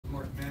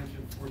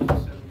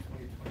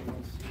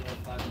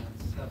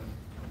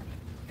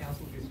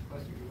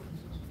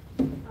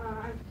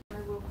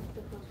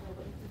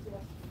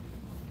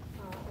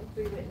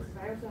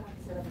also have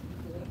to set up a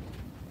computer.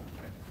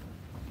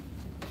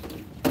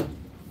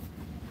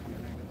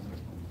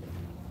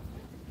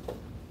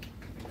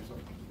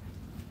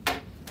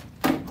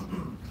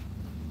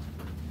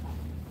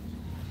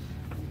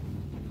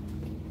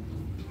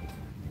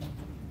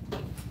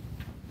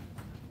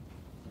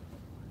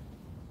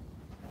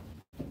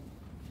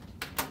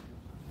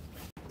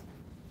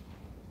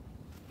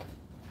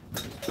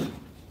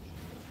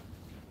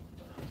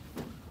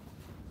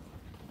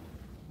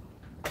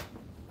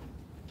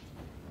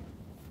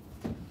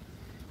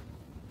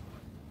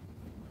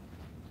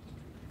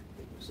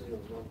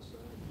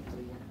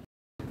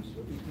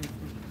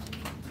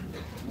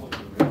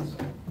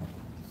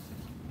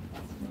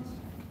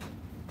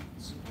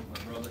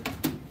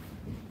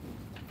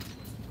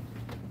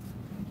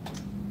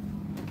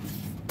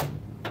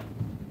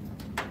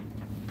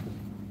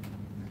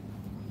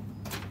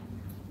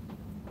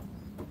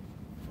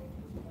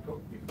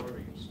 Before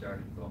we get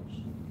started, folks,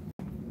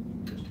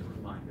 just a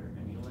reminder,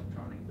 any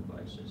electronic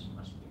devices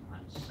must be on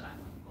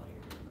silent while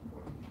you're doing the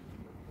work.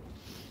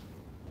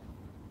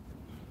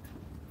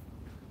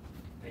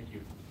 Thank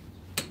you.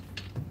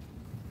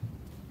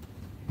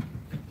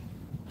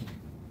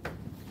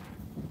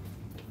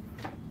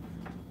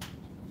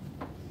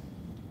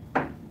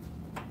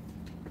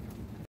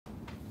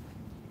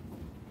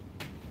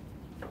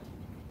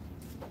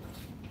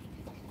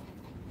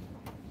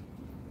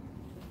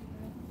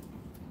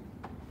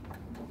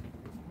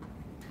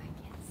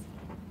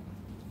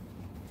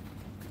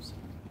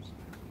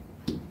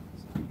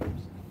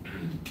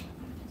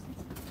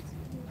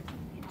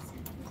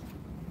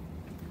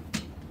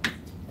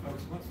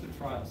 Once the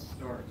trial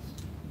starts,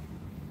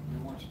 I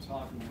don't want you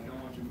talking, I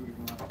don't want you moving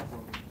around the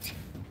courtroom.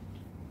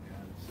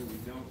 So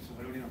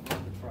I don't interrupt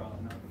the trial,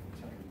 I'm not going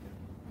to tell you again.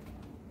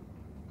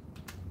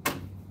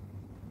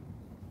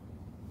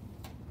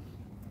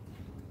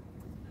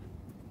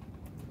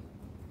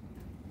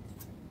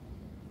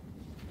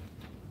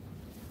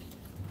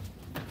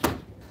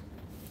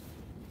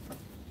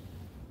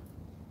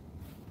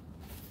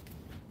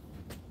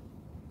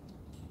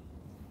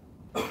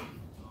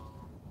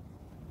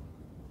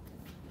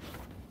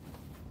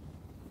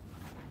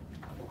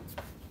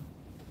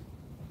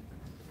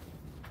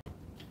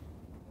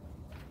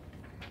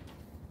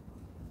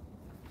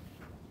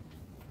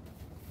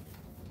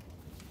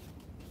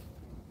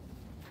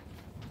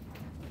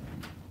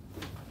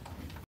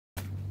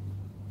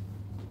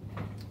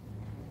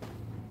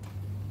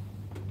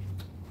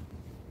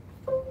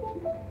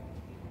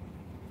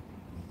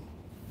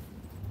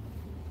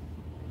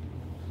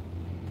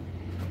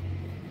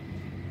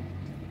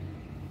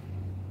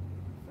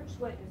 First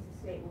witness the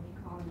state will be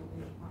calling the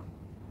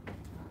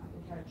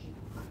retired Chief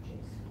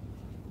Chase.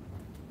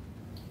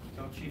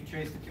 Tell Chief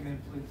Chase to come in,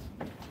 please.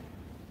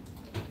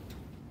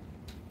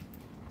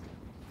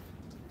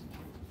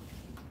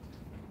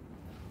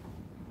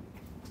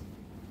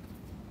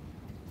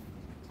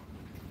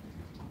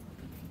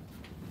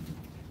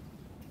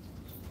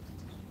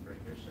 Right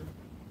here, sir.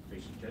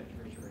 Face the judge,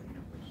 raise your right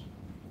hand, please.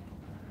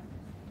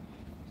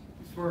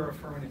 You swear or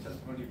affirm any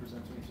testimony you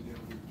present to me today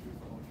will be the truth,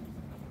 the whole truth,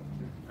 and nothing but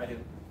the truth? I do.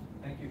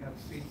 Thank you. Have a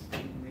seat.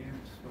 State your name,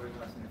 swear your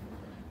last name for the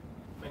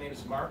record. My name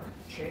is Mark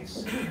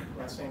Chase,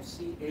 last name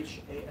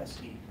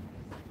C-H-A-S-E.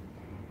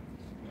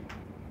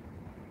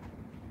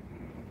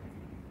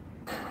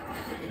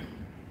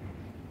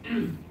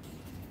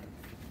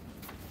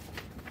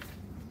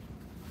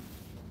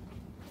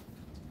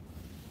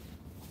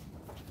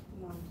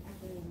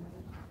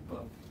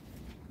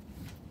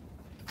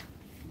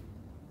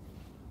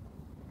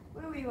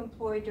 Where were you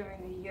employed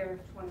during the year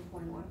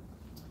 2021?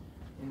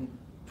 In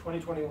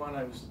 2021,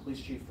 I was the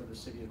police chief for the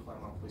City of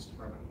Claremont Police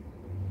Department.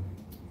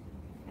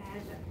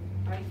 And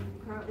are you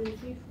currently the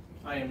chief?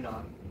 I am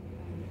not.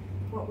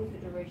 What was the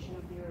duration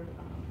of your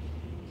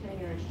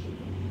tenure as chief?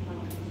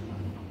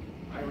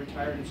 I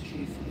retired as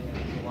chief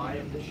in July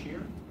of this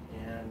year,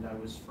 and I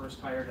was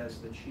first hired as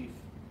the chief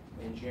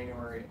in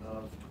January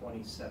of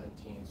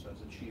 2017, so I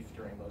was a chief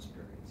during those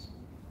periods.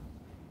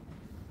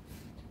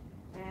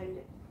 And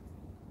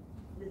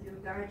with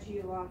regard to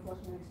your law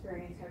enforcement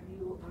experience, have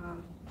you,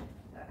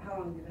 how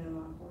long have you been in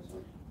law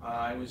enforcement?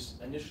 I was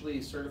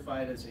initially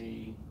certified as a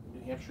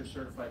New Hampshire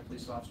certified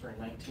police officer in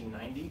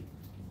 1990.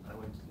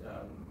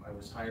 I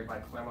was hired by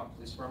Claremont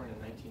Police Department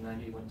in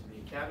 1990, went to the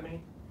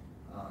academy.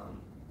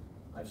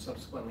 I've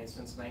subsequently,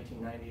 since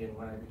 1990 and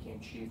when I became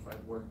chief,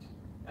 I've worked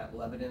at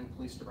Lebanon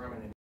Police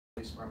Department and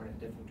Police Department in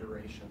different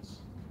durations,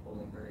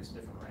 holding various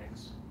different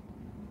ranks.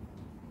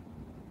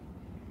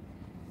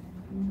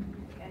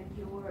 And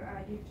you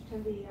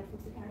attended the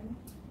police academy?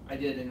 I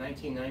did. In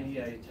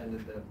 1990, I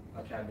attended the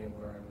academy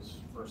where I was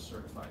first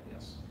certified,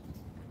 yes.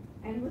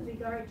 And with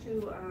regard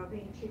to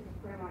being chief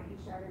of Claremont, you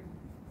started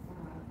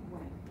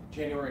when?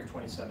 January of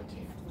 2017.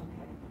 Okay.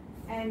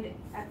 And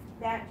at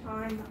that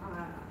time,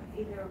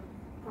 either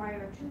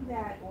prior to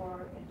that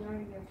or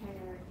during your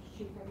tenure as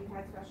chief, have you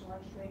had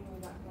specialized training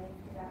or got training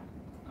for that?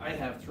 I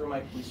have. Through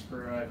my police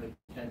career, I've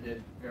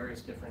attended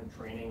various different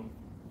training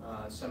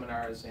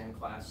seminars and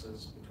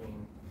classes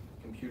between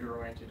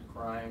computer-oriented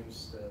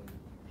crimes,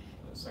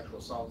 the sexual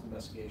assault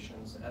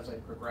investigations. As I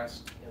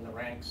progressed in the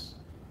ranks,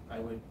 I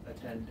would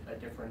attend a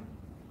different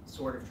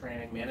sort of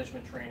training,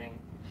 management training.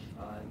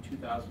 In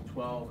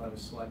 2012, I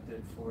was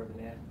selected for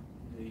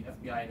the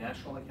FBI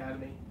National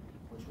Academy,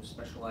 which was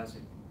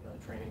specializing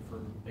training for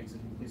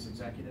police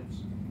executives,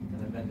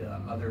 and I've been to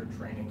other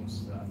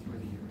trainings through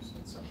the years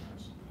and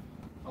seminars,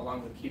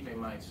 along with keeping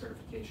my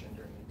certification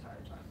during the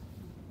entire time.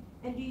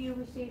 And do you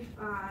receive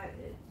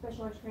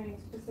specialized training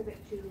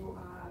specific to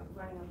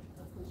running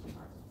a police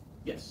department?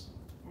 Yes.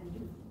 And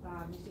you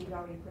received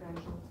all your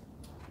credentials?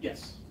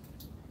 Yes.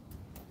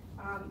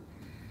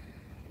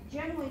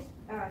 Generally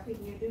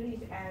speaking, your duties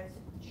as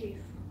chief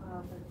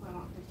of the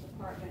Claremont Police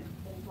Department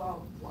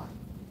involve what?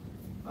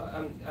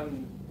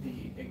 I'm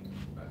the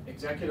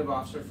executive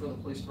officer for the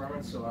police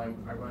department, so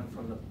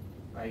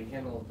I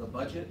handle the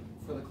budget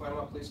for the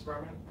Claremont Police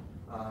Department,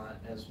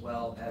 as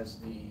well as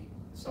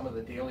some of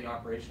the daily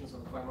operations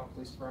of the Claremont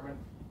Police Department,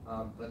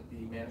 but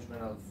the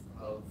management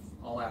of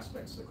all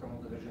aspects, the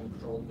criminal division,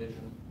 patrol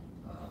division,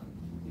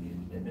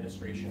 the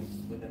administration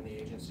within the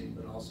agency,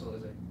 but also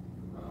as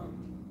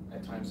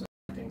at times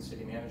acting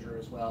city manager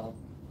as well.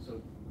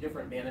 So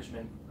different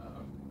management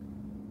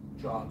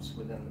jobs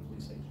within the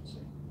police agency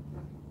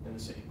in the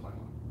city of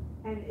Claremont.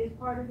 And is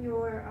part of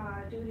your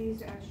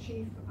duties as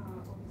chief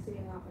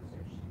overseeing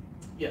officers?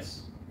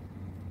 Yes.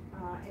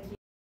 And do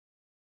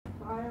you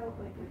file,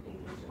 or do you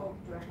just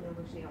directly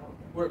oversee all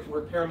of them?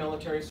 We're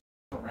paramilitary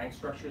rank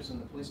structures in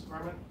the police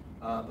department,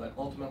 but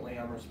ultimately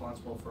I'm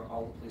responsible for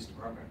all the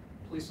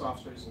police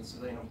officers and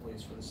civilian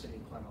employees for the city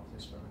of Claremont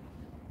Police Department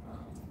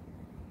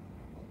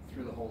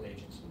through the whole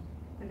agency.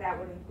 And that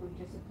would include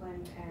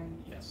discipline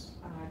and Yes.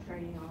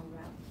 Training all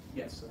around?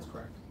 Yes, that's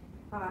correct.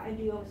 And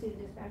do you oversee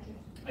the dispatchers?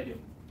 I do.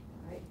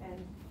 All right,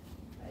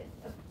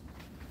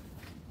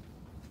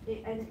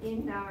 and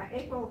in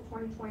April of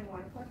 2021,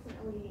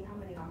 approximately how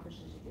many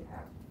officers did you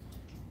have?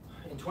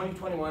 In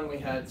 2021, we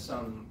had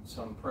some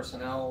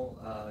personnel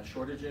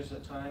shortages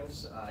at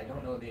times. I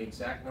don't know the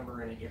exact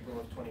number in April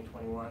of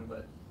 2021,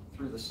 but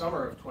through the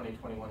summer of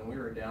 2021, we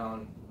were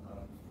down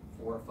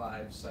 4,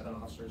 5, 7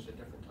 officers at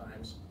different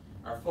times.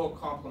 Our full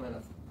complement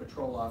of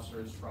patrol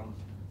officers, from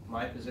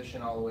my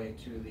position all the way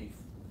to the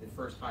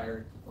first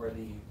hired or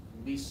the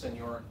least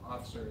senior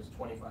officer, is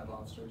 25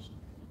 officers.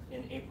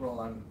 In April,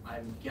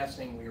 I'm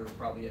guessing we were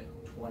probably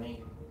at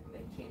 20,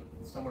 18,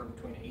 somewhere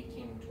between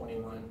 18 and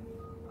 21.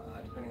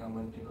 Depending on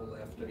when people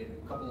left. We had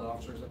a couple of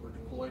officers that were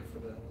deployed for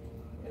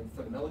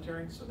the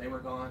military, so they were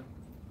gone.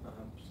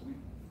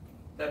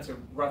 That's a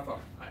rough.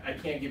 I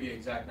can't give you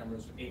exact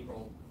numbers for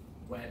April,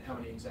 how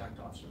many exact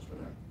officers were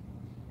there.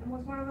 And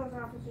was one of those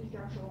officers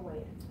Joshua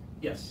Wade?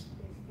 Yes.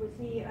 Was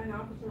he an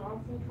officer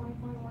also in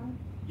 2021?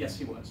 Yes,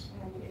 he was.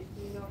 And do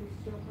you know if he's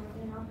still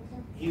currently an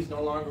officer? He's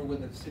no longer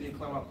with the City of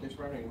Claremont Police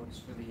Department. He works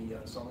for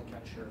the Sullivan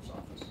County Sheriff's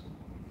Office.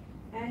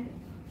 And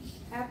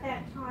at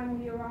that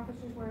time, your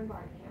officers were in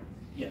body cams?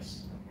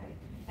 Yes. Okay.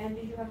 And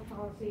did you have a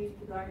policy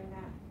regarding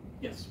that?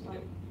 Yes, we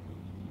do.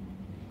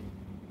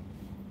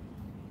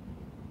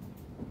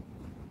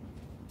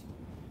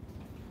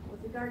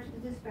 With regard to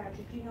the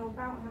dispatcher, do you know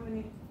about how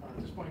many?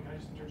 At this point, can I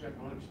just interject?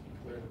 I want to just be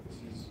clear that this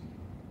is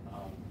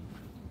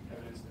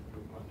evidence that we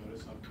were on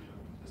notice of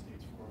the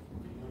state's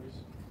 404B notice.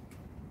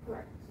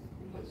 Correct.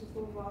 This is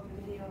still involved in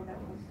the video that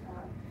was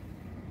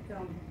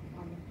filmed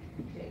on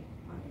the date.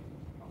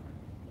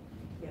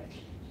 Yes.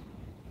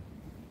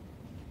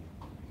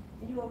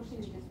 And you oversee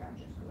the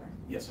dispatchers, correct?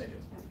 Yes, I do.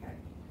 Okay.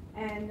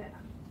 And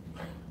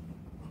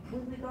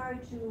with regard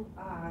to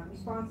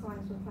response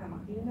lines for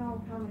Claremont, do you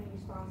know how many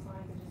response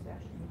lines the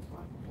dispatchers are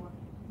responsible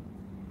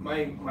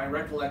for? My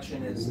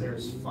recollection is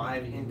there's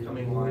 5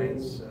 incoming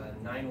lines.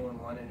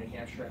 911 in New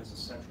Hampshire has a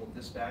central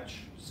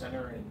dispatch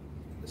center, and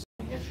the state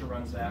of New Hampshire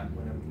runs that.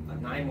 When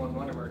a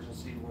 911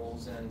 emergency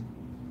rolls in,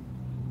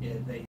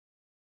 they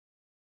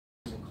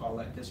call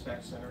that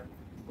dispatch center.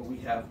 But we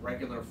have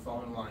regular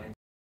phone lines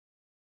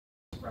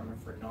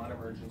for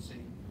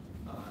non-emergency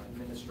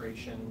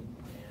administration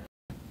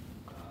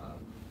and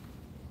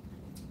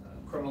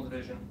criminal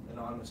division,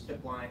 anonymous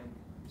tip line.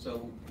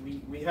 So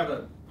we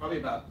have probably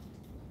about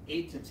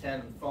 8 to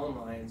 10 phone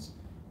lines,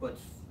 but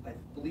I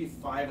believe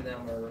 5 of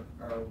them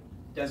are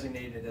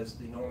designated as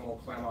the normal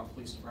Claremont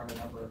Police Department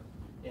number.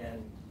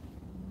 And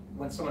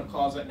when someone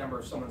calls that number,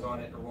 if someone's on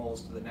it, it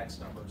rolls to the next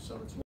number. So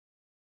it's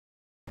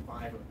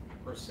 5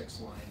 or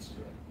 6 lines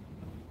to it.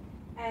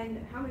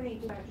 And how many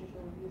dispatchers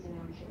are usually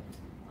on shift?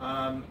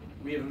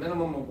 We have a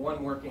minimum of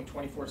 1 working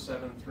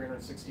 24/7,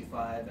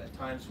 365. At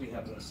times we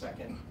have a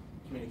second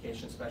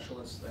communication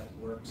specialist that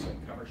works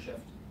at cover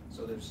shift.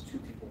 So there's 2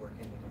 people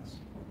working with us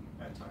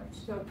at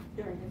times. So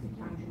during busy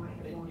times you might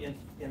have more?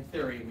 In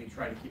theory, we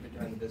try to keep it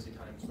during the busy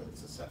times, but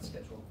it's a set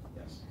schedule,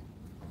 yes.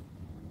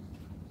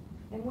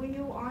 And were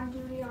you on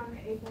duty on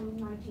April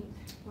 19th,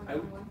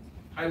 2021?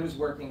 I was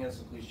working as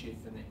a police chief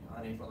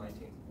on April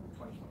 19th,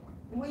 2021.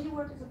 And when you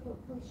work as a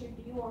police chief,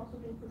 do you also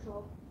do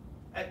patrol?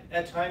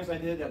 At times I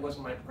did. That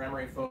wasn't my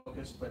primary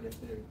focus, but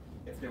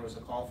if there was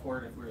a call for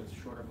it, if we were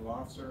short of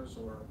officers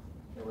or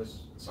there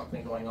was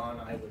something going on,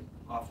 I would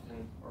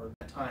often, or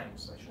at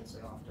times, I shouldn't say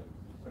often,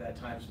 but at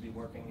times be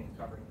working and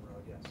covering the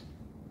road, yes.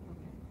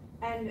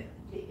 And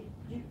do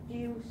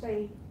you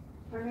say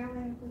primarily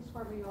in the police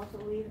department, you also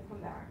leave and come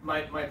back?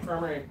 My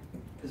primary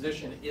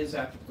position is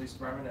at the police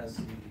department as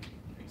the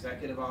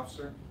executive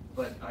officer,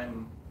 but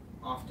I'm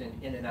often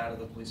in and out of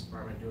the police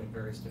department doing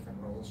various different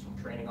roles, from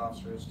training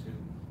officers to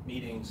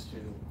meetings to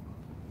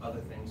other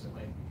things that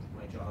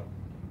my job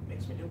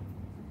makes me do,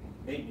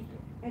 made me do.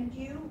 And do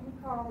you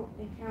recall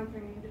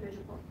encountering an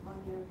individual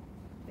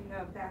in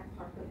the back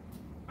part of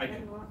I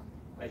do. the lot?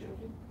 I do.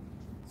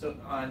 So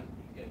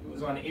it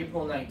was on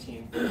April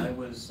 19th. It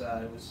was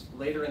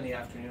later in the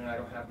afternoon. I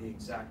don't have the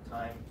exact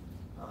time.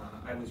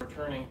 I was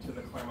returning to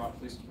the Claremont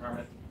Police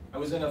Department. I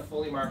was in a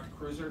fully marked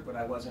cruiser, but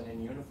I wasn't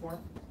in uniform.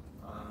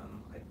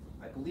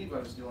 I believe I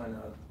was doing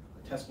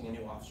testing a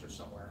new officer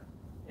somewhere,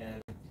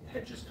 and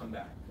had just come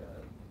back.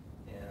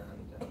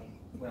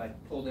 When I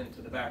pulled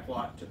into the back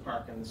lot to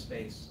park in the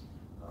space,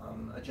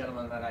 a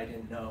gentleman that I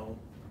didn't know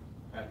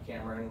had a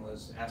camera and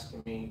was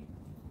asking me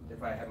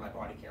if I had my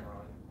body camera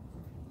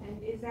on.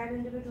 And is that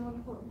individual in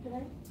the courtroom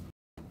today?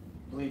 I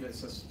believe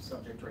it's a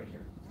subject right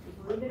here.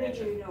 You believe it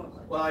or do you know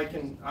it? Well,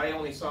 I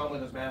only saw him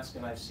with his mask,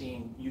 and I've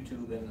seen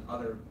YouTube and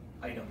other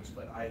items,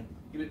 but at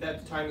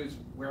the time he was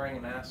wearing a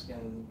mask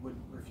and would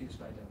refuse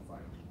to identify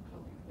him.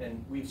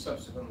 And we've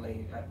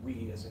subsequently,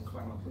 we as in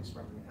Claremont Police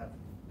Department, have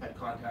had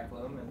contact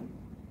with him,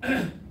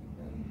 and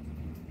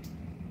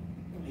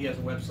he has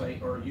a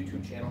website or a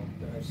YouTube channel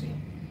that I've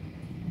seen.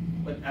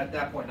 But at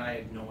that point, I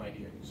had no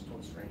idea. He was a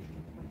total stranger.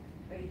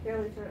 Are you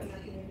fairly certain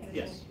that the individual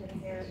Yes.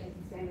 sitting there is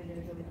the same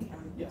individual that you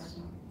found in the Yes.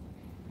 parking lot?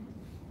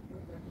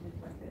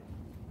 Reflected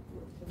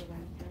to the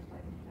lens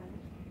translated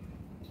defendant.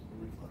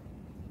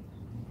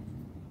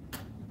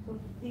 So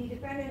the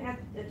defendant at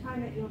the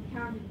time that you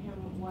encountered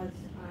him was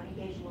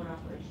engaged in what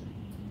operation?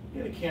 He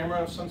had a camera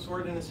of some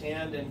sort in his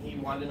hand, and he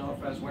wanted to know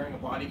if I was wearing a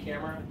body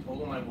camera. I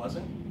told him I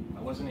wasn't.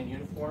 I wasn't in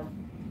uniform.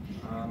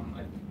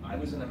 I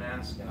was in a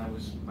mask, and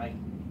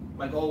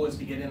my goal was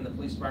to get in the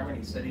police department.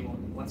 He said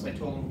once I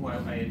told him who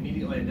I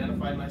immediately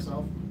identified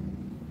myself,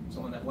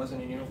 someone that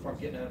wasn't in uniform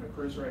getting out of a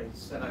cruiser. I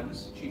said I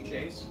was Chief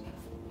Chase.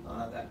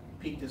 That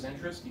piqued his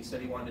interest. He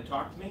said he wanted to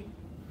talk to me,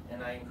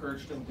 and I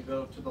encouraged him to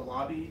go to the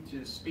lobby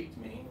to speak to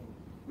me.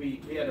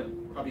 We had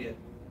probably a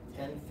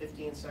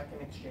 10-15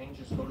 second exchange.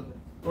 Just go to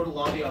the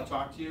lobby. I'll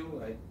talk to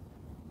you.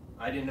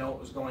 I didn't know what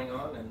was going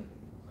on, and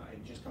I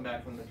just come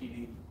back from the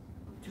PD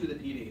to the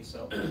PD.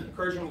 So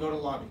encouraged him to go to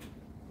the lobby,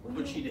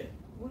 which he did.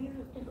 Were you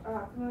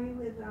familiar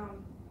with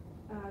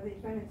the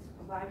defendant's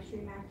live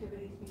stream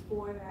activities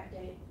before that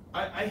date?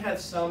 I had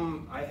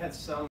some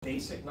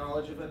basic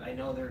knowledge of it. I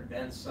know there had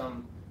been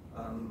some,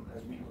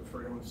 as we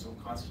refer to them, some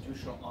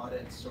constitutional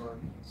audits or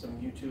some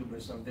YouTube or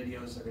some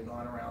videos that had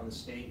gone around the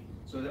state.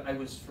 So I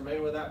was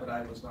familiar with that, but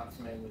I was not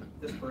familiar with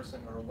this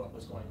person or what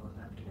was going on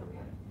that particular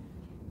day.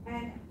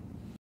 And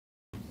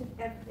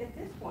at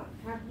this point,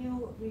 have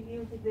you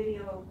reviewed the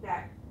video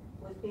that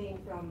was being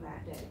filmed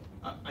that day?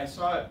 I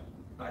saw it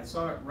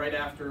right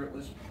after it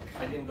was.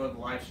 I didn't go to the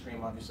live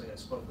stream. Obviously, I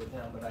spoke with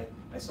him, but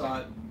I saw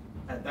it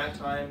at that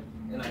time,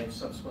 and I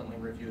subsequently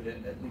reviewed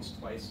it at least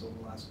twice over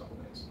the last couple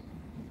of days.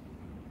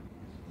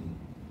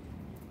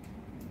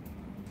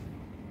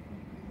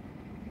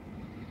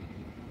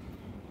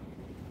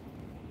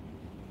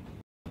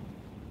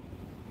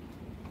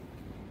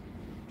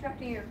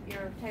 Directing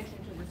your attention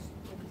to the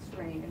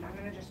screen, and I'm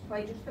going to just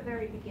play just the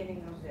very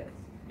beginning of this.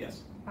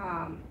 Yes.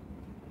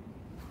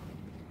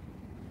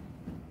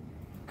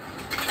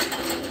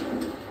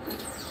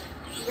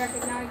 You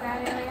recognize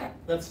that area?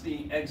 That's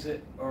the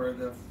exit or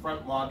the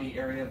front lobby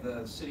area of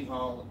the City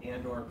Hall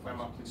and/or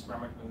Claremont Police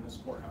Department in this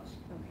courthouse.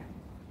 Okay.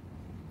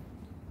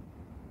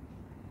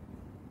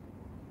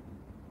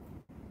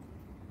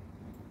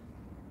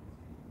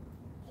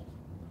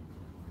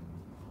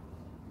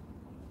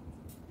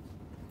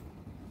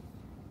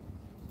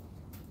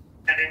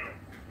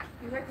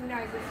 You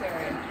recognize this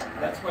area?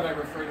 That's what I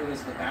refer to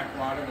as the back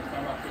lot of the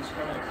Claremont Police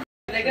Department.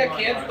 They got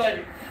kids, but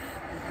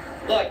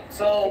look,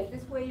 so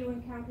Is this where you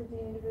encountered the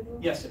individual?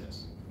 Yes, it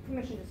is.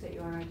 Permission to sit you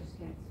on, I just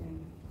can't stand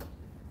you.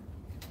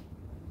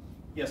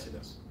 Yes, it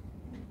is.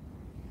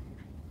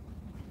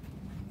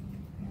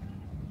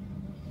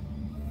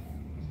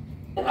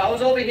 I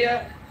was over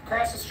here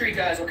across the street,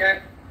 guys,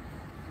 okay?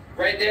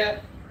 Right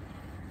there.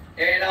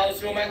 And I was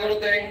doing my little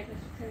thing.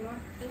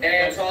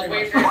 And so I was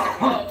waiting for him to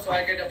come out so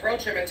I could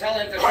approach him and tell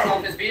him to shut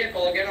off his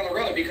vehicle and get on the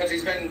road because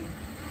he's been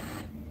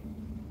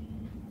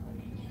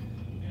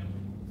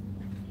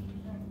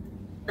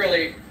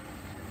really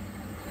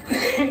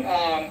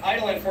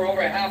idling for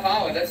over a half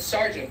hour. That's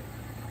Sergeant.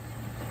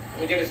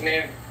 We'll get his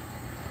name.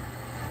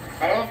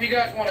 I don't know if you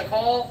guys want to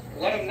call,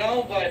 let him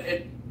know, but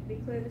it... Be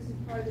clear, this is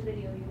part of the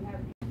video you have.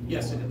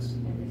 Yes, it is.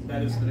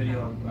 That is the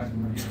video.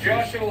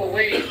 Joshua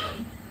Wade.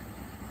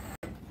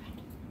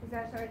 Is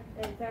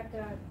that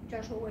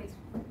Joshua Wade's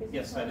business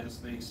Yes, card? that is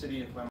the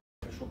City of Claremont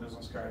official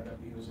business card that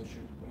he was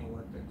issued when he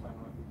worked at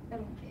Claremont.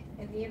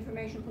 And the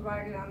information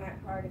provided on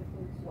that card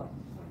includes what?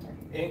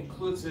 It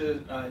includes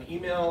an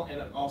email,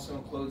 and it also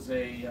includes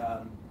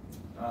a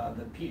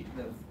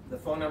the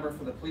phone number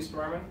for the police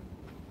department,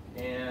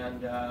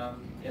 and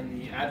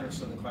the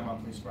address of the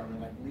Claremont Police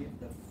Department. I believe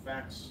the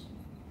fax,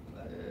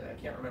 I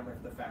can't remember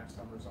if the fax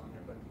number is on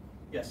there, but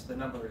yes, the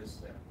number is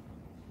there.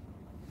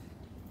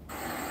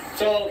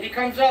 So he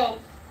comes out,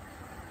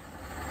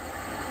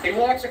 he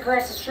walks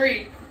across the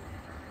street,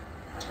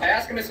 I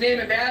ask him his name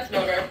and badge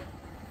number,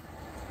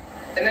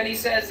 and then he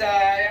says,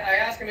 I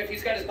ask him if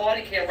he's got his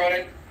body cam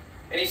running,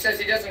 and he says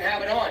he doesn't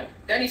have it on.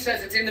 Then he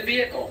says it's in the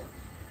vehicle.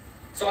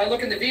 So I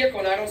look in the vehicle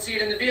and I don't see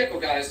it in the vehicle,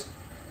 guys.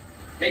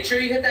 Make sure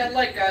you hit that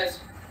like, guys.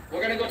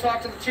 We're gonna go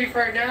talk to the chief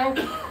right now.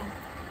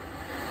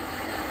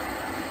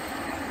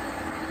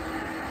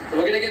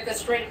 We're gonna get this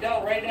straightened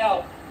out right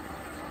now.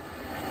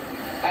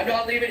 I'm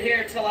not leaving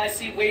here until I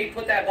see Wade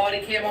put that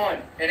body cam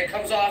on, and it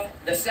comes off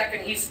the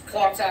second he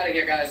clocks out of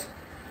here, guys.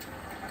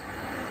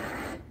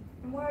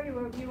 And while you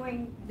were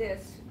viewing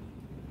this,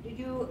 did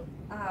you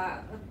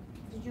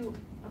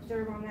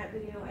observe on that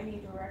video any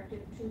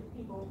directive to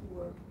people who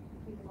were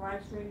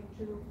live streaming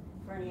to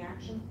for any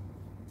action?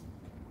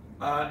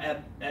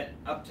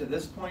 Up to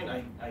this point,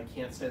 I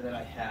can't say that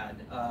I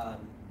had.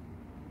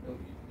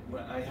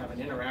 When I have an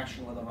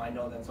interaction with him, I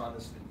know that's on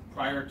this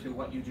prior to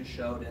what you just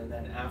showed, and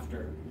then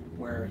after,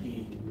 where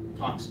he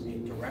talks to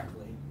me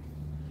directly.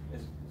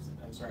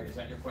 I'm sorry, is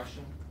that your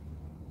question?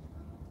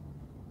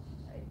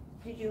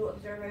 Did you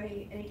observe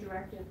any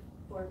directive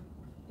for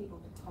people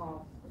to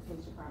call the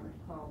police department,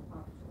 to call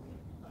officers?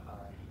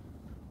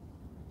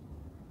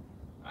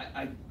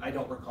 I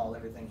don't recall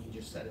everything he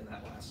just said in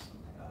that last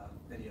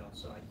video,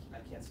 so I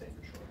can't say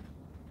for sure.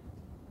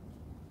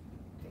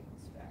 Take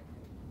this back.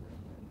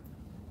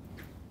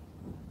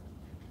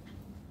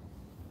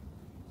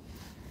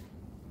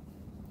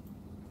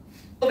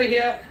 Over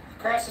here,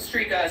 across the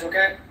street, guys,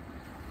 okay?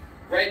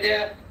 Right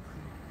there.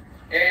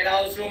 And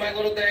I was doing my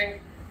little thing.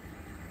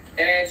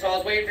 And so I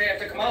was waiting for him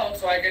to come out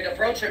so I could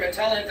approach him and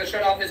tell him to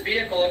shut off his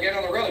vehicle and get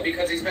on the road,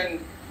 because he's been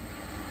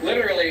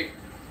literally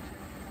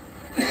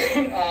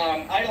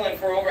idling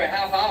for over a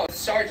half hour.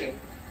 Sergeant.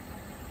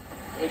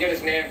 Let me get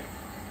his name.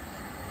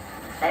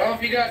 I don't know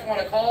if you guys want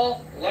to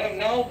call, let him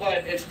know, but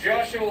it's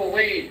Joshua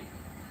Wade.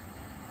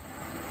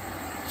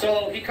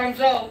 So he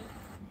comes out.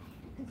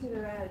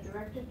 Consider that a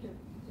directive to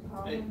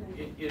call him?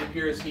 It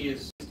appears he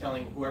is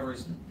telling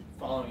whoever's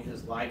following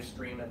his live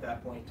stream at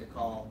that point to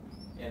call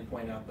and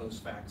point out those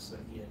facts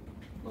that he had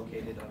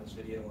located on his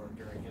video or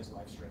during his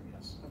live stream,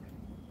 yes.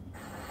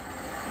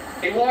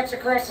 He walks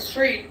across the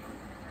street.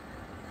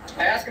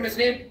 I ask him his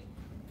name.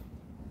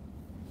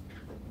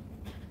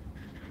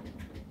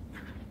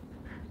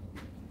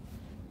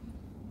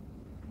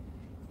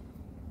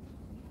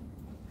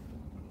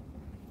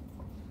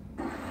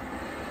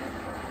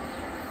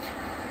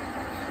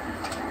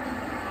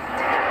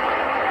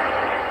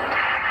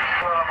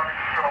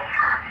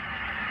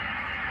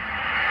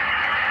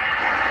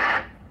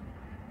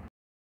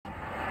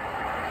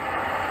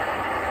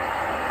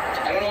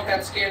 I don't know if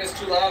that scan is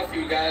too loud for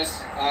you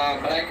guys,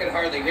 but I can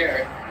hardly hear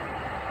it.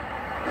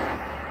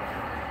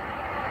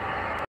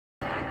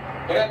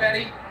 What up,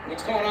 Eddie?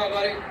 What's going on,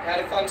 buddy? Had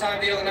a fun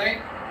time the other night?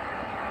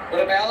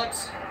 What up,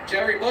 Alex?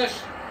 Jerry Bush?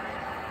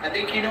 I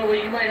think you know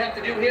what you might have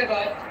to do here,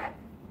 bud.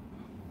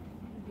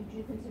 Did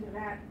you consider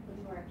that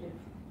a directive?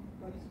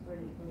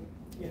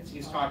 Yes,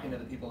 he's talking to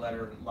the people that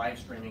are live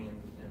streaming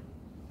and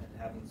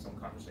having some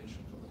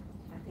conversations with them.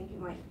 I think you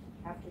might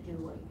have to do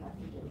what you have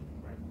to do.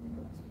 Right.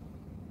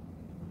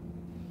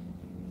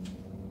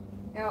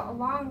 Now,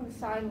 along the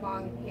side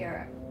along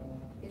here,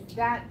 is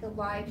that the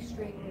live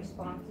stream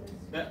responses?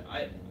 That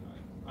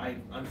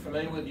I'm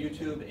familiar with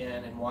YouTube,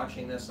 and in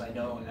watching this, I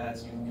know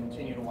as you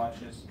continue to watch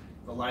this,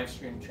 the live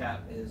stream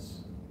chat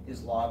is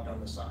logged on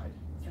the side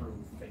through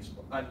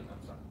Facebook. I'm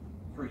sorry,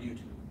 through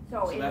YouTube.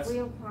 So in that's,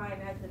 real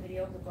time, as the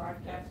videos are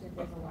broadcasted,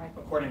 there's a live.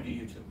 According to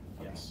YouTube,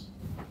 yes.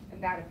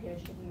 And that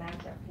appears to match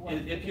up to what?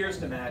 It appears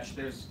to match.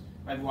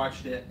 I've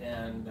watched it,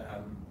 and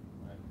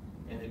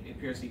it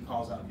appears he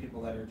calls out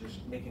people that are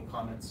just making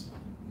comments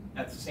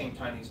at the same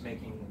time he's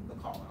making the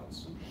call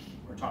outs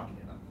or talking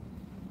about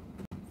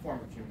form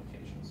of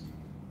communications.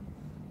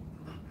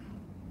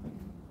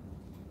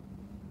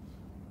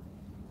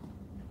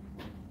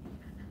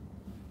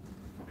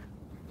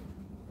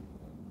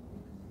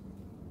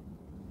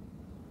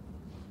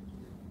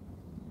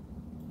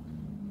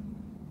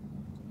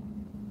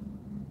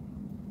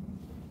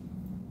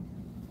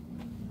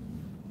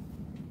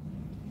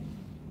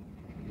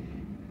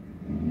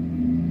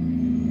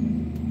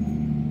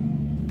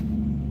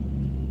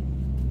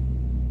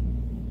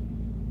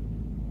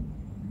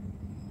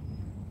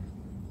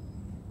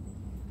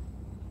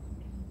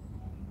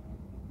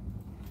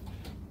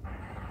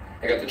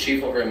 I got the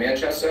chief over in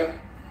Manchester.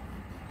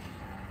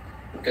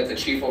 Got the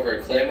chief over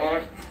at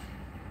Claremont.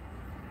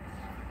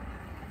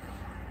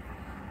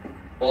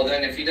 Well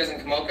then, if he doesn't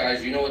come out,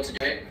 guys, you know what to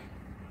do.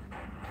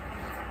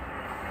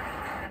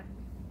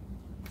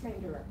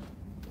 Same direction.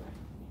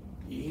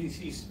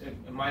 He's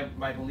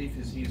my belief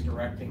is he's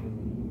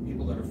directing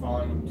people that are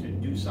following him to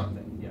do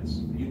something.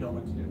 Yes, you know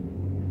what to do.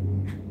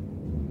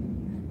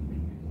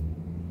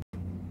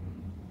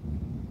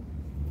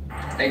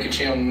 Thank you,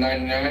 Channel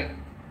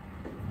 99.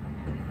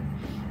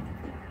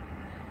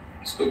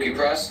 Spooky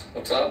Press,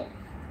 what's up?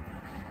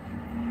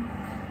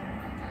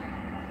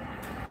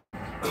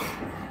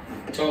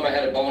 I told him I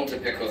had a bone to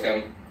pick with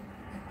him.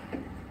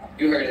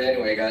 You heard it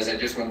anyway, guys. I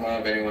just went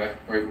live anyway,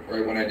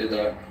 right when I did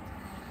that.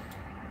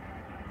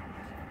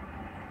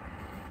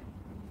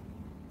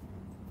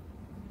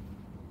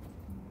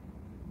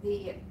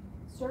 The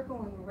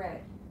circle in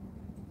red,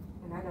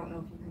 and I don't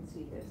know if you can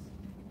see this,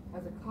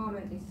 has a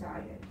comment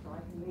beside it, so I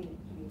can read it to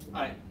you.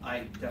 I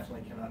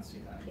definitely cannot see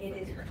that. It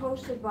is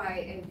posted by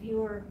a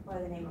viewer by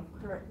the name of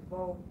Kurt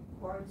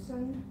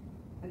Bordson,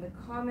 and the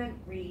comment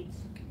reads,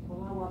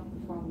 blow up the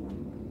phone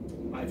number.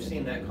 I've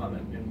seen that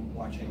comment, been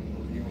watching,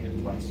 viewing it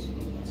twice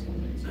over the last couple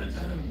days.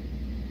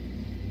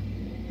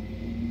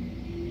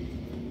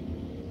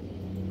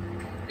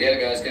 Yeah,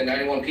 guys, got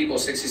 91 people,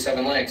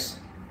 67 likes.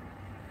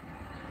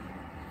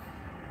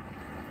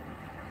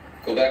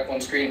 Go back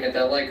one screen, hit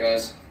that like,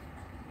 guys.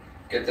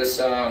 Get this,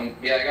 yeah,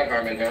 I got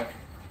Harmon here.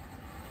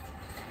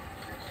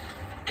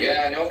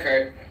 Yeah, I know,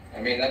 Kurt.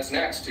 I mean, that's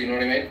next, you know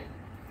what I mean?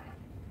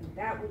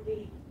 That would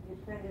be the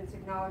defendant's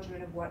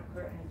acknowledgement of what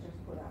Kurt has just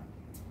put up.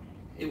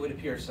 It would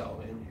appear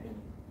so,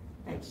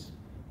 thanks.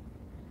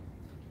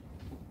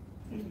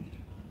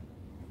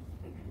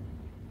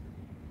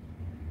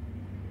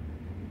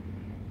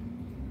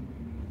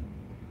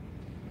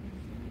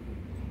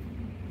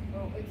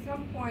 Well, at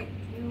some point,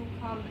 you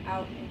come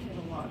out into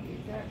the lobby,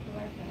 is that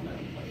correct?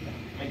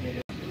 I did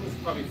it. It was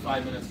probably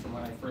 5 minutes from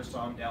when I first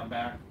saw him down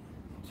back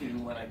to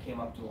when I came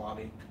up to the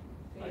lobby.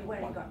 So you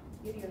went and got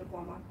your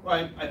uniform on?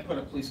 Well, I put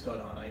a police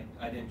coat on.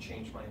 I didn't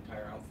change my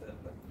entire outfit,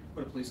 but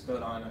put a police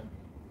coat on.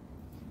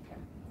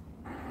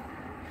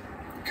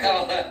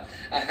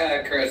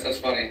 And Chris, that's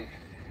funny.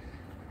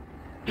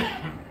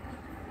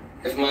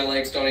 If my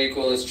likes don't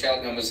equal his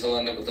chat numbers, he'll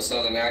end up with a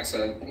southern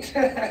accent.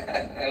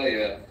 Hell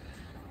yeah.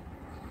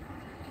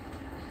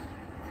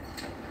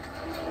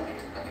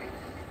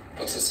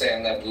 What's it say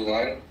on that blue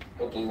line?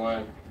 What blue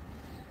line?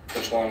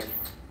 Which one?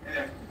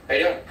 Yeah. How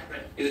you doing?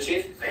 You the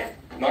chief? Yeah.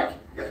 Mark?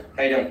 Yeah.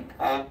 How you doing?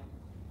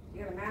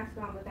 You have a mask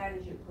on, but that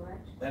is you,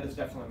 correct? that is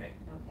definitely me.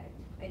 Okay.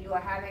 And you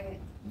are having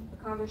a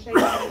conversation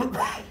with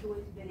who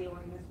is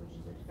videoing this, which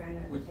is the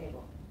defendant at the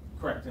table?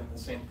 Correct, and the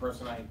same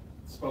person I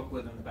spoke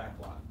with in the back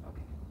lot.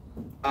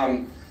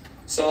 Okay.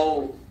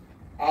 So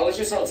I was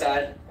just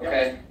outside,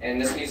 okay, and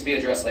this needs to be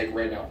addressed like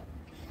right now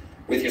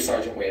with your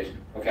Sergeant Wade,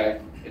 okay?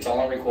 It's all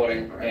on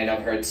recording, and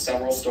I've heard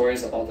several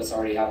stories about this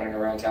already happening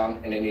around town,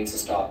 and it needs to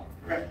stop.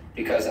 Right.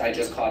 Because I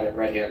just caught it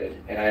red-handed,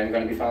 and I'm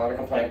gonna be filing a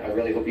complaint. I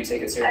really hope you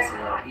take it seriously.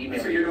 That's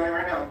what you're doing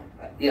right now.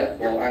 Yeah,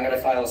 well, I'm gonna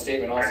file a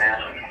statement also.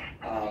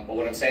 But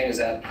what I'm saying is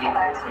that he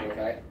approached me,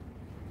 okay?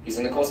 He's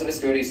in the course of his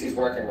duties, he's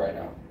working right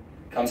now.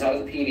 Comes out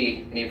of the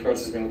PD, and he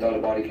approaches me without a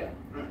body cam.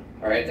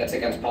 All right, that's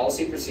against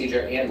policy,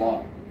 procedure, and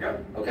law,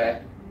 Yep. okay?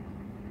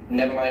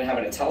 Never mind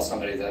having to tell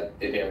somebody that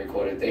they're being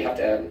recorded, they have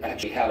to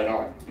actually have it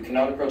on. You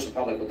cannot approach the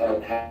public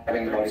without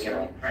having the body cam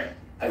on. Right.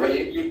 I But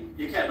really, you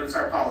can't, but it's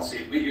our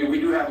policy. We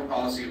do have a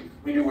policy.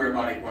 We do wear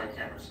body worn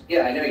cameras.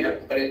 yeah, I know you do,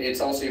 but it's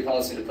also your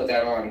policy to put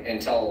that on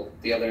and tell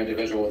the other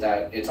individual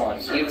that it's on.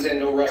 He was in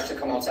no rush to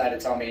come outside to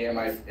tell me, am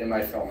I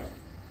filming?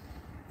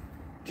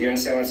 Do you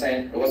understand what I'm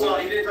saying? It wasn't. Well,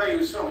 he didn't tell you he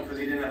was filming because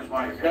he didn't have his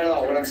body camera.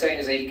 No, what I'm saying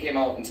is that he came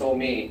out and told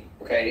me,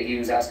 okay, he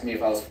was asking me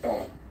if I was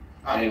filming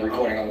and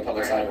recording on the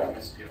public sidewalk.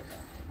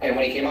 And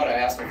when he came out, I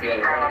asked him if he had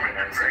a body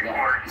camera, and he said no.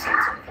 He said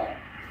it's in the car.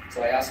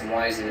 So I asked him,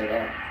 why isn't it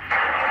on?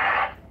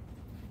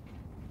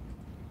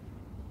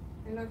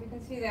 I don't know if you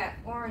can see that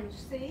orange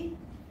C,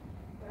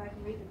 but I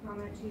can read the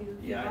comment to you.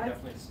 if you'd Yeah, I like.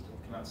 definitely still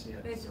cannot see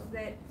it. This so. is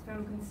that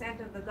from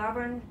consent of the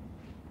governed,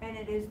 and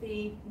it is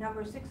the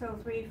number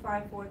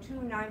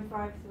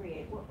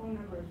 603-542-9538. What phone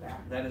number is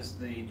that? That is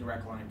the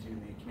direct line to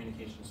the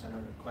communication center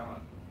at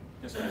Claremont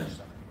Dispatch Center.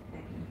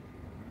 Thank you.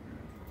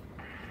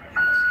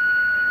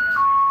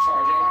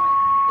 Charging.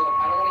 Look, I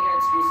don't want to hear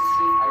excuses,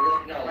 Chief. I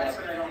really, no, I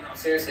said I don't know.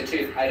 seriously,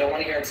 Chief, I don't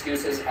want to hear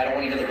excuses. I don't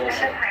want to hear the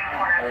bullshit.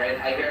 All right?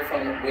 I hear it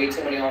from way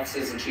too many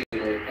officers and chiefs,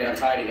 and I'm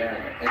tired of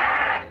hearing it. And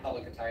the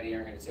public are tired of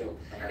hearing it too.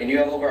 And you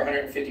have over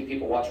 150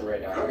 people watching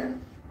right now. Okay.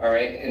 All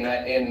right?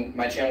 And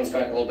my channel's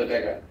gotten a little bit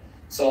bigger.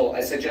 So I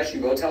suggest you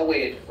go tell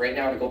Wade right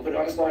now to go put it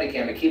on his body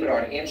cam and keep it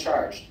on and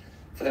charged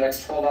for the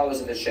next 12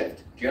 hours of his shift.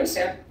 Do you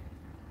understand?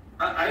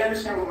 I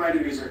understand what my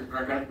duties are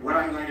going, what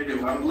I'm going to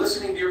do. I'm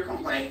listening to your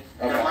complaint,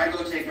 and Okay. I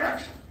go take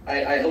action.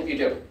 I hope you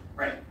do.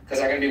 Right. Because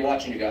I'm going to be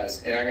watching you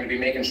guys, and I'm going to be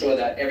making sure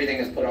that everything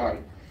is put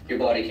on your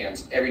body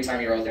cams every time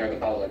you're out there in the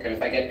public. And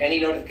if I get any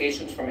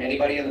notifications from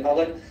anybody in the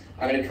public,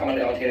 I'm going to come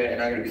out here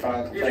and I'm going to be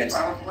filing complaints.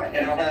 file a complaint.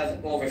 And I'll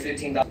have over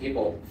 15,000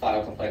 people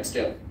file complaints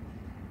too.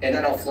 And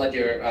then I'll flood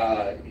your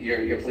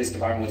police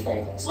department with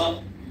phone calls.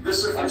 Well, this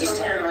is the I'm first just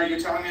time here tonight you're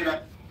telling me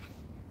that.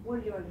 What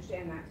do you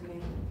understand that to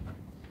mean?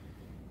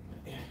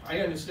 I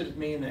understood it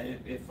mean that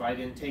if I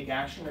didn't take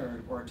action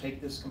or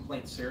take this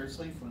complaint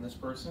seriously from this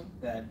person,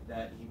 that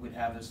he would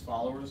have his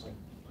followers, like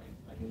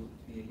I knew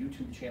it to be a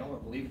YouTube channel, or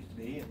believe it to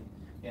be,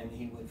 and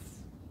he would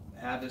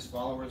have his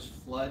followers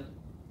flood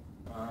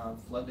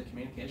the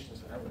communication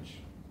center, which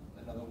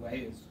another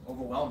way is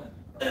overwhelming.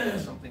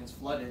 If something's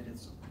flooded,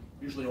 it's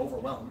usually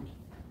overwhelmed,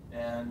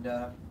 and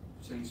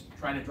so he's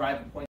trying to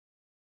drive a point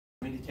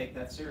for me to take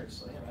that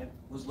seriously, and I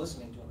was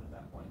listening to him at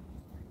that point.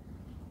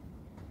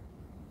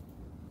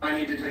 I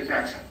need to take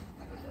action.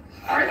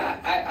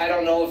 I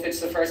don't know if it's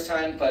the first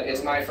time, but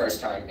it's my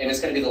first time, and it's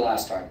going to be the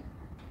last time.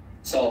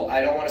 So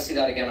I don't want to see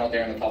that again out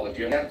there in the public.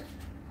 Do you understand?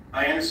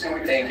 I understand what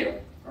you're saying. Thank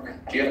you. Okay.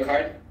 Do you have a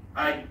card?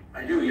 I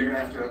do. You're gonna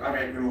have to.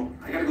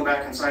 I gotta go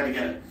back inside to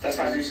get it. That's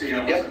fine. As you see,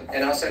 Yep.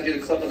 And I'll send you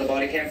the clip of the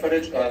body cam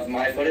footage of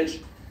my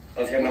footage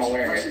of him not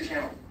wearing What's it. your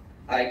channel?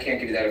 I can't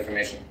give you that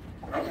information.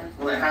 Okay.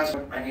 Well, it has.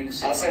 I need to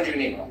see. I'll send you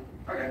an email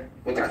Okay.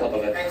 with the clip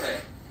of it. Thanks.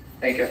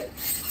 Thank you.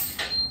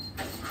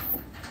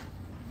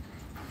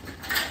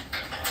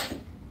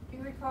 Do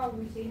you recall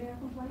receiving a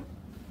complaint?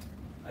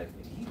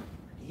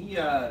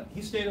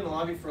 He stayed in the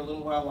lobby for a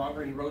little while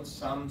longer. He wrote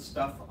some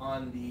stuff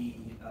on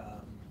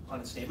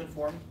a statement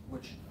form,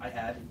 which I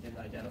had. He didn't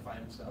identify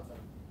himself, and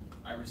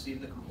I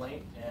received the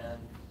complaint, and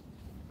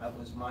that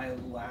was my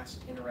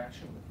last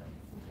interaction with him.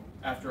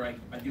 After I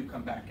do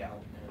come back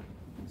out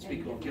and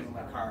speak to him, give him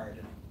my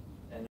card,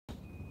 and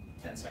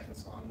 10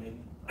 seconds long, maybe,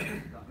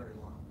 not very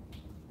long.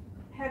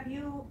 Have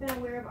you been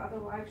aware of other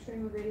live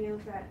stream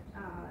videos that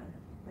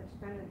the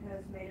defendant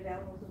has made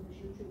available to his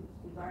YouTube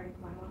regarding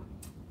Claremont?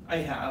 I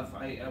have.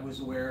 I was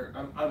aware.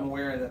 I'm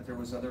aware that there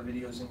was other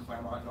videos in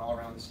Claremont and all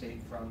around the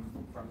state from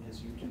his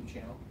YouTube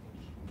channel.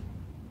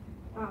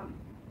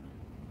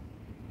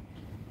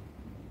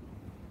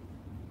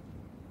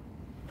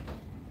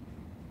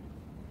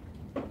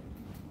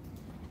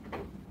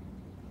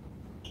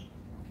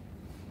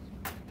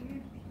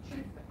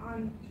 Chief,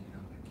 on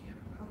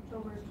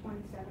October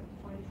 27th,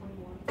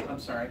 2021. I'm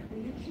sorry. Were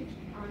you chief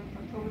on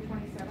October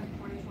 27th,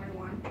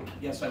 2021?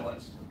 Yes, I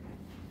was.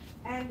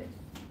 And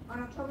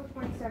on October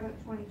 27th,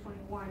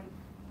 2021,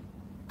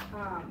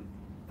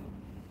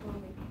 let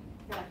me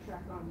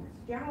backtrack on this.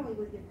 Generally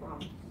with your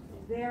firm,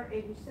 is there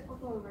a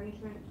reciprocal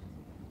arrangement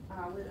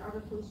with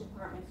other police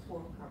departments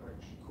for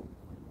coverage?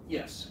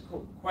 Yes,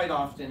 quite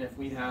often if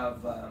we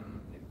have,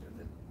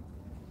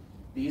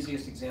 the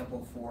easiest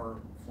example for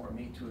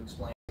me to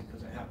explain,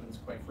 because it happens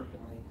quite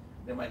frequently,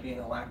 there might be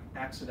an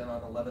accident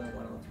on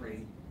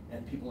 11-103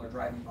 and people are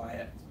driving by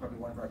it. It's probably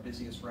one of our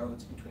busiest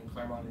roads between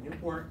Claremont and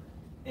Newport,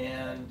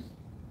 and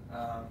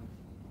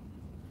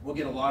we'll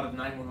get a lot of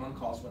 911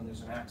 calls when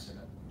there's an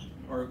accident,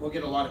 or we'll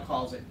get a lot of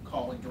calls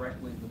calling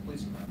directly to the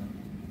police department.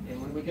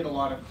 And when we get a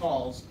lot of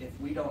calls, if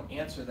we don't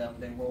answer them,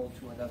 they roll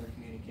to another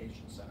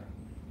communication center.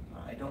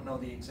 I don't know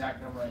the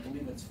exact number. I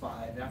believe it's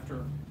 5.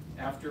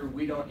 After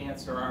we don't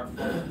answer our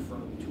phone for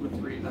 2 or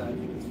 3, I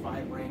think it's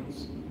 5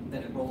 rings,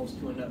 then it rolls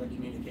to another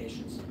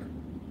communication center.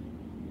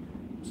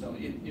 So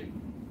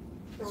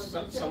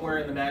somewhere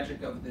in the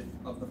magic of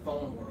the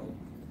phone world,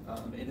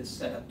 it is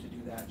set up to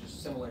do that,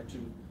 just similar to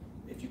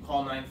if you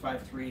call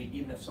 953,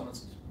 even if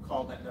someone's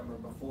called that number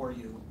before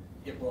you,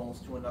 it rolls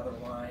to another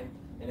line,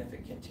 and if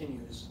it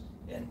continues,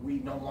 and we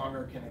no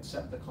longer can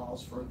accept the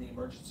calls for the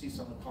emergency,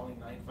 someone calling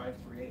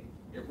 9538,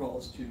 it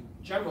rolls to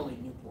generally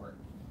Newport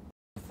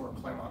for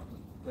Claremont,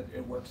 but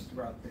it works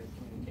throughout the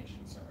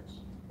communication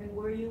centers. And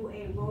were you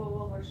a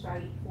rollover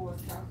site for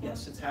Charlestown?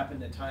 Yes, it's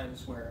happened at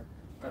times where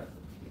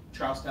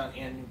Charlestown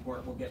and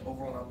Newport will get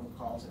overwhelmed with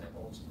calls and it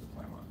rolls to the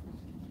Claremont.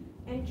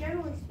 And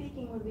generally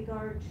speaking, with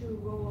regard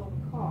to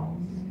rollover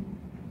calls,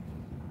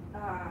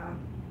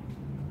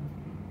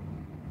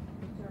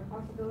 is there a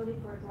possibility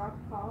for a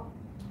dropped call?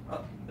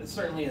 It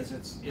certainly is.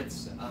 It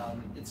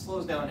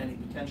slows down any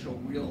potential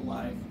real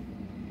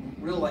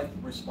life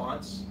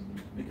response,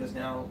 because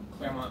now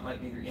Claremont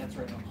might be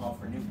answering a call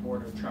for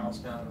Newport or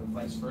Charlestown or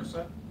vice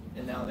versa,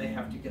 and now they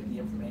have to get the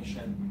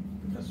information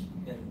because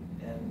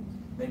and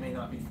they may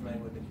not be familiar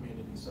with the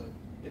community, so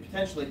it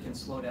potentially can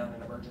slow down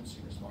an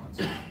emergency response.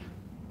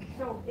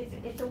 So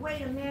it's a way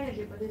to manage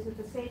it, but is it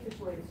the safest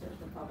way to serve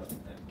the public?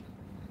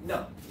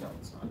 No,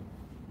 it's not.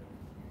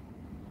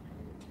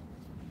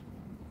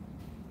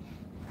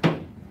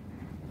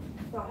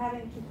 So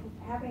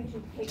having to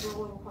take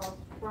rollover calls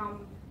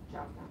from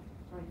Charlestown,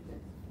 for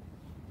instance,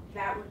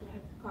 that would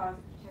have caused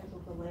a potential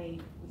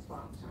delayed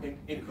response time.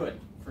 It could,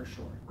 for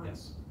sure,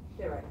 yes.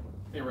 Theoretically.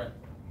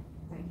 Theoretically.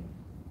 Thank you.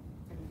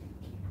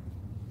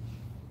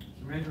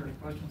 Mr. Major, any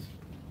questions?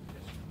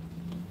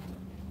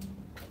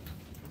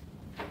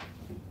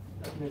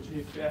 Afternoon,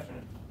 Chief. Good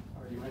afternoon.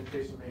 Are you in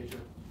case of Major,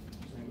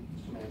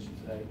 Mr. Manchin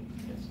today?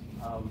 Yes.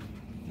 Do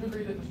you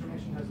agree that Mr.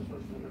 Manchin has the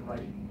First Amendment right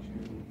to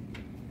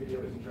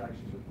video his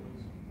interactions with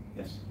police?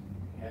 Yes.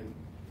 And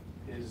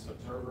his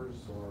observers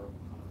or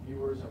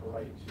viewers have a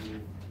right to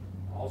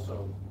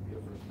also be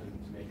the First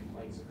Amendment to make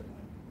complaints if they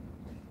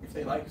like? If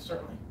they like,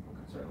 certainly.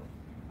 Okay. Certainly.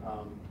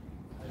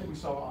 I think we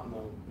saw on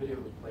the video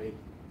that was played,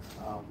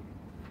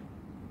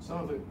 some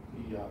of the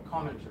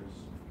commenters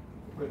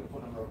were putting the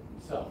phone number up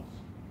themselves.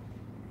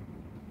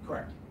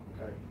 Correct.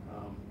 Okay.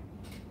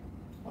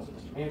 Wasn't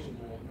Mr. Manchin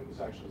doing it? It was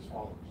actually his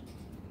followers.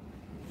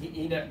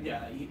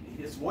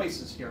 His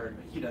voice is heard,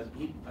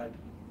 but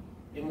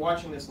in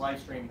watching this live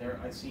stream,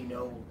 I see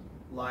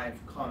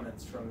live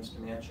comments from Mr.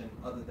 Manchin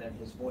other than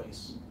his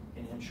voice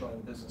and him showing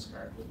the business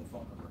card with the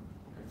phone number.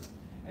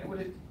 And would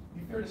it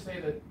be fair to say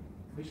that, at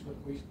least from the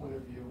police point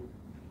of view,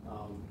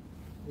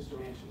 Mr.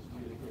 Manchin's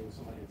viewed as being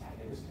somebody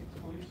antagonistic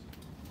to police?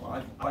 Well,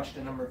 I've watched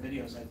a number of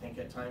videos. I think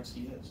at times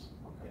he is.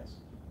 Okay. Yes.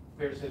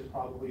 Fair to say that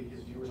probably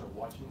his viewers are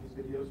watching these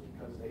videos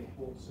because they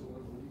hold similar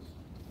beliefs?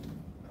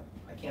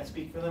 I can't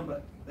speak for them,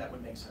 but that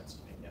would make sense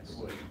to me, yes. It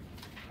would.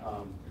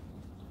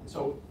 And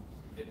so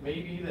it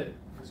may be that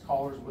his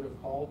callers would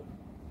have called,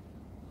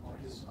 or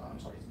his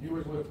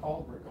viewers would have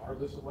called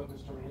regardless of what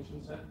Mr.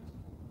 Manchin said?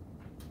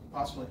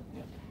 Possibly,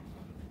 yeah.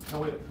 No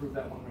way to prove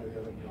that one way or the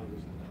other beyond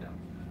this. No.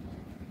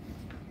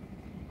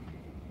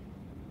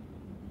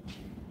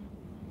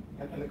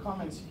 And the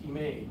comments he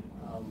made,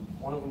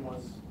 one of them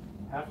was,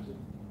 have to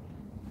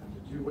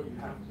do what you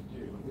have to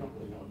do. We don't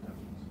really know what that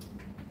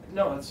means.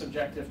 No, it's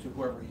subjective to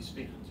whoever he's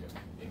speaking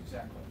to.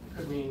 Exactly. It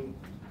could mean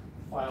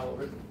file a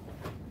written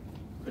complaint,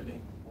 Could be.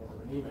 or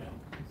an email.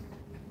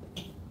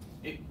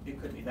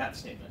 It could be that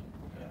statement.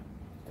 Yeah.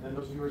 And then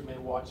those viewers may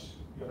watch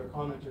the other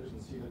commenters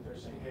and see that they're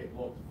saying, hey,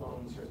 blow up the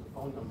phones, here's the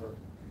phone number.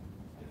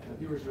 And the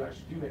viewers who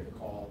actually do make the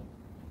call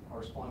are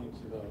responding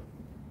to the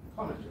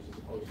commenters as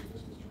opposed to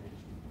just Mr.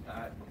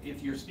 Manchin.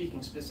 If you're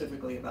speaking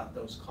specifically about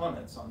those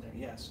comments on there,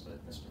 yes, but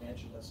Mr.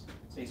 Manchin does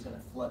say he's going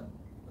to flood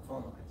the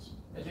phone lines.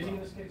 Did he in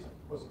this case?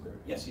 I wasn't clear.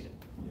 Yes, he did.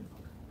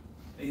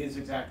 Yeah. His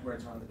exact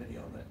words are on the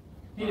video, but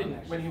He didn't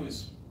actually. when he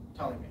was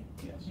telling me,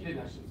 yes. He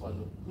didn't actually flood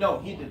the. No,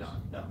 he did not.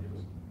 No. It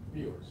was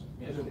viewers.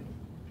 Yes. Presumably.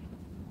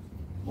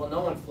 Well,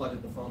 no one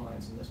flooded the phone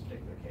lines in this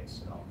particular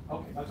case at all.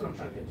 Okay, that's what I'm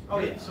trying to get to. Oh,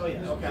 yes, oh,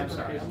 yes, This okay, I'm particular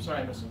sorry, case, I'm sorry,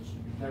 I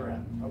misunderstood. Never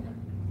happened,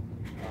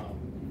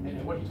 okay.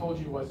 And what he told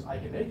you was, I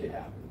can make it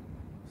happen,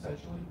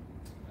 essentially,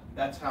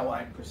 That's how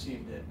I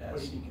perceived it, But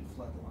as he- he could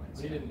flood the lines.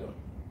 but he didn't do it.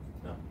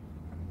 No.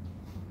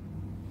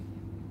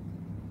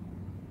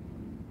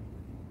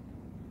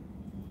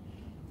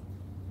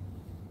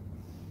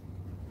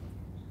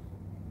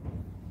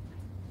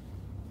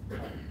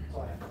 That's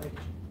all I have, thank you.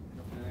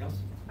 Anything else?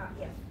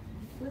 Yes.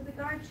 With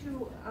regard to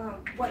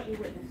what you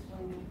witnessed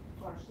when you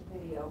watched the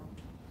video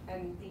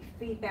and the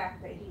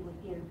feedback that he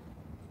would give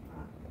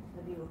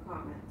the viewer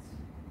comments,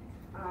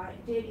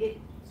 did it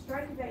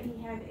strike you that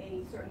he had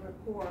a certain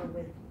rapport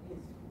with his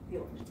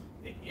viewers?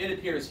 It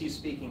appears he's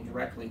speaking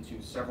directly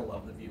to several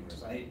of the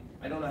viewers. I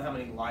don't know how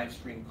many live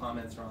stream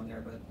comments are on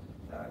there, but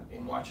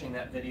in watching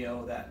that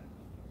video,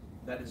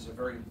 that is a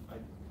very,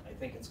 I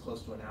think it's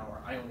close to an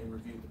hour. I only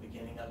reviewed the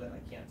beginning of it. I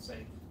can't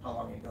say how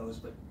long it goes,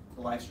 but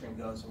the live stream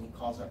goes and he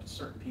calls out to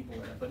certain people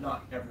in it, but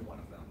not every one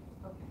of them.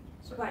 Okay.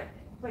 Certainly.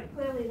 But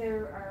clearly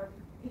there are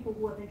people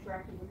who have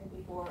interacted with him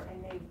before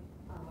and they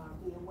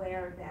be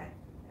aware that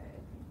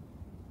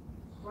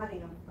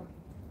flooding a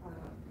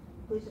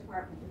police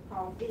department with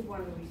calls is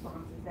one of the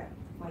responses that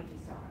might be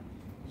sought.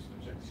 Just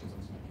gonna check to see if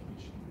it's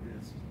speculation.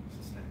 It is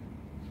sustained.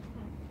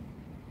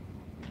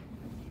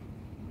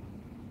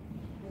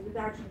 With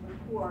regard to the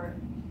report,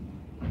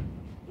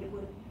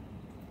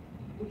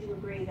 would you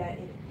agree that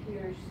it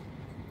appears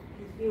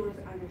his viewers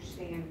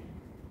understand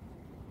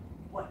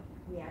what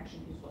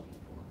reaction he's looking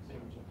for? Same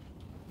objection.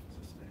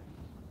 Sustained.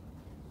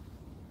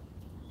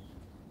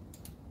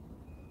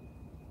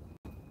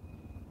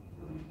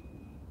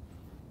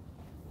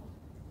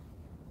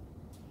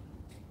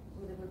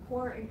 Will the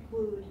report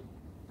include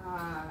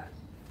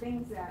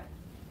things that,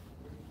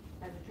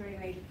 as Attorney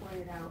Major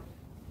pointed out,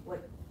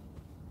 what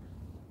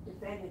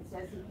defendant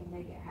says he can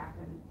make it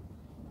happen,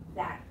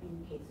 that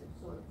indicates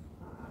a sort of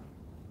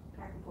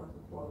back and forth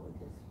rapport with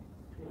his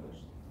viewers?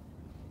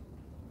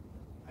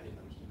 I didn't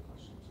understand the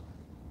question, I'm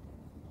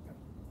sorry.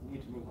 We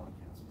need to move on,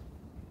 counsel.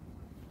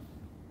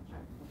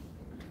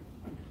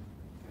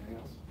 Anything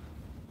else?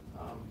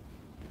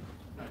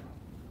 No.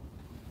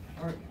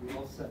 All right, we're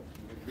all set.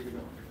 We're free to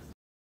go.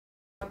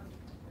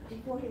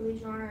 Before he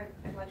leaves, Your Honor,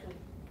 I'd like to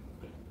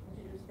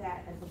introduce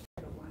that as a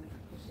better one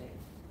per se.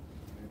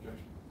 Any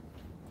objection?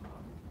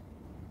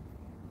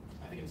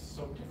 I think it's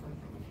so different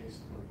from the case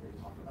that we're here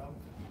to talk about.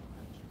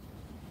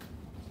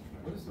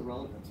 What is the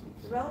relevance of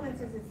The this?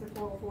 relevance is it's the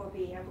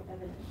 404B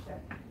evidence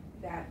that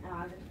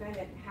the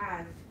defendant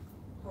has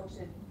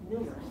posted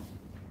numerous,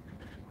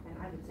 and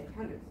I would say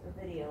hundreds of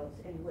videos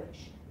in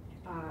which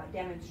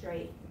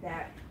demonstrate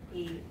that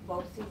he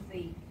both sees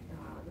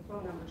the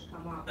phone numbers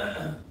come up,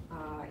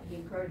 he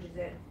encourages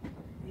it,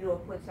 viewer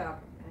puts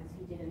up, as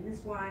he did in this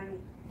one,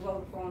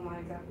 blow the phone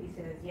lines up, he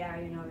says, yeah,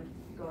 you know,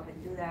 go ahead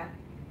and do that,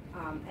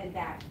 and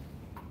that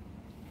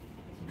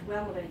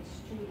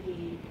relevance to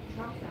the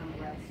Charlestown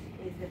arrest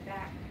is that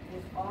that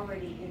was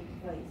already in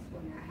place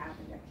when that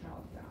happened at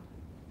Charlestown.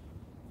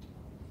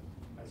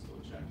 I still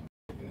object.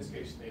 In this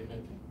case, they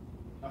admit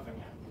that nothing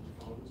happened with the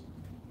phones.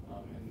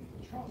 And in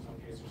the Charlestown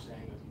case, they're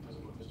saying that because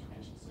of what Mr.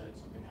 Manchin said,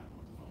 something happened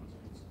with the phones. I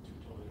think it's two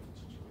totally different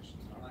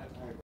situations. I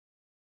agree.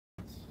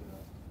 It's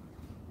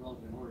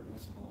relevant or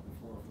admissible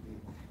before it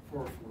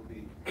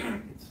be.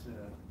 It's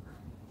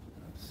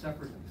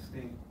separate and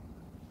distinct.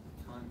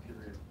 The time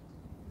period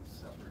is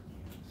separate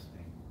and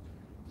distinct.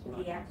 So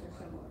the acts are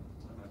similar.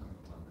 I'm not going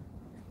to comment.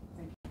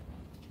 Thank you.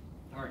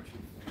 All right, Chief.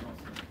 anything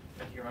else?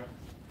 Your Honor.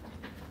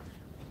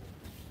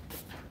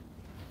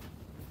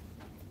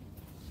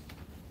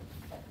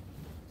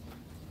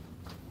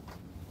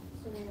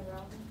 Serena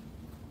Rowland.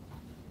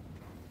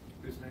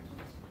 Who's next?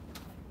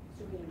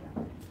 Serena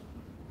Rowland.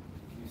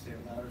 Can you say it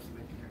louder so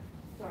they can hear?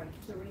 Sorry,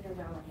 Serena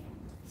Rowland.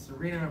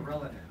 Serena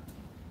Relative.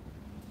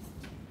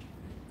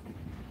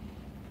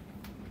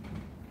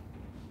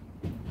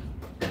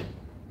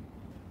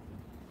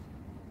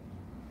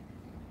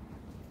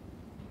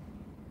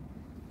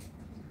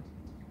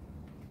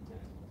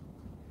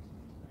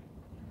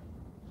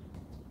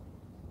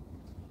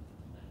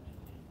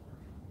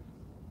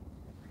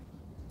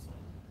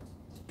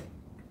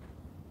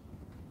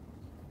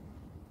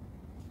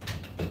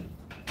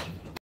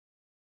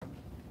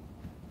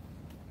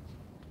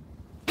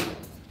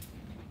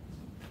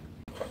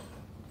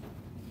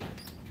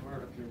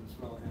 As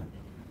well,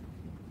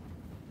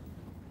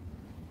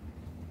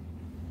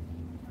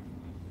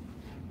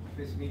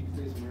 face me,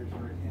 please, and raise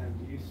your right hand.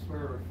 Do you swear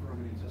or affirm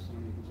any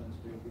testimony you present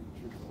today will be the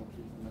truth, the whole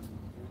truth, and nothing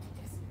but the truth?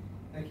 Yes.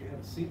 Thank you. Have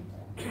a seat.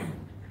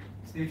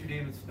 State your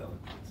name and spell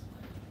it, please.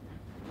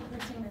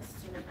 First name is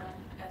Serena,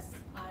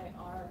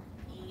 S-I-R-E-N-A.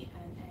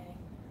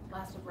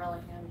 Last of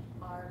Relihan,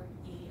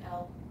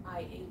 R-E-L-I-H-A-M.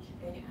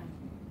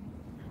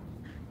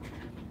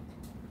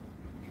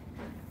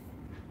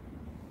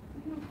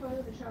 You employed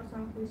with the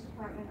Charlestown Police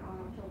Department on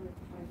October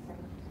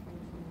 27th,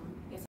 2021.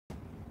 Yes.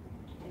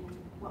 In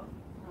what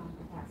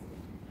capacity?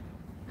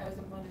 I was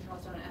employed in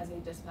Charlestown as a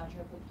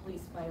dispatcher for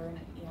police, fire, and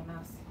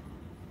EMS.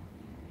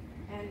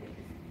 And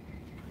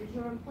is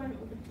your employment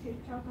with the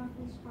Charlestown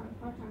Police Department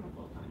part-time or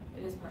full-time?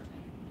 It is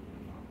part-time.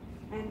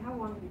 And how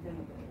long have you been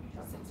with the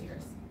Charlestown? 6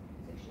 years.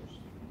 6 years.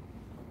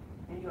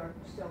 And you are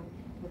still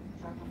with the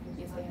Charlestown Police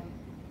Yes, I Department? am.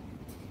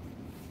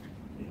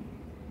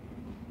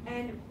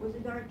 And with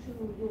regard to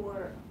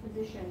your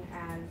position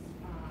as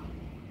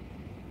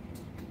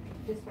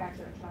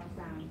dispatcher at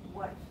Charlestown,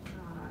 what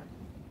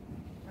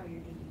are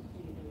your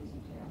duties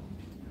entail?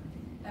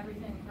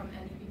 Everything from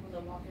any people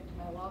that walk into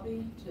my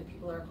lobby to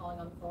people that are calling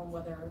on the phone,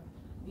 whether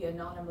via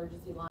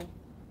non-emergency line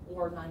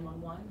or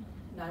 911.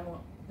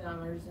 The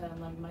non-emergency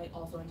line might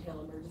also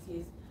entail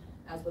emergencies.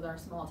 As with our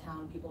small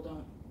town, people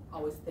don't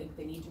always think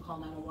they need to call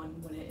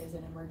 911 when it is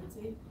an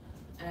emergency.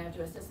 And I have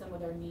to assist them with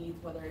their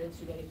needs, whether it is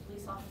to get a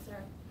police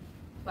officer,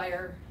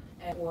 fire,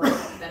 or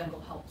medical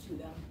help to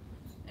them.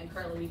 And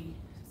currently we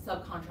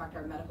subcontract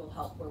our medical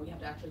help where we have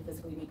to actually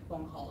physically make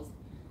phone calls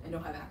and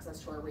don't have access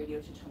to our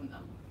radio to tone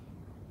them.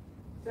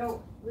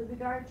 So with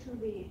regard to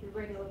the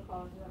regular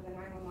calls, you have the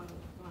 911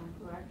 line,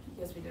 correct?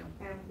 Yes, we do.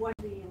 And what's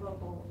the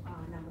local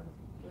number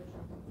for the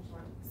Charlestown Police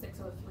Department?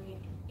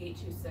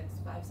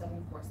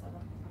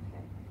 603-826-5747.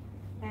 Okay.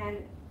 And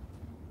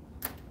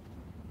I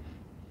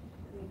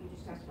think you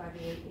just testified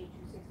the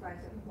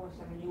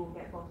 826-5747, you will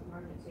get both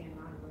emergency and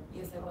non-emergency.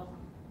 Yes, I will.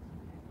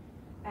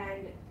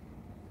 And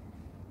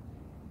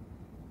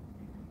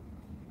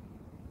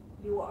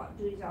your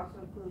duties also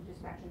include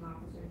dispatching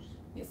officers,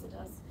 Yes, it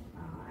does.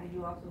 and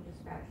you also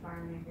dispatch fire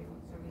and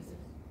ambulance services.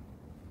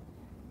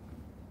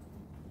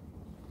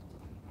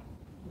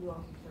 You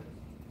also service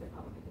the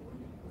public at the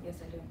window. Yes,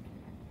 I do.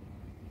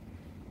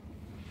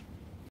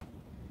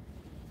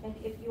 And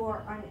if you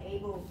are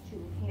unable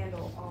to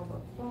handle all the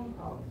phone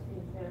calls,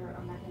 is there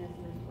a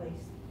mechanism in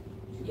place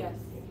to Yes.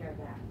 take care of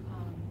that?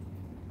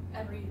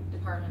 Every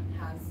department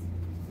has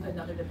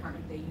another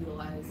department they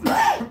utilize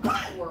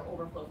for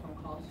overflow phone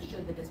calls,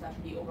 should the dispatcher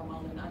be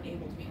overwhelmed and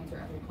unable to answer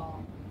every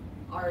call.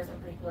 Ours in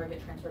particular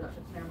get transferred up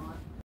to Claremont,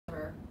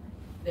 where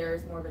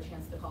there's more of a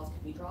chance the calls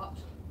could be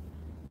dropped.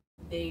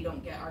 They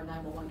don't get our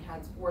 911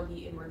 CADs for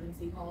the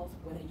emergency calls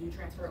when they do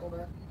transfer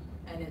over,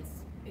 and it's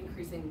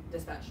increasing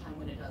dispatch time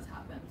when it does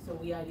happen. So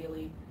we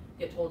ideally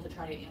get told to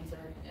try to answer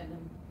in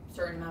a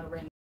certain amount of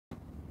ring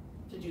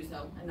to do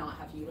so and not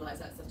have to utilize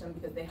that system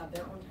because they have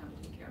their own time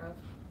to take care of.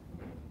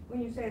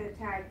 When you say the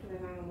tag for the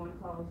 911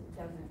 calls, it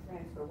doesn't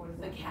transfer, what is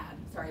The that? CAD,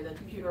 sorry, the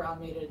computer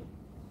automated,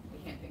 I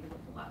can't think of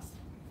what the last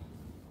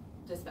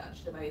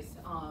dispatch device.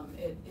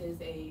 It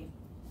is a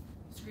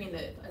screen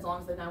that, as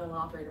long as the 911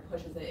 operator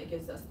pushes it, it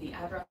gives us the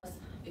address,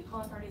 the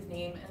calling party's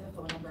name and the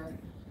phone number,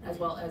 as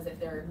well as if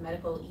they're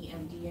medical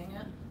EMDing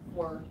it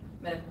for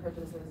medical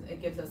purposes,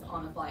 it gives us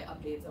on the fly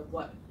updates of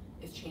what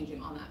is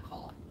changing on that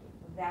call.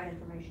 That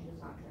information does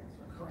not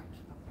transfer? Correct.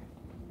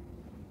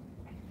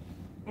 Okay.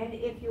 And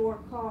if your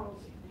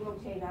calls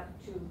rotate up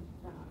to,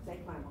 say,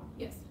 Claremont,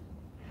 Yes,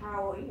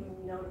 how are you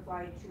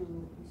notified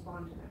to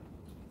respond to them?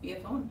 via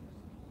phone.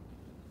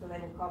 So they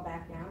will call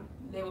back down?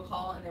 They will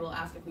call and they will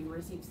ask if we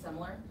received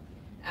similar.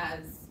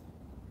 As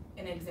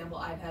an example,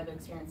 I've had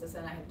experience this,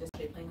 and I have just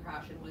a plane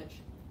crash in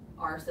which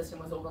our system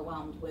was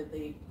overwhelmed with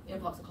the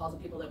influx of calls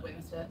of people that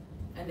witnessed it,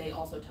 and they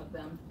also took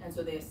them, and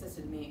so they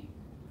assisted me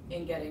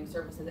in getting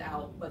services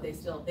out, but they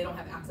don't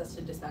have access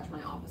to dispatch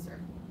my officer.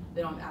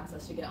 They don't have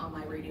access to get on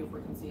my radio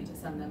frequency to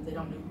send them. They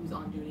don't know who's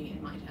on duty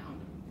in my town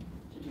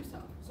to do so,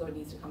 so it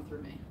needs to come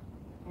through me.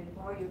 And if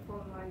all your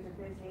phone lines are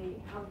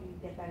busy, how do you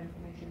get that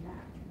information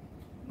back?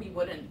 We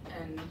wouldn't,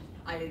 and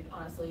I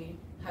honestly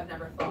have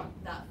never thought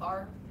that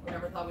far. We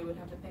never thought we would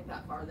have to think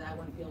that far, that I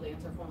wouldn't be able to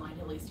answer a phone line,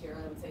 at least here,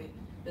 I would say,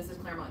 this is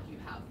Claremont, do you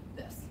have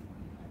this?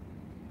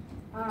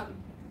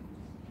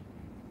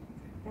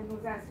 And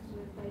was that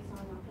took place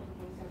on October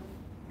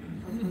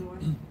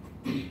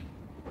 27th?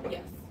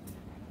 Yes.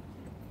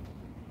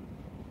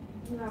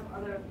 Do you have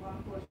other law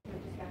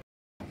enforcement discussions?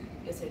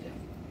 Yes, I do.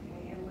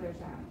 Okay, and where's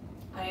that?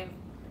 I am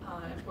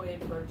employed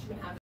for 2.5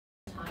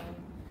 years time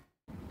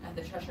at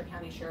the Cheshire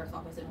County Sheriff's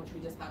Office, in which we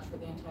dispatch for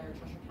the entire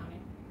Cheshire County.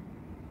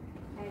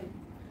 And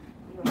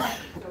you are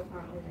still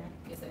currently there?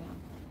 Yes, I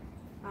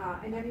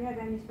am. And have you had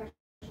any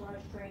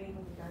specialized training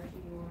with regard to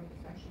your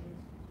dispatches?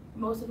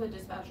 Most of the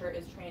dispatcher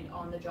is trained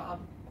on the job,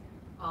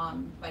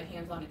 by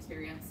hands-on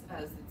experience,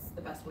 as it's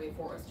the best way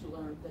for us to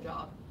learn the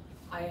job.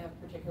 I have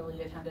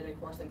particularly attended a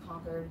course in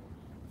Concord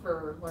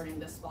for learning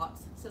the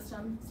SPOTS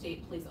system,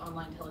 State Police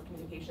Online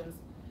Telecommunications,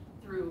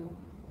 through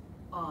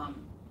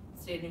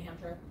state of New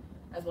Hampshire,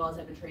 as well as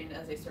I've been trained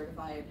as a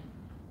certified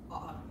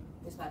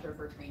dispatcher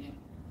for training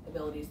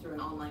abilities through an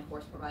online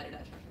course provided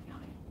at Cheshire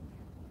County.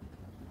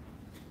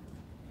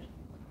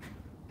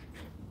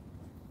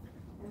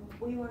 And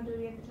were you on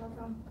duty at the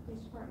Charlestown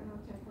Police Department on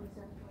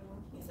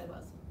 10/27/21? Yes, I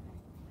was.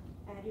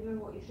 And do you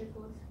remember what your shift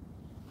was?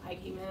 I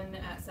came in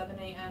at 7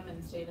 a.m.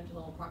 and stayed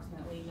until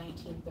approximately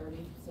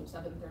 19:30, so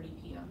 7:30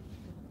 p.m.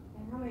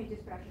 And how many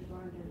dispatchers were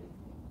on duty?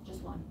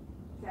 Just one.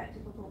 Is that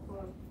typical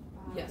for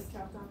Yes. the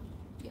Charlestown?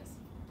 Yes.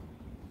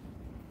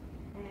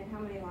 And how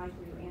many lines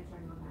were you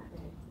answering on that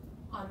day?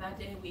 On that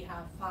day, we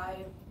have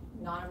 5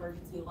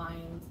 non-emergency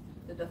lines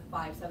that the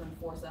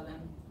 5747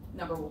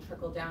 number will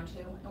trickle down to,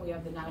 and we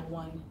have the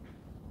 911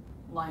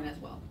 line as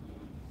well,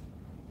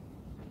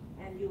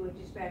 And you were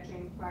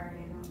dispatching fire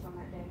and ambulance on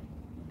that day?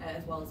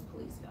 as well as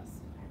police,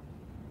 yes,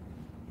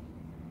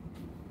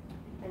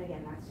 And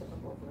again, that's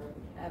typical for every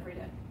day. every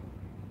day.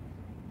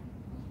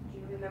 Do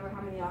you remember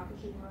how many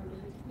officers were on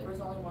duty? There was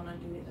only one on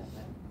duty that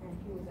day, And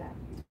who was that?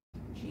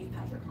 Chief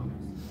Patrick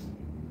Connors.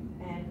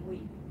 And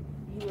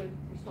you were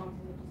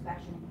responsible for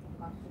dispatching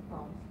officer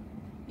calls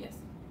Yes,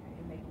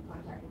 and making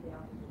contact with the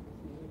officers as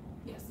needed.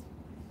 yes.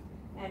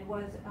 And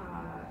was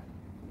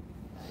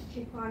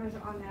Chief Connors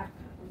on that,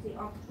 was he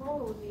on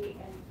patrol or was he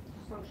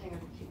functioning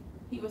as a chief?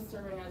 He was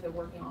serving as a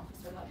working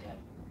officer that day.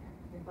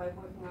 And by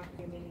working off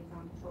your meetings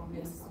on patrol? and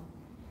Yes. call?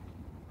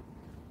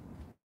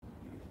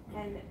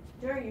 And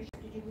during your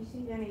shift, did you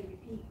receive any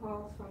repeat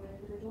calls from an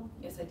individual?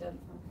 Yes, I did.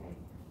 Okay.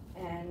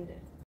 And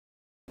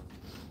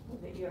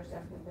was it your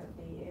assessment that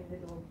the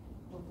individual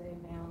was a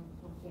male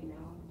or female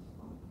on this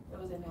phone? It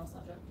was a male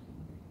subject.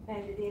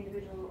 And did the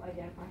individual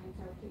identify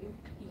himself to you?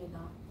 He did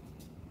not.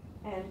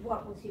 And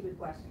what was he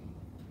requesting?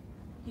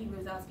 He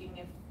was asking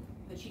if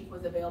the chief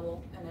was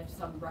available and if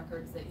some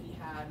records that he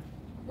had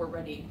were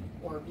ready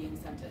or being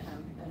sent to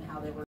him and how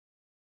they were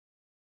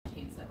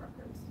obtained said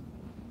records.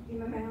 Do you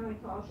remember how many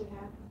calls you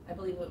had? I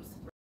believe it was,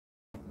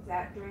 Is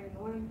that during the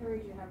morning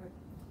period you have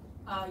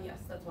it? yes,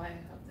 that's why I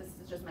have, this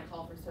is just my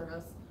call for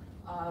service.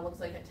 Looks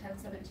like at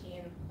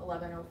 10:17,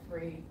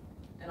 11:03,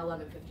 and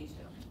 11:52.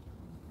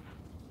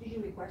 Did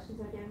you request his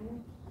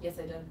identity? Yes,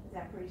 I did. Is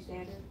that pretty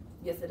standard?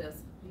 Yes, it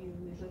is. Do you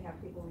usually have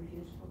people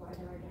refuse to provide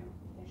their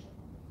identification?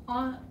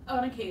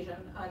 On occasion,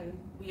 and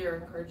we are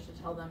encouraged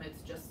to tell them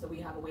it's just so we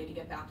have a way to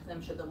get back to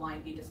them should the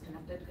line be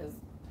disconnected, because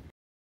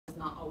it does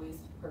not always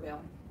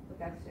prevail. But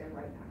that's their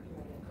right not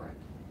to identify. Correct.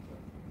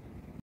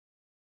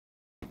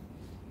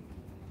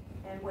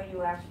 And when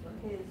you asked for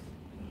his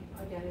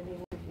identity,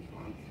 what was his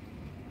response?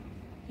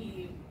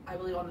 He, I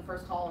believe on the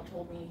first call,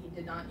 told me he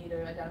did not need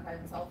to identify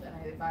himself, and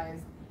I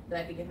advised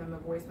that I could give him a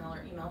voicemail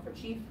or email for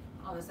chief.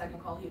 On the second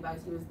call, he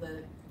advised he was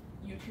the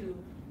YouTube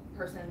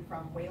person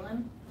from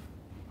Wayland,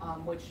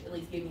 which at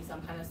least gave me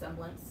some kind of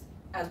semblance.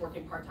 As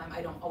working part-time,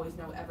 I don't always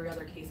know every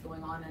other case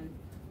going on, and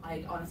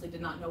I honestly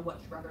did not know which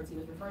records he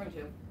was referring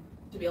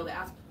to be able to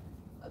ask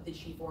the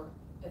chief or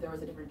if there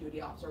was a different duty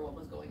officer what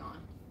was going on.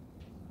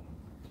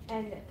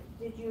 And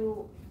did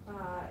you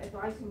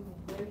advise him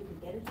where he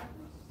could get his records?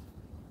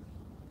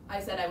 I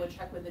said I would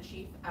check with the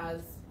chief,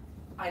 as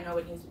I know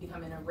it needs to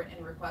become in a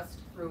written request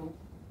through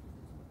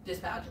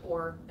dispatch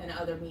or in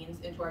other means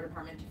into our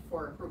department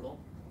for approval.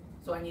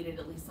 So I needed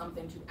at least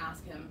something to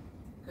ask him,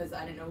 because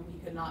I didn't know he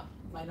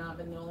might not have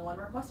been the only one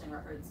requesting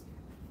records.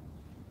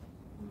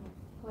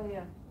 Play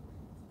a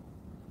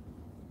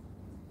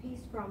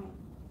piece from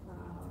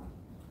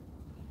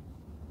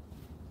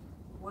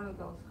one of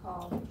those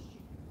calls, which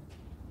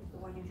is the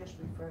one you just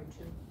referred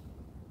to.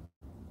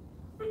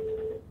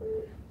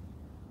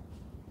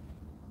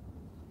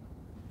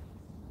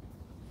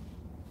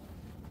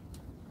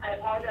 I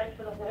apologize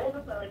for the hold,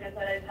 but like I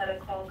said, I just had a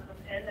call come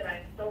in that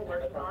I'm still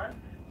working on.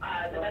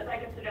 The best I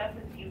can suggest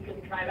is you can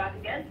try back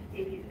again to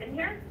see if he's in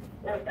here,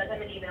 or send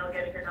him an email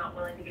again if you're not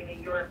willing to give me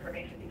your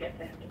information to get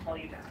to him to call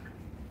you back.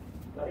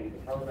 No, you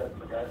can tell him that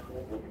the guy's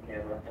with the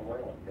camera from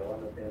Wayland. He'll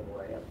understand who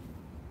I am.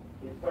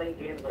 He's playing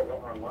games over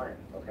online,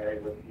 okay,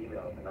 with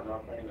emails, and I'm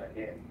not playing that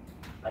game.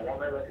 I want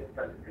my records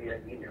sent via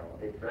email.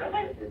 It's very,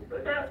 Okay, it's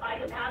very. so I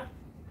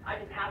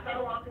can pass that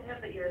along to him,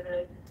 that you're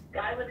the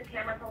guy with the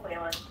camera from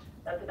Wayland.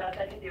 That's the best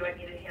I can do. I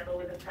need it handled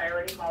with the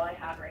priority call I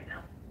have right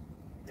now.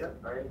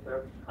 Yep, all right,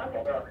 sir.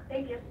 Okay,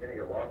 thank you. You're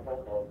gonna get a lot of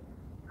phone calls.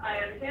 I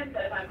understand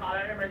that if I'm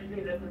not in an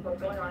emergency, this is what's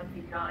going on.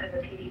 He's not in the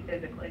PD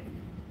physically.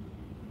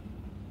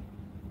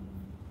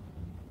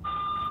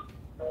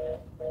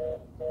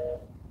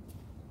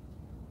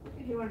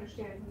 Did you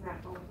understand from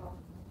that phone call?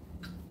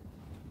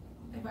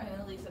 I finally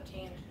at least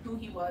obtained who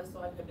he was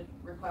so I could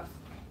request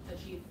the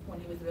chief when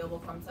he was available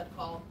from said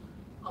call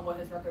on what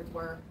his records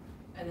were.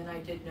 And then I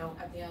did note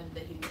at the end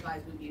that he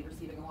advised we'd be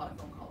receiving a lot of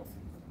phone calls.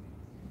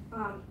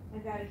 And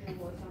that is your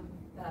voice on,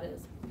 That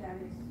is that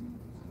is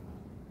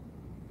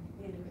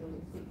the individual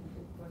you're speaking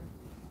to, correct?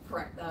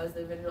 correct. That was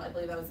the individual, I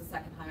believe that was the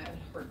second time I had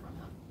heard from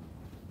him.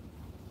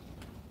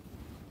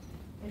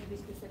 And to be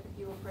specific,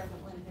 you were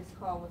present when this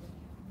call was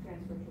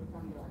transferred to a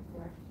Connair,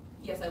 correct?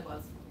 Yes, I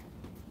was.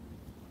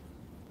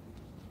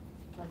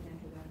 I'd like to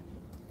enter that.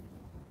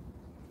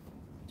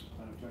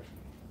 Objection.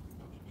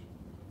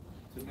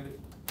 Submitted.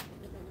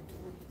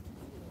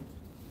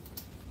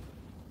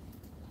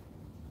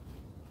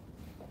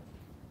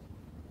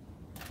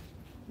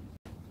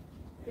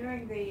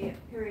 During the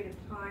period of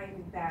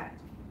time that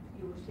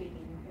you were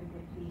speaking, and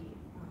did he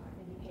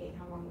indicate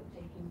how long it would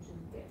take him to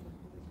get to the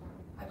police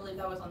department? I believe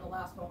that was on the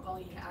last phone call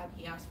he had.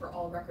 He asked for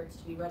all records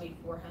to be ready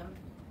for him,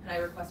 and I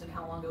requested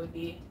how long it would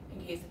be,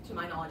 in case, to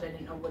my knowledge, I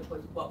didn't know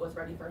what was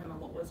ready for him and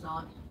what was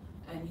not.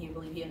 And he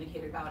believed he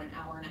indicated about an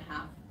hour and a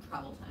half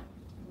travel time.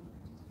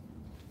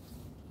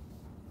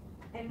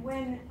 And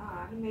when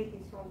he made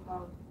these phone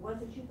calls, was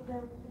the chief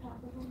available to talk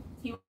with him?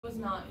 He was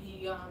not.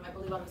 He, I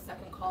believe on the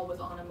second call was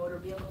on a motor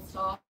vehicle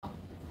stop,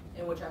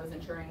 in which I was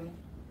ensuring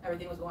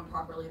everything was going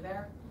properly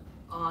there.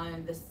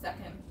 On the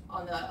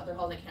other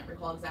calls, I can't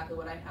recall exactly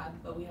what I had,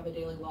 but we have a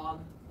daily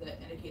log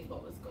that indicates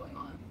what was going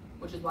on,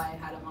 which is why I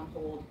had him on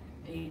hold,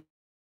 and you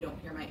don't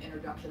hear my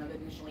introduction of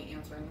initially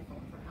answering the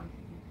phone for him.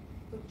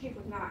 So the chief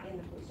was not in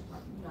the police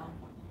department? No.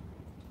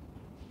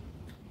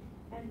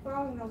 And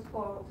following those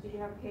calls, did you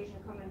have occasion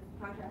to come in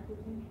contact with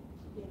him,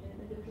 the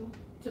individual?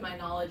 To my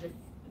knowledge, if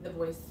the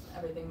voice,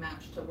 everything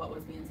matched to what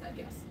was being said,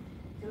 yes.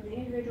 So the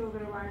individual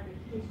that arrived at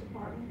the police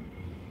department,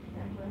 is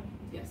that correct?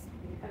 Yes.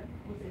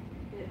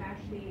 Did it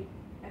match the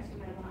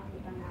estimate of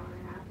an hour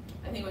and a half?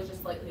 I think it was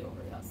just slightly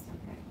over, yes.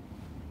 Okay.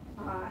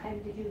 And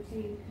did you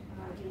see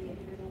the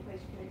individual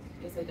face to face?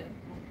 Yes, I did.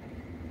 Okay.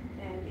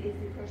 And is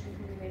the person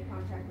who you made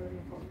contact with on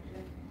the phone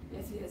today?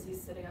 Yes, he is. He's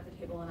sitting at the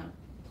table in a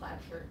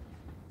plaid shirt.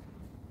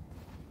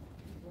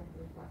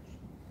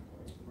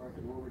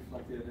 Record will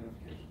reflect the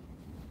identification.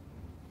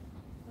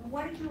 And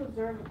what did you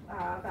observe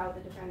about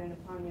the defendant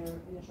upon your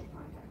initial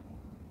contact?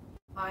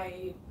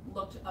 I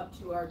looked up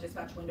to our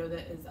dispatch window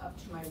that is up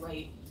to my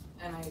right,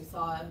 and I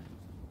saw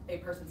a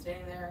person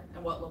standing there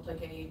and what looked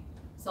like a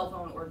cell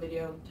phone or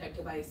video type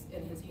device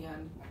in his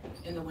hand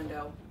in the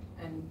window,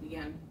 and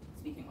began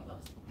speaking with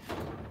us.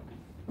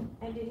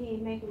 And did he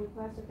make a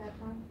request at that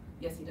time?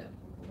 Yes, he did.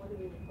 What did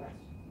he request?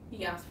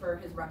 He asked for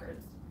his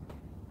records.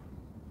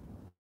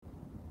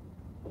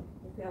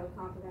 You feel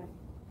confident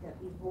that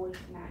the voice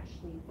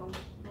matched the phone?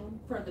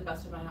 For the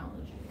best of my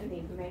knowledge. And the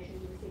information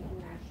you were seeking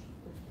matched?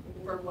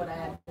 For what I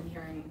had been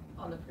hearing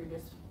on the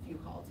previous few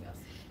calls, yes.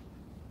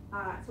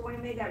 So when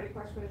you made that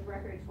request for his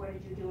records, what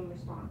did you do in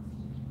response?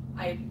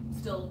 I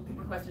still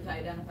requested to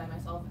identify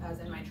myself, as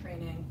in my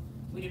training,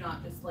 we do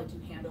not just like to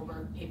hand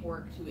over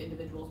paperwork to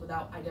individuals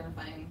without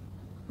identifying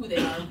who they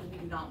are, because we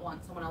do not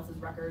want someone else's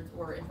records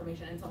or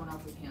information in someone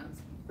else's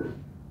hands.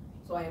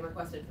 So I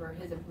requested for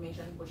his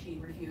information, which he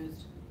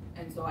refused,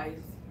 and so I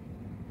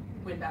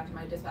went back to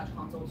my dispatch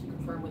console to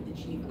confirm with the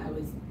chief I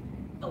was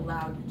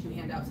allowed to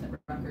hand out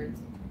separate records,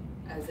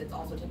 as it's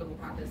also typical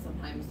practice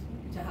sometimes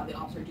to have the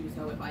officer do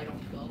so if I don't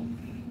feel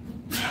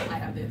I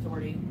have the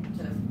authority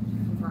to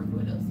confirm who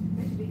it is.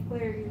 And to be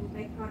clear, you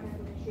make contact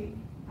with the chief,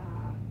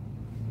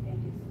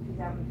 and he's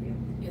out in the field?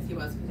 Yes, he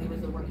was, because he was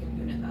the working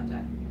unit that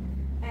day.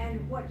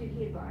 And what did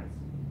he advise?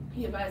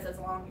 He advised as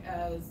long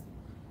as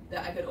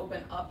that I could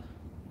open up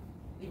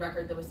the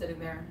record that was sitting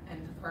there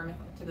and confirm,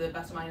 to the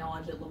best of my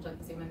knowledge, it looked like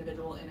the same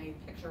individual in a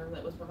picture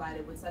that was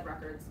provided with said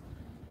records.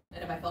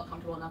 And if I felt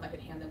comfortable enough, I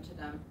could hand them to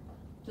them.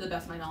 To the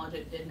best of my knowledge,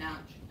 it did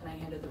match, and I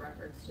handed the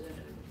records to the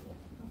individual.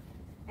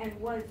 And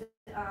was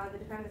the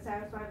defendant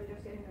satisfied with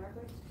just getting the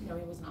records? No,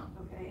 he was not.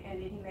 Okay, and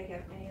did he make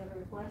any other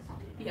requests?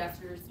 He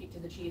asked her to speak to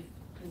the chief,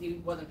 because he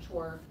wasn't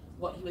sure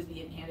what he was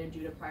being handed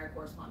due to prior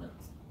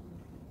correspondence.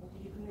 Well,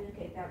 did you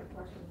communicate that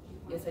request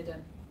with the chief? Yes, I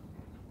did.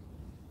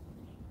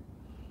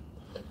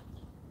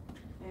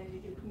 And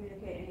did you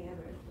communicate any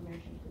other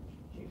information to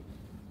the chief?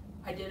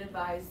 I did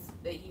advise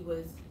that he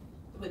was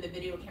with a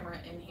video camera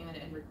in hand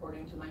and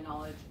recording, to my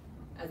knowledge,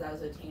 as I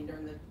was obtained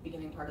during the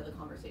beginning part of the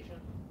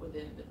conversation with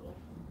the individual.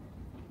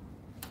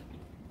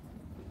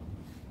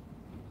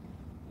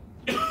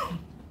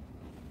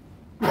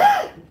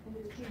 And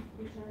did the chief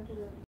return to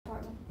the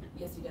department?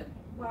 Yes, he did.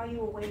 While you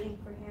were waiting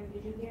for him,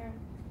 did you hear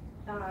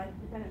the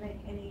defendant make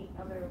any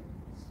other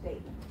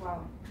statement?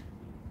 Well,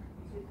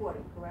 he's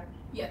recording, correct?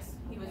 Yes,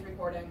 he was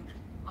recording.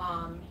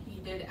 He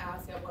did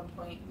ask at one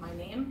point my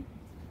name,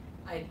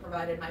 I had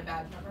provided my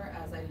badge number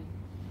as I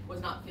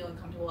was not feeling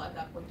comfortable at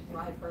that point to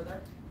provide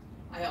further.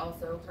 I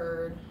also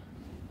heard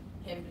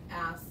him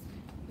ask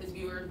his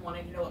viewers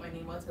wanting to know what my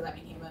name was, so that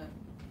became an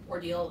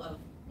ordeal of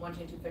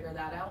wanting to figure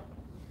that out.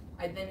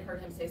 I then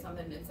heard him say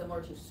something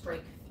similar to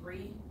strike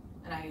 3,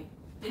 and I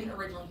didn't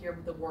originally hear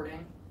the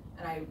wording,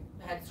 and I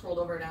had scrolled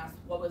over and asked,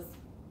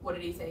 what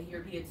did he say? He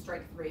repeated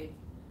strike 3.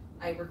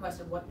 I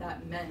requested what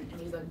that meant,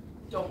 and he said,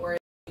 don't worry,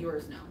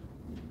 viewers know.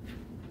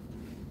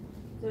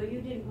 So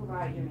you didn't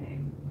provide your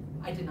name?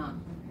 I did not.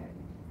 Okay.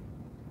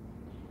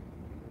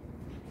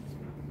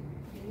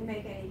 Did you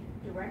make any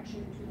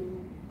direction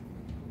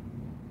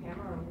to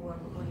camera or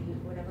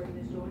whatever he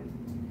was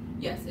doing?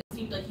 Yes, it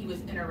seemed like he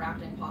was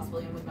interacting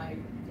possibly, and with my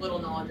little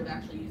knowledge of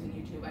actually using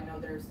YouTube, I know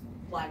there's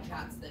live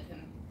chats that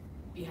can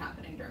be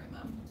happening during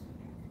them.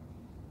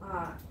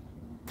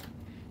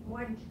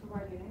 Why didn't you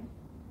provide your name?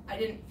 I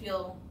didn't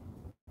feel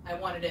I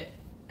wanted it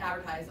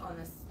advertised on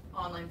this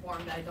online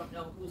forum that I don't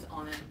know who's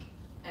on it,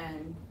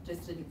 and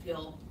just didn't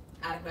feel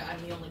adequate.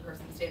 I'm the only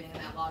person standing in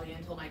that lobby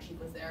until my chief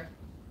was there.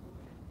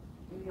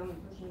 You're the only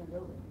person in the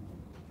building?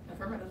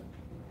 Affirmative.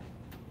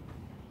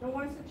 So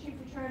once the chief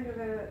returned to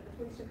the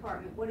police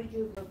department, what did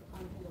you observe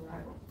on his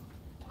arrival?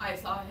 I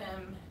saw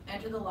him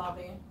enter the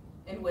lobby,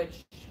 in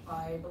which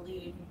I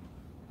believe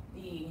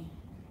the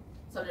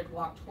subject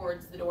walked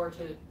towards the door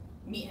to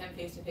meet him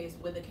face to face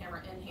with the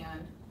camera in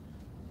hand.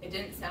 It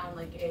didn't sound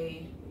like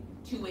a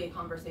two-way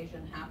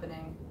conversation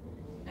happening,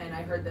 and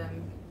I heard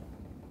them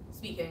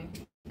speaking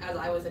as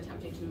I was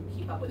attempting to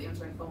keep up with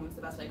answering phones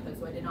the best I could,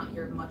 so I did not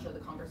hear much of the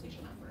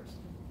conversation at first.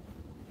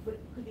 But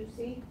could you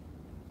see?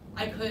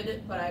 I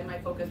could, but my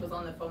focus was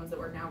on the phones that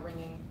were now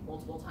ringing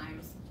multiple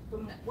times.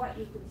 From what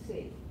you could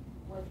see,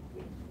 is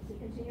he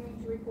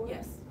continuing to record?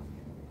 Yes.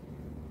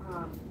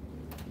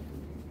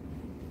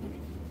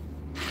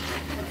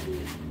 Does the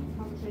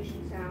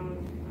conversation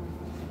sound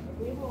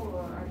agreeable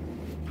or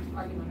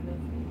Argumentative.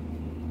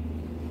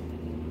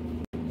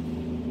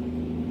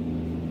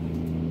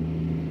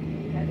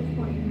 at this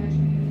point you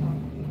mentioned the talk?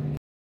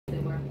 They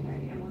were.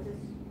 Okay, and was this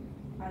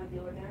out of the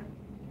ordinary?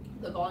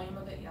 The volume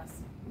of it,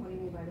 yes. What do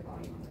you mean by the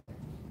volume of it?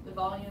 The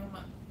volume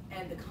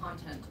and the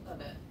content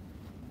of it.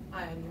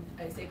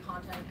 I say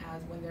content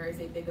as when there is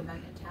a big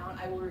event in town,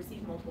 I will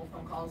receive multiple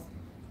phone calls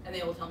and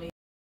they will tell me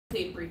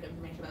same brief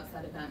information about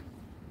said event.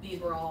 These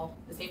were all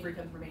the same brief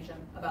information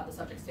about the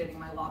subject standing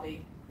in my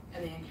lobby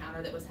and the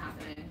encounter that was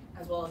happening,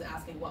 as well as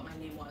asking what my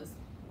name was,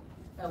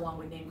 along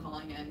with name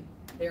calling and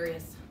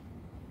various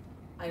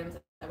items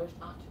that I wish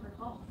not to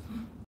recall.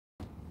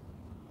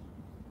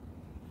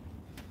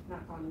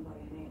 Not calling you by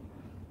your name?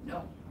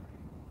 No.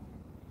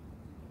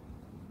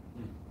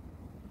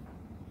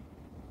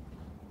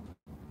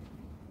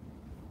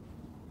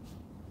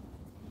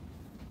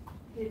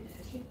 Did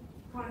Chief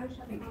Connors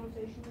have a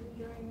conversation with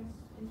you during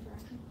this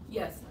interaction?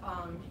 Yes,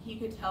 he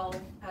could tell,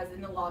 as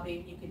in the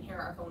lobby, you can hear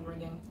our phone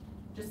ringing,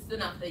 just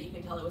enough that you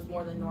can tell it was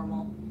more than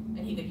normal, and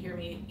he could hear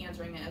me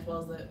answering it as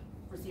well as the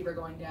receiver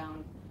going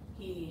down.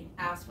 He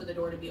asked for the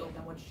door to be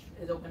open, which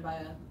is opened by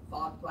a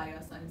fob by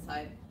us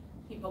inside.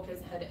 He poked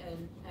his head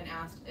in and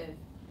asked if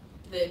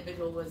the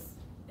individual was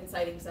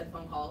inciting said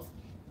phone calls,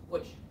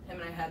 which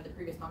him and I had the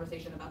previous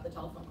conversation about the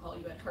telephone call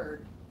you had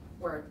heard,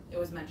 where it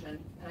was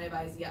mentioned, and I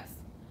advised yes,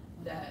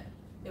 that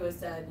it was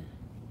said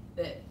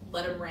that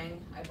let him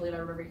ring. I believe I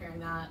remember hearing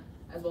that,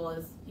 as well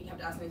as he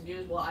kept asking his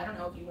viewers, well, I don't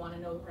know if you want to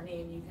know her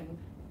name, you can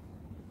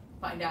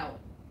find out.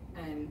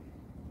 And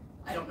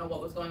I don't know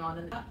what was going on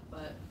in that,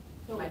 but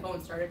So my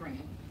phone started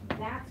ringing.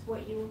 that's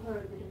what you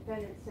heard the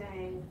defendant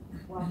saying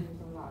while he was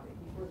in the lobby,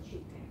 before the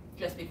chief came?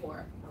 Just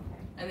before.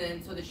 Okay. And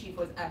then, so the chief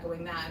was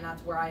echoing that, and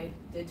that's where I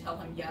did tell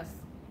him, yes,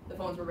 the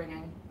phones were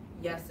ringing.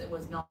 Yes, it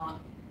was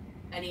not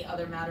any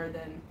other matter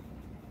than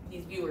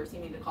these viewers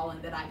seeming to call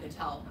in that I could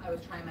tell. I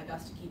was trying my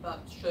best to keep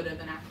up should have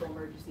an actual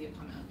emergency have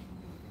come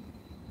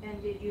in.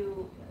 And did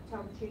you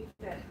tell the chief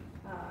that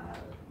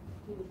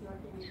he was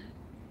directing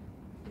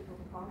people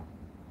to call?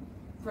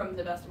 From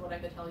the best of what I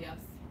could tell, yes.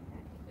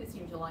 It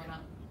seemed to line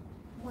up.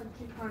 What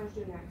did Chief Connors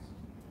do next?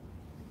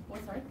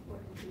 What, sorry? What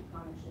did Chief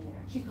Connors do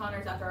next? Chief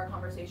Connors, after our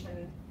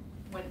conversation,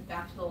 went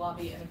back to the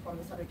lobby and informed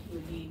the subject he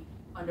would be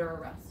under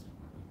arrest.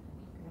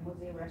 And was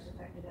the arrest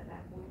effected at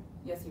that point?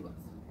 Yes, he was.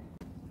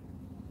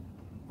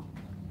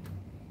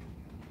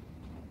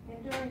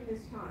 And during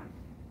this time,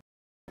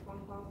 the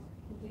phone calls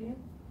continued?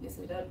 Yes,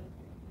 they did.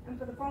 And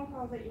for the phone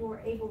calls that you were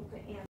able to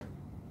answer,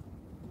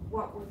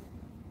 what was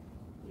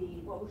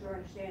your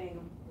understanding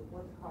of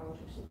what the callers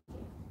were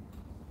seeking?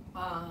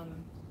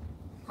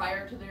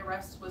 Prior to the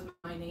arrest was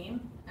my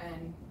name,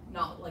 and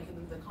not like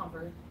in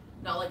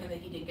not like in that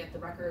he didn't get the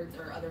records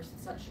or other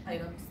such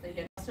items that he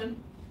had arrested.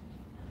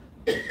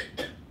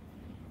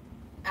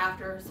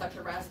 After such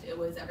arrest, it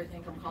was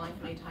everything from calling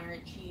him a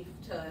tyrant chief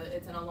to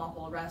it's an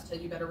unlawful arrest to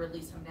you better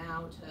release him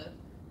now to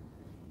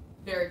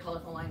very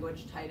colorful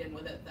language tied in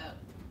with it that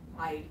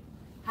I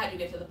had to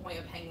get to the point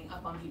of hanging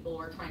up on people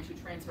or trying to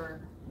transfer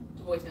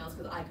to voicemails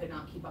because I could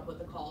not keep up with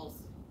the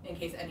calls in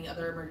case any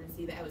other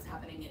emergency that was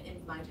happening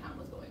in my town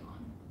was going on.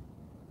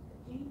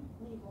 Do you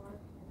need water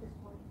at this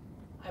point?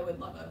 I would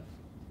love a,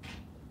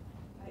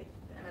 Right.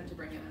 I meant to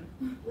bring it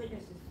in.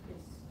 Witness is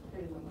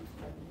pretty much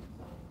present,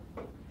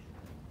 so.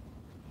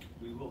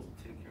 We will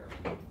take care of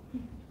it.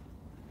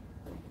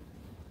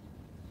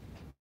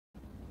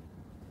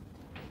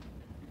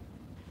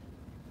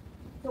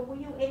 So were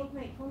you able to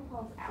make phone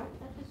calls out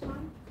at this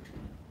time?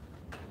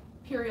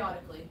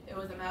 Periodically, it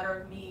was a matter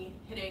of me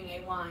hitting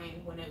a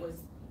line when it was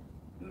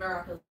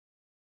miraculously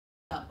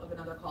up of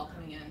another call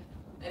coming in.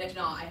 And if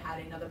not, I had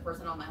another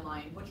person on my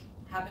line, which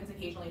happens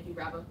occasionally if you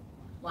grab a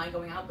line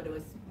going out, but it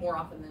was more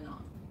often than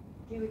not.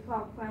 Do you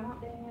recall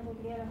Claremont being able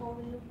to get a hold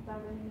of you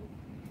without any?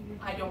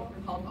 I don't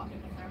recall talking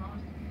to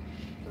Claremont.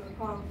 So the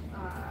calls,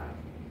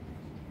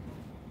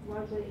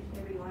 largely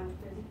everyone was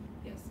busy?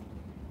 Yes.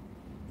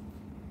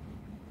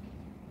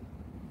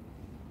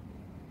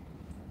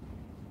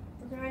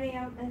 Was there anything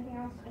else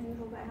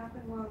unusual that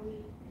happened while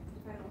the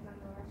defendant was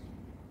under arrest?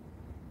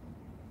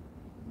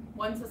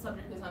 Once the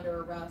subject is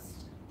under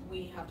arrest,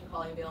 we have to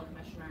call a bail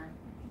commissioner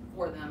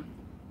for them.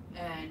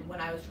 And when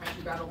I was trying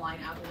to grab a line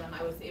after them,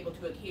 I was able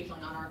to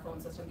occasionally on our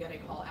phone system get a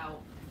call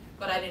out,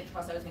 but I didn't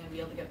trust I was going to be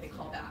able to get the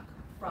call back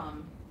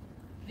from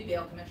the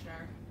bail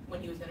commissioner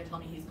when he was going to tell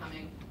me he's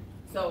coming.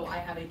 So I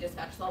have a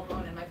dispatch cell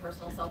phone and my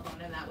personal cell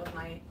phone, and that was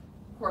my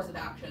course of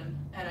action.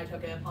 And I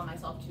took it upon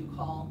myself to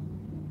call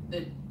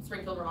the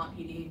Springfield, Vermont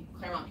PD,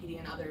 Claremont PD,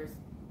 and others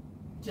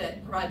to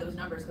provide those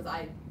numbers because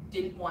I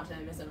didn't want to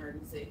miss an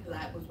emergency, because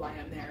that was why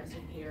I'm there, is to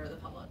take care of the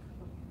public.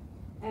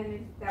 And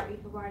is that we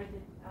provided the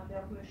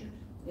bail commissioners?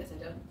 Yes, I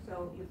did.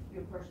 So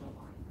your personal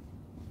line?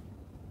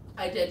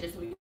 I did, just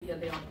so we could get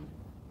the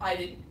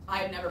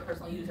I've never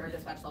personally used our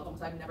dispatch cell phone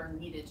because I've never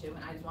needed to,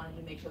 and I just wanted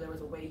to make sure there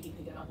was a way he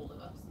could get a hold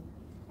of us.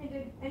 And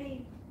did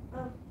any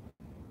of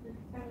the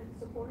defendant's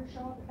supporters show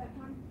up at that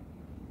time?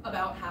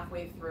 About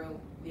halfway through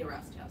the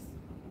arrest, yes.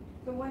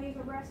 So when he's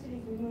arrested,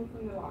 he's removed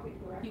from the lobby,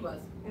 correct? He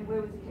was. And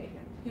where was he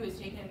taken? He was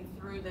taken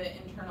through the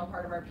internal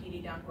part of our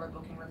PD down to our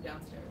booking room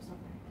downstairs.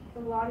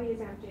 The lobby is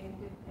empty, and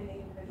did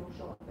any individual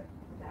show up at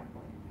that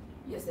point?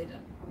 Yes, they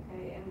did.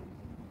 Okay, and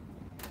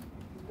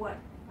what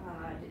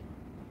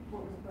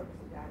was the purpose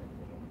of that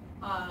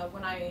individual?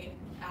 When I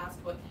asked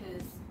what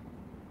his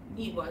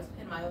need was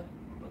in my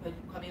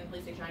coming in the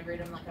police station, I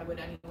greeted him like I would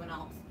anyone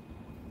else.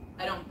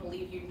 I don't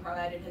believe he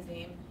provided his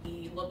name.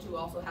 He looked to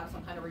also have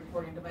some kind of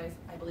recording device.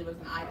 I believe it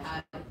was an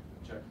iPad.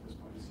 Check at this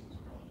point, it seems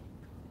relevant.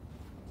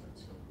 That's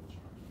the scope of the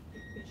charge.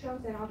 It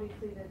shows that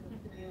obviously that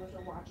the viewers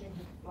are watching,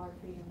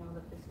 largely to know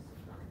that this is a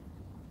crime.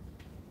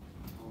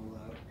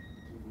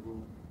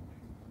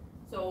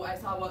 So I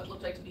saw what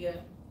looked like to be an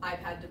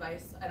iPad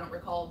device. I don't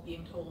recall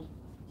being told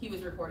he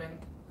was recording.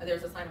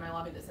 There's a sign in my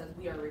lobby that says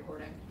we are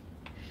recording.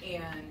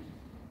 And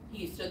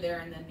he stood there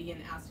and then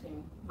began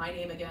asking my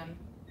name again,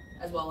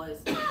 as well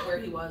as where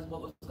he was,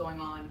 what was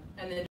going on,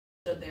 and then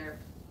stood there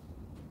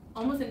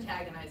almost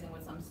antagonizing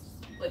with some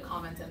like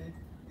comments and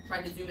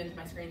trying to zoom into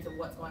my screens of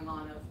what's going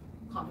on of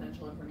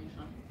confidential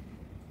information.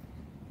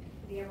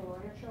 Did he have a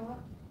lawyer show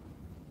up?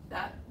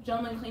 That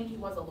gentleman claimed he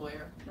was a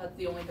lawyer. That's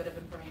the only bit of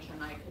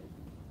information I could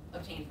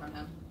obtain from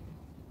him.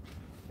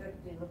 Did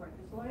he look like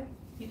this lawyer?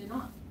 He did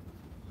not.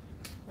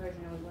 Or did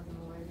you know he wasn't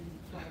a lawyer?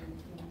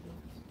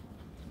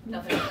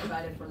 Nothing was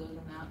provided further than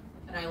that.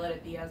 And I let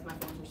it be as my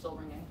phones were still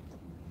ringing.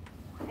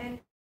 And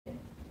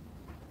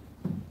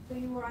so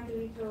you were on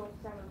duty till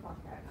 7 o'clock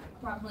that night?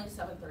 Approximately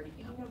 7:30 Do p.m.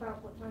 you know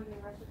about what time the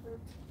arrest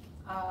occurred?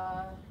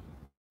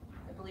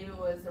 I believe it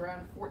was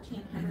around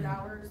 1,400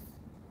 hours,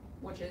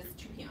 which is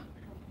 2 p.m.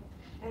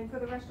 And for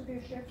the rest of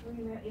your shift, were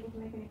you able to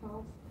make any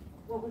calls?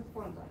 What was the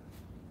phone like?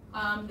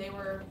 They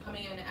were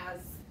coming in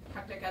as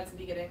hectic as the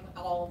beginning,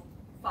 all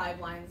 5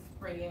 lines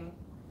ringing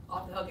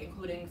off the hook,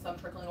 including some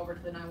trickling over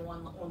to the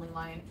 911 only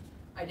line.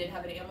 I did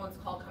have an ambulance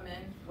call come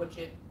in, which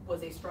it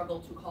was a struggle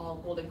to call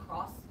Golden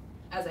Cross.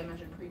 As I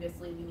mentioned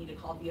previously, we need to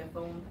call via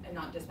phone and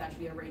not dispatch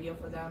via radio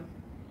for them.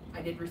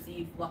 I did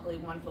receive, luckily,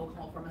 one phone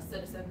call from a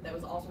citizen that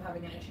was also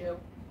having an issue.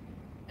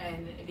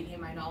 And it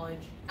became my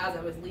knowledge, as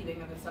I was leaving,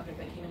 of the subject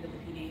that came into the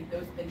PD,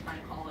 those have been trying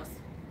to call us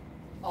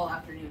all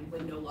afternoon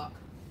with no luck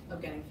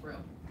of getting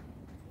through.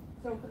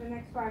 So for the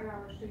next 5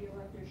 hours till you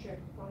left your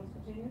shift, the phones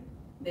continued?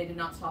 They did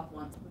not stop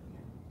once.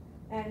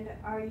 And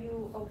are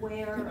you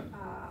aware of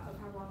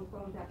how long the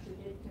phones actually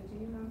did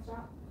continue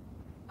nonstop?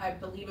 I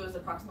believe it was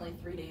approximately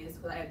 3 days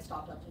because I had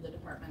stopped up to the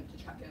department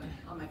to check in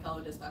on my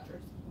fellow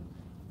dispatchers.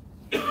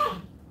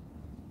 Have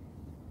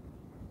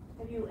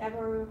you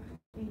ever,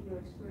 in your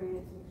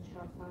experience as a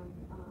Charlestown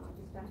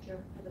dispatcher,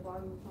 had the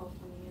volume of calls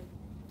coming in?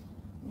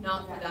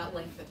 Not for that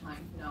length of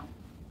time, no.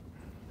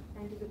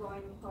 And did the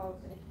volume of calls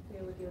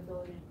interfere with your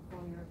ability to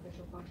perform your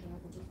official function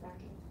as a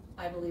dispatcher?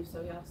 I believe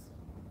so, yes.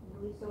 I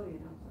believe so, you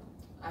know so.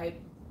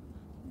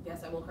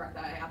 Yes, I will correct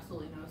that. I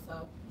absolutely know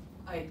so.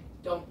 I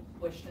don't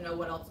wish to know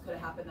what else could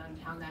have happened in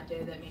town that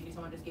day that maybe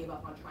someone just gave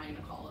up on trying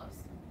to call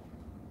us.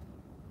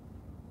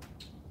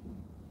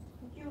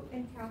 Did you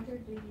encounter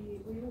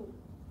were you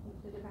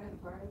the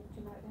defendant prior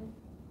to that day?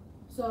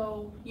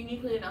 So,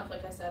 uniquely enough,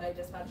 like I said, I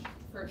dispatched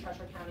for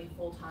Cheshire County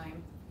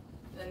full-time.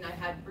 Then I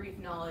had brief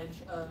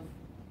knowledge of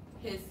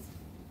his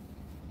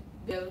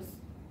videos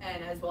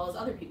and as well as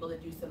other people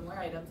that do similar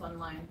items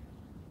online,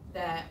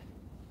 that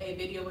a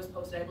video was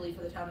posted, I believe,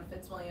 for the town of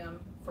Fitzwilliam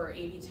for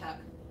AV Tech,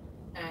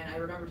 and I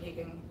remember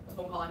taking a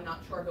phone call. I'm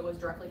not sure if it was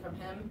directly from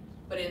him,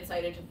 but it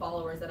incited to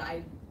followers that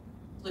I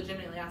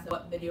legitimately asked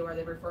what video are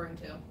they referring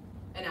to.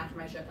 And after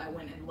my shift, I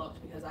went and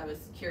looked because I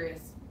was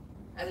curious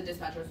as a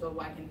dispatcher, so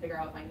I can figure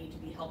out if I need to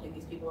be helping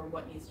these people or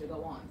what needs to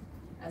go on,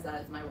 as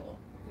that is my role.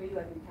 So you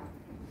haven't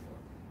encountered him before?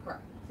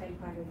 Correct. Same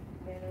kind of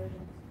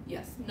mannerisms?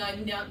 Yes, not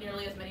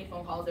nearly as many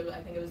phone calls.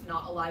 I think it was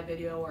not a live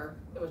video or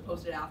it was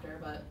posted after,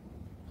 but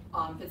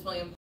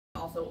Fitzwilliam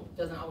also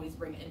doesn't always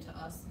bring it into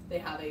us. They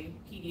have a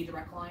PD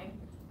direct line,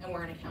 and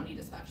we're in a county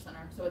dispatch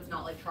center, so it's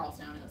not like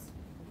Charlestown is.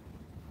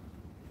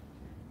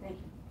 Thank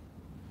you.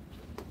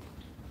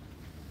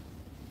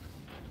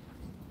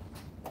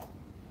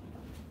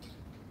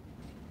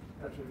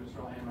 Good afternoon,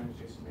 Mr. Lyon. My name is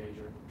Jason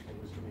Major, and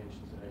Mr.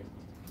 Manchin today.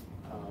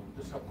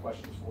 Just a couple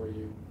questions for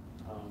you.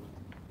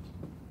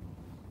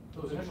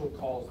 Those initial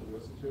calls that you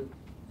listened to,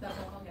 That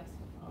phone call, yes.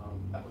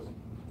 that was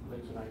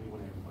related to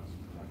 91A request,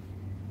 correct?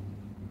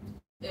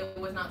 It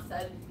was not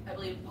said, I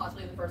believe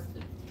possibly the first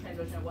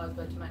transmission it was,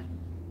 but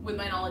with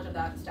my knowledge of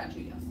that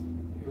statute, yes.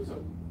 It was a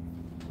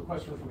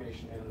request for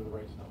information and under the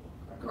right to know,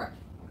 correct? Correct.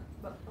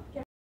 But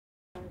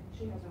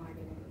she has no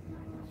idea that it's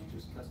 911.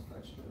 Just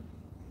testified to it.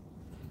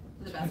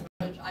 To the best of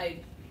my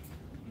knowledge,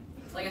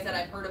 like I said,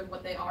 I've heard of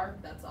what they are,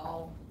 that's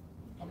all.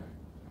 Okay.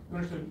 You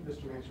understood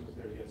Mr. Manchin was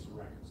there to get some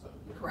records,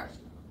 though? Correct.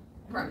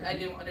 Correct, I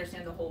didn't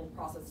understand the whole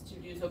process to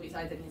do so,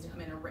 besides it needs to come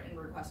in a written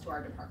request to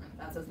our department.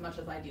 That's as much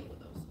as I deal with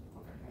those.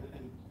 Okay,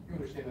 and you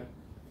understand that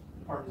the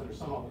department's under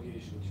some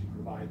obligation to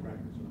provide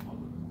records when the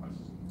public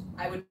requests?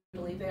 I would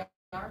believe they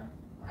are.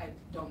 I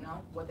don't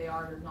know what they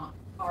are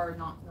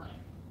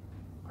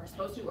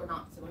supposed to or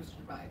not supposed to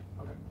provide.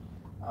 Okay.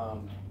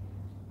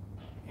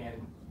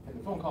 And in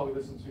the phone call we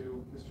listened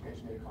to, Mr.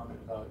 Manchin made a comment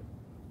about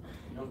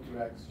you don't do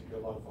X, you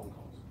get a lot of phone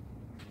calls.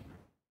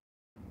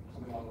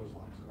 Something along those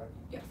lines, correct?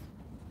 Yes.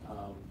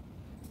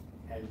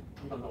 And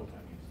you don't know what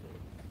that means.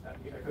 That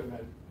could have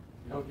meant,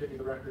 you don't give me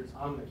the records,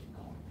 I'm gonna keep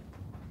calling.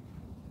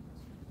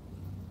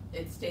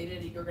 It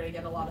stated you're gonna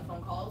get a lot of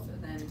phone calls,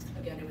 and then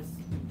again, it was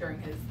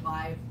during his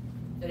live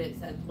that it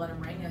said, let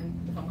him ring,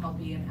 and the phone call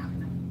began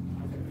happening.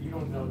 Okay, but you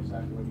don't know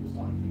exactly what he was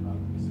talking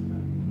about when he said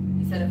that.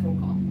 He said a phone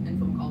call, and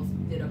phone calls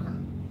did occur.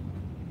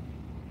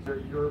 So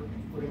you're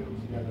putting them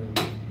together,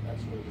 that's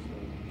what is the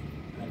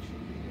connection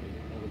you made.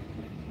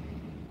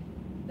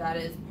 That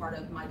is part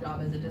of my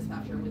job as a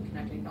dispatcher with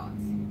connecting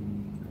dots.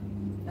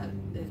 That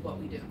is what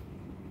we do.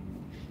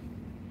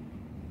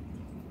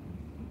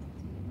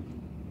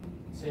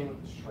 Same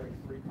with the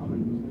strike 3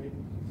 comment was made,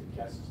 it's a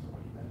guess as to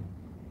what he meant.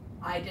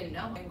 I didn't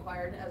know. I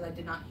inquired as I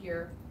did not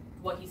hear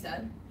what he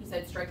said. He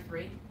said strike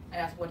 3. I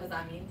asked, what does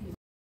that mean? He's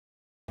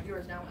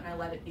viewers now, and I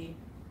let it be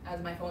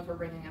as my phones were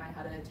ringing and I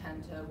had to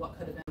attend to what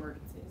could have been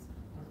emergencies.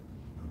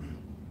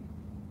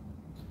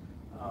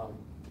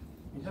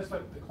 You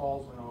testified that the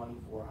calls went on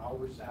for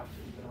hours after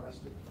he'd been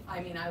arrested? I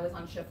mean, I was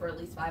on shift for at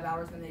least 5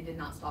 hours and they did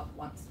not stop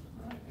once.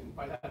 Right. And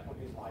by that point,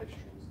 his live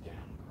stream was down,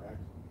 correct?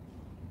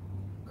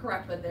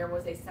 Correct, but there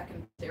was a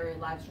secondary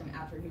live stream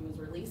after he was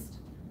released,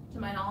 to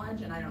my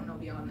knowledge, and I don't know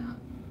beyond that.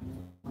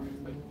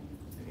 Right. But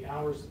in the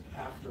hours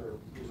after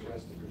he was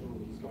arrested,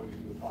 presumably he's going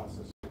through the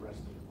process of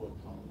arresting the book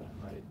and all of that,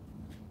 right?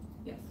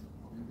 Yes.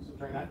 So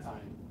during that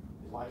time,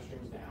 his live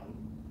stream's down,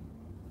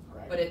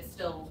 correct? But it's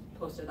still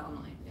posted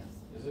online, yes.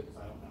 Is it?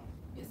 Because I don't know.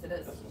 Yes, it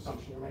is. That's an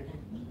assumption you're making?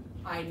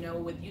 I know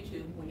with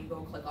YouTube, when you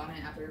go click on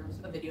it after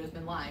a video's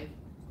been live,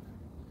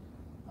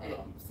 it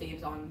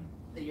saves on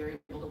that you're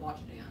able to watch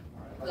it again.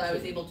 Right, So I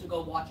was able to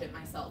go watch it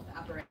myself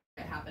after it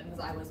happened,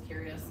 because I was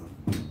curious.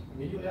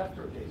 Immediately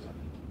after or days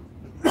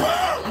after?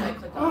 I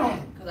clicked on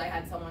it, because I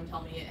had someone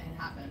tell me it had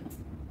happened,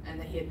 and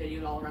that he had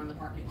videoed all around the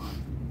parking lot.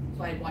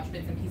 So I had watched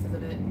bits and pieces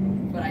of it,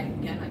 but I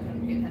couldn't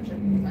pay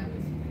attention, because I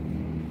was...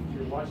 You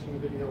were watching the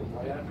video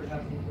right after it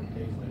happened or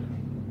days later?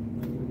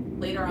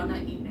 Later on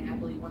that evening, I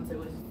believe, once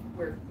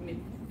we're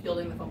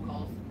fielding the phone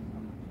calls.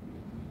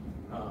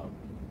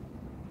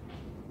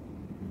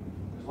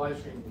 His live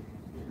stream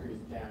degree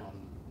is down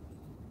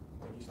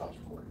when he stops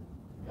recording,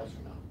 yes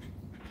or no?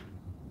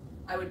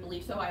 I would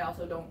believe so. I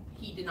also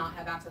he did not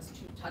have access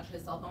to touch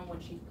his cell phone when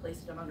she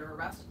placed him under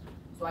arrest,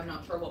 so I'm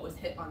not sure what was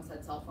hit on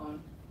said cell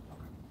phone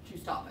to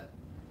stop it.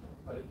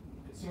 But it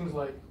seems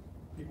like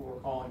people were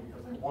calling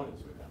because they wanted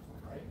to at that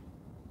point, right?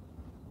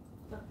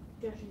 But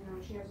Judge,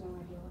 she has no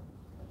idea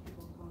what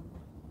people are calling for.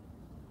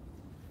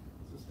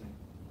 What's this thing?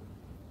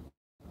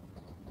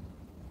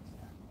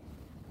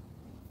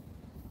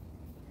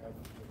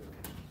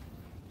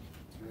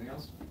 Anything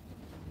else?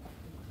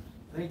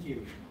 Thank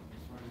you.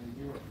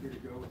 You are free to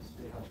go and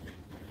stay healthy.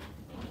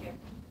 Thank you.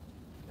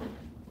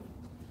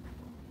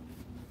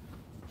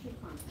 Chief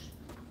Connors.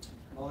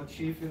 Call the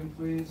chief in,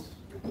 please.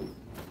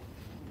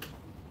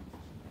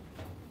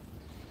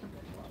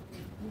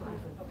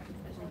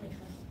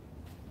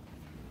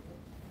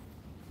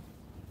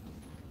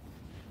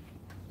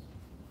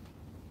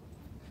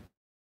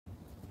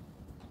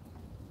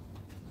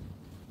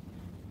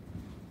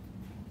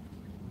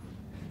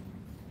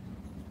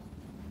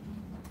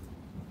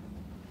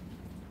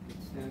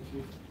 Stand,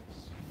 Chief.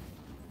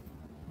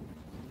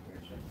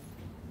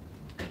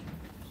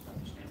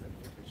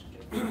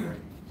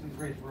 Please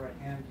raise your right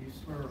hand. Do you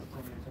swear or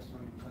affirm your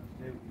testimony you come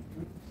today will be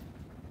true?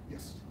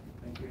 Yes,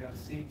 Thank you. Have a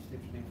seat. State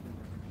your name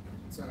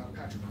for the record. it's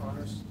Patrick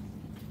Connors.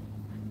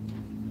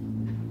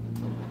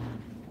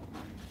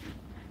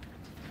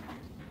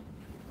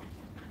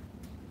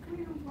 Can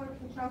you report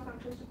from Charlestown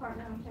Police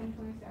Department on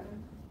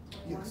 10/27/21?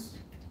 Yes,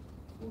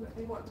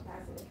 In what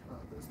capacity?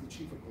 as the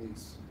chief of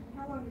police And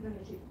how long have you been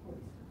the chief of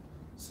police?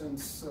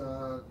 since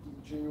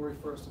January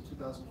 1st of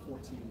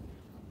 2014.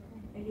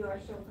 And you are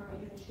still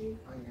currently the chief?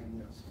 I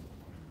am, yes.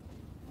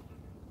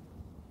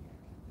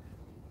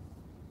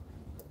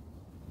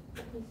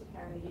 What police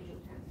academy did you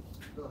attend?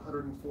 The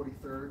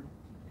 143rd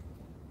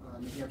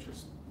New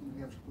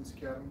Hampshire Police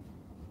Academy.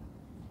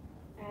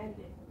 And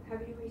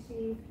have you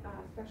received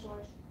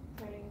specialized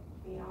training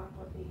beyond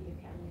what the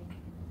academy?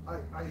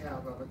 I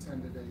have. I've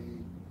attended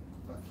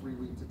a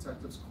 3-week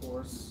detectives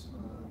course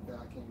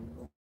back in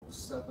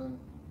 2007,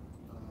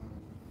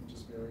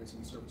 just various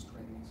in-service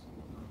trainings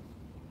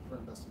for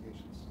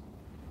investigations.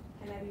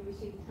 And have you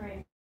received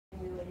training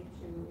related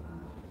to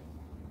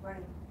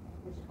running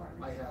police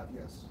department? I have,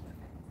 yes.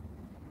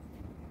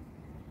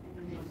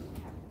 And you have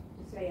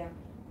to stay up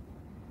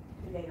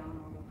to date on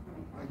all the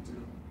current. I do.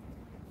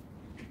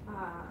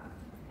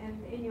 And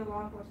in your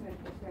law enforcement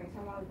experience,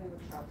 how long have you been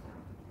with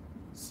Charlestown?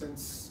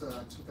 Since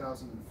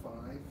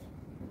 2005.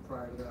 And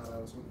prior to that, I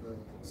was with the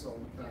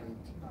Sullivan County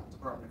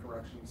Department of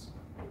Corrections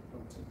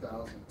from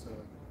 2000 to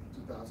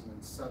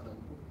 2007.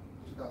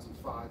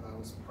 2005, I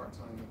was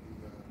part-time at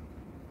the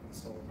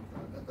Sullivan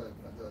County,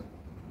 at the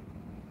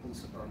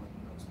police department.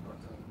 I was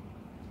part-time.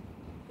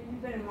 And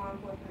you've been in law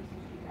enforcement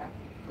since 2000?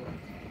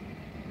 Correct.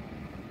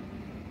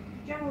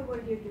 Generally, what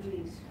are your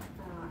duties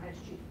as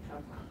chief of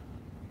Charlestown?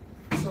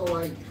 So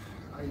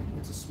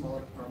it's a smaller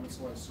department,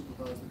 so I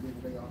supervise the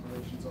day-to-day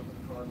operations of the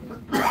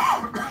department, I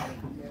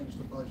manage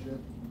the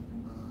budget,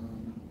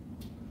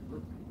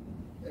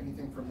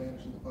 anything from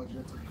managing the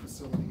budget to the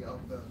facility of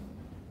the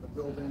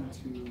building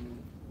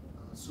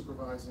to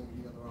supervising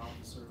the other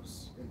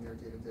officers in their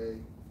day-to-day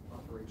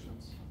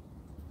operations.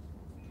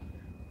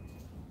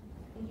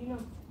 And you know,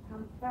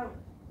 about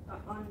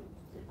on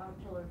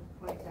October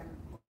 27th,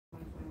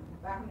 2021,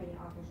 about how many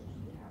officers do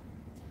you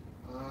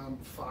have?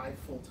 5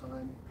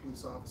 full-time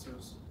police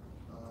officers,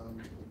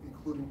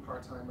 including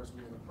part-timers.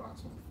 We have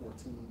approximately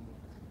 14,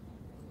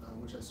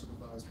 which I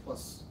supervise,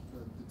 plus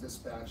the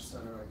dispatch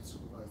center. I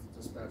supervise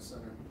the dispatch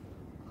center.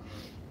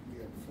 We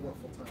have 4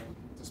 full-time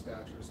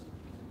dispatchers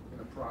and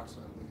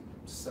approximately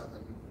 6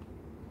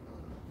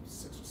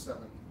 or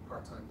 7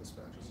 part-time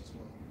dispatchers as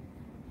well.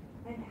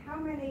 And how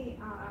many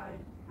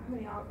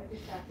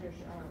dispatchers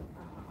are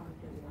on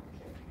duty on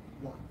shift?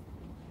 1,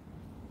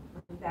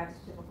 That's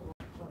typical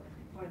for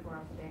 24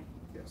 hours a day.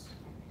 yes.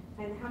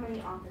 And how many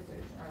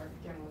officers are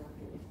generally on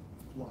duty?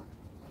 1,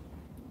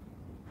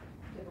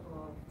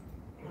 Typical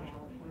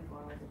 24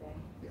 hours a day.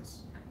 yes.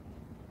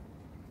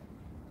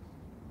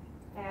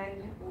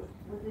 And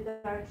with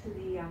regard to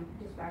the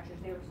dispatchers,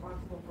 they're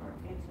responsible for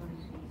answering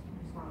these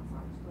response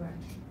lines,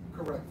 correct?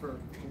 Correct, for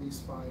police,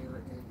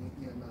 fire, and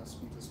the EMS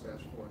we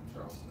dispatch for in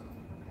Charlestown.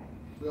 Okay.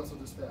 We also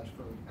dispatch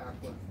for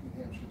Ackworth, New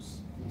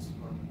Hampshire's police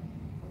department.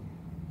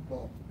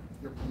 Well,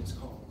 your police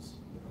calls,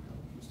 we don't have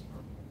a police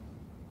department.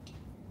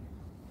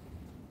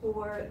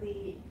 For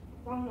the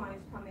phone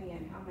lines coming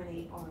in, how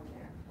many are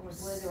there? Or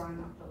were there on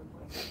October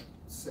 27th?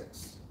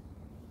 6,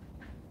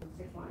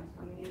 6 lines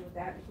coming in, would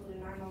that include a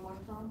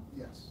 911 call?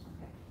 yes.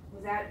 Okay.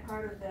 Was that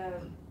part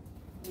of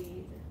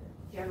the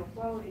general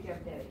flow, or did you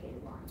have a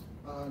dedicated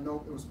line?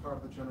 No, it was part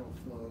of the general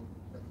flow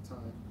at the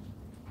time.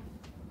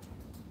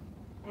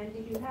 And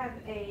did you have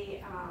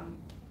a,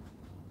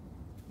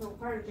 so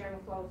part of general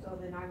flow, so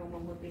the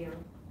 911 would be a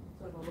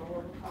sort of a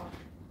rollover call?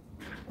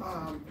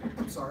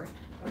 I'm sorry?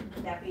 Or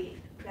would that be,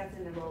 that's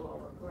in the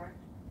rollover, correct?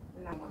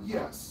 The 911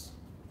 call? Yes,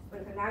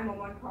 But if a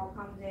 911 call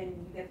comes in,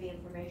 you get the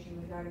information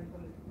regarding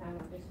from the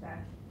 911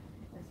 dispatch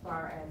as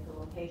far as the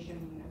location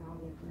and all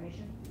the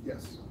information?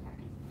 yes. Okay.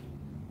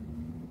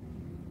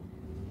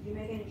 Did you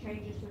make any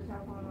changes to the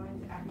telephone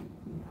lines after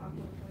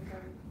October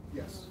 23rd?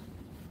 Yes.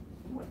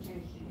 And what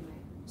changes did you make?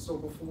 So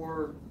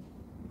before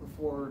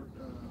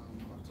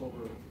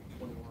October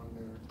 21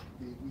 there,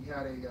 we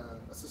had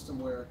a system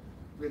where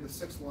we had the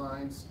 6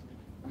 lines.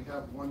 We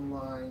have one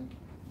line,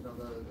 you know,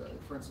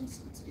 for instance,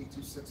 it's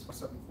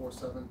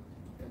 826-747, and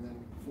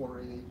then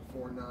 488,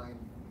 49,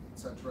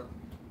 etc.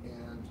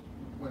 And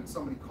when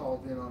somebody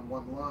called in on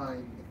one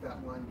line, if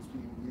that line was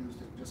being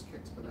used, it would just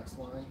kick to the next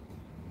line.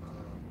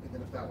 And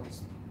then if that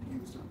was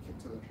used, it would kick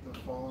to the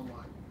following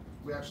line.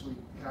 We actually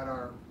had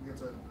we had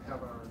to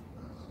have our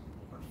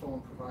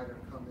phone provider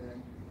come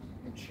in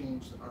and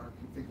change our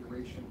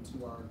configuration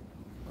to our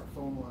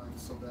phone line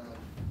so that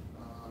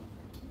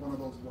one of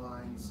those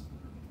lines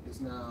is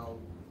now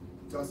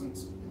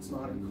it's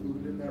not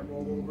included in that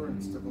rollover, and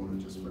it's devoted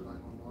just for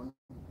 911.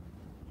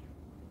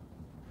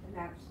 And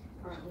that's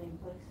currently in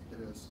place? It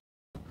is.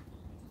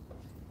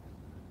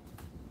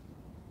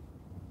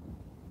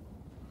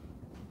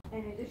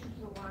 In addition to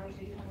the lines,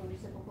 did you have a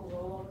reciprocal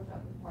rollover of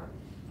the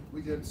department?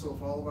 We did, so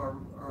if all of our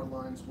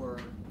lines were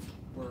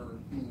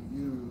being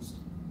used,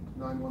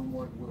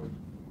 911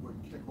 would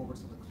kick over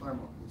to the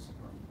Claremont Police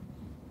Department.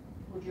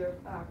 Would your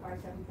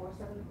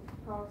 5747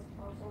 calls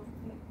also?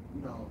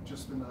 No,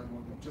 just the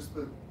 911, just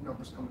the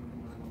numbers coming from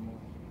 911.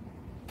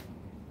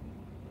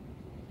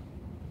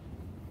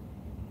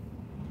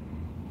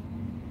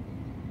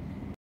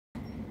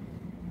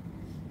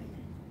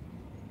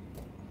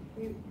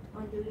 Were you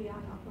on duty on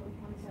October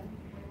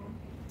 27th, 21?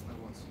 I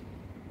was.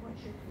 What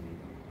shift were you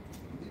on? I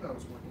believe I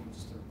was working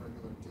just a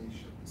regular day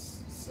shift,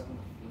 7 to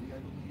 3, I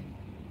believe.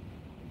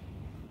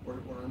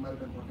 Or I might have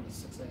been working at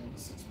 6 a.m.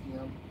 to 6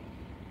 p.m.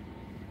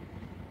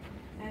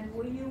 And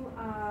were you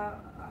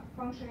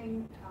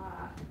functioning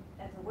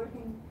as a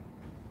working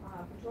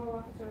patrol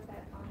officer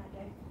on that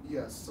day?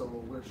 Yes, so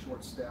we're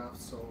short-staffed,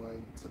 so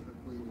I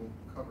typically will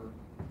cover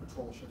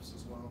patrol shifts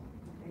as well.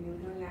 And you were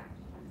doing that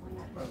on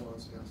that I day?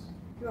 was, yes.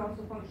 You're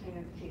also functioning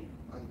as a chief?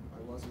 I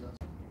was, yes.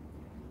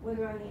 Were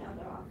there any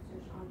other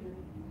officers on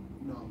duty?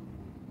 No.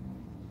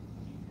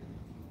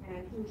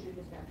 And who was your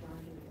dispatcher on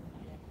duty on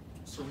that day?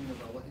 Serena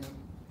Rellahan?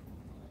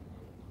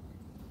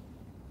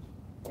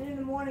 And in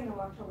the morning of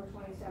October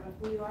 27th,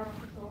 were you out on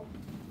patrol?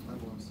 I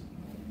was.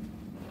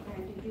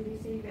 And did you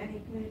receive any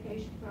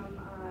communication from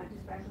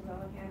Dispatcher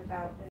Leahy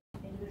about the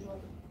individual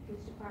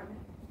police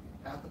department?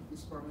 At the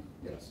police department?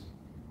 Yes.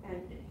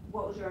 And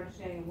what was your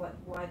understanding of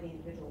why the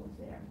individual was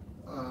there?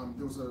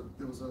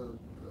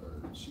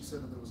 She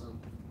said that there was a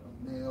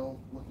male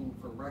looking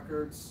for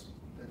records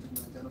that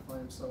didn't identify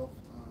himself.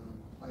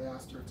 I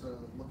asked her to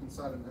look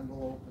inside an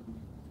envelope, and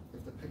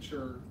if the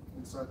picture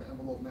inside the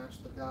envelope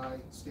matched the guy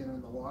standing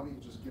in the lobby,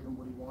 just give him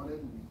what he wanted,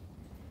 and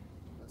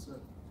that's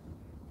it.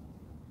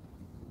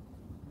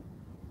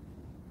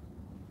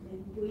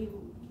 And were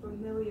you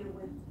familiar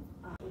with,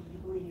 or did you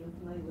believe you were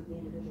familiar with the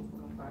individual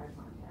from a prior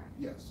contact?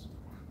 Yes.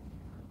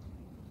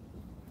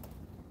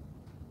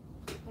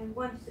 And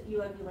once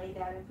you had relayed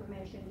that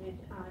information, did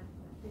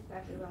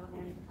Dispatcher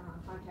Leahy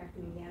contact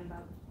you again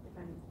about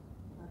the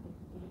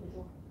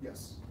individual?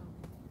 Yes.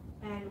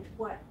 And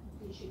what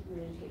did she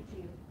communicate to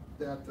you?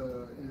 That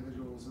the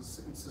individual was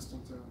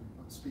insistent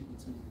on speaking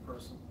to me in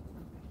person.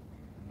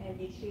 And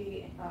did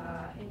she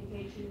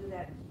indicate to you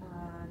that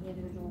the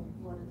individual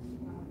was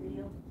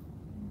video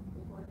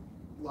recorded?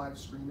 Live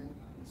streaming,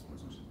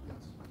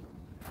 yes.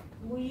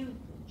 Were you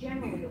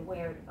generally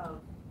aware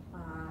of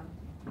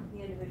the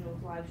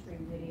individual's live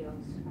stream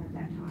videos at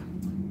that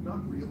time?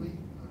 Not really.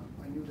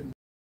 I knew that he,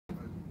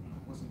 but I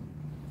wasn't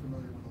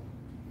familiar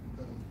with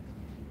the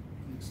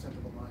extent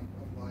of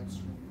live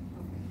streaming.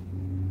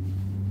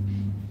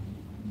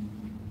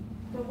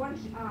 So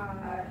once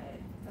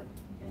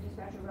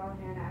Dispatcher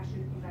Leahy asked you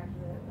to come back to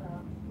the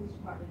police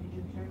department, did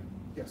you return?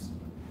 Yes.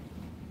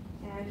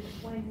 And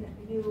when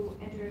you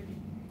entered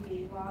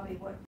the lobby,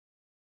 what?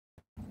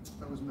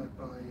 I was met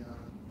by the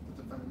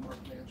defendant, Mark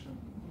Mansion.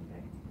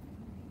 Okay.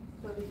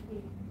 So the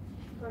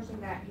person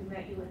that you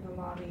met you in the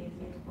lobby is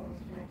in the post,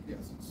 correct?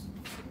 Yes, it's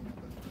sitting at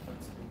the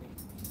defense table.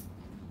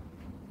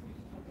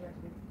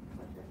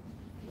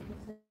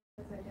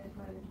 Let's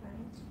identify the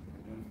defendant.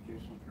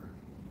 Identification for.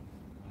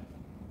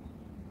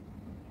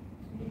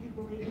 Did you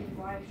believe he was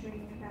live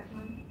streaming at that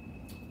time?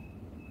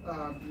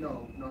 No,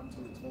 not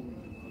until he told me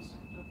he was.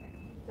 Okay.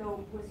 So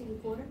was he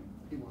recording?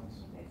 He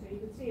was. Okay, so you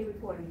could see a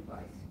recording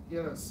device. He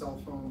had a cell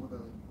phone with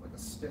a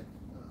stick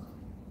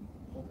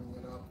holding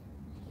it up.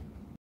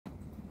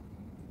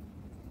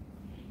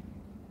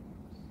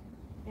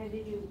 And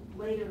did you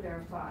later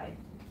verify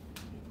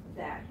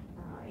that,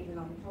 even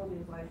though he told you he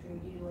was live streaming,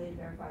 did you later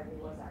verify that he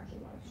was actually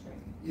live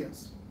streaming?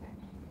 Yes. Okay.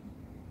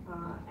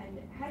 And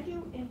had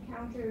you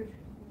encountered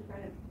the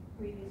defendant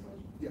previously?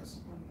 Yes.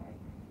 Okay.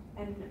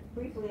 And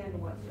briefly, under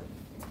what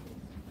circumstances?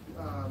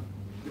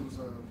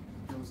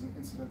 There was an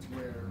incident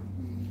where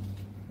we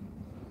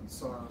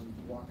saw him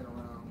walking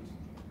around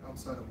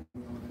outside of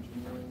Wheeling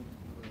Engineering.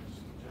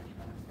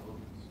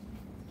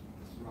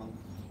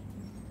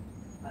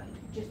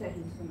 Just that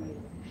he was familiar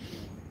with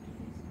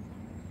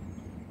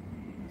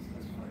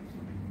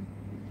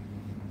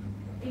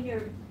it. In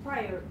your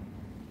prior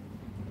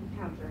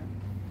encounter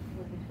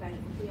with the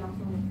defendant, was he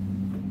also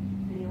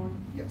videoing?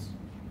 Yes.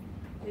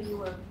 So you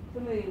were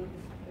familiar with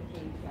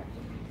this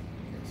activity?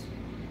 Yes.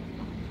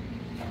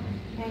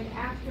 And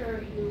after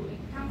you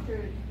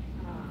encountered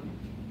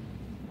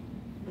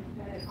the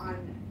defendant on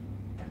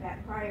that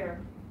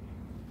prior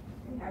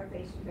encounter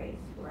face-to-face,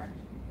 correct?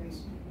 And you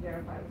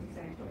verify it was the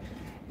same person?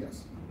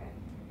 Yes. Okay.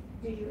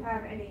 Did you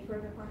have any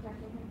further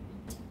contact with him?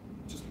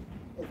 Just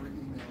over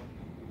email.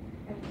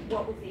 And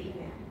what was the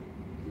email?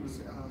 He was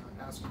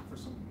asking for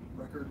some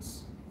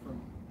records from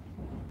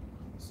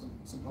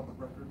some public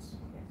records.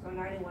 Okay, so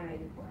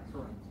 9184.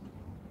 Correct.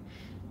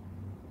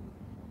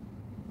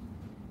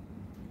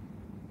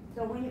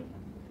 So when you,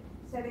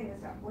 setting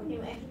this up, when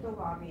you enter the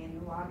lobby and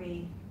the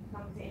lobby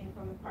comes in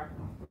from the parking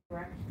lot,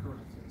 correct?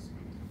 Correct, yes.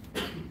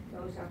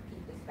 Those are to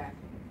dispatch,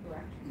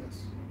 correct? Yes.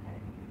 Okay.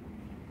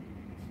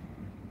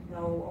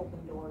 No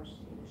open doors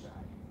either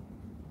side.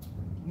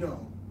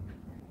 No.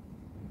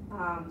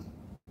 So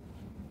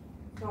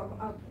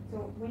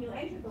when you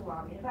entered the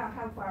lobby, about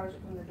how far is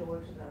it from the door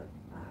to the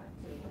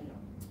window?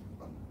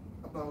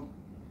 About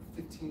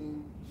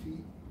 15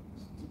 feet,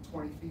 to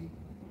 20 feet,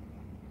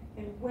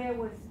 And where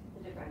was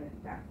the defendant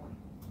at that point?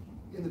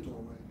 in the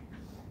doorway.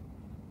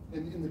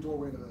 In the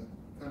doorway to the,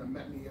 kind of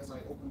met me as I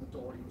opened the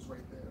door, he was right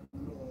there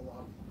in the middle of the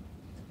lobby.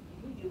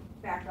 Did you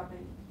back up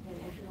and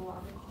enter the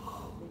lobby?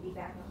 Did he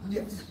back up?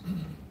 Yes,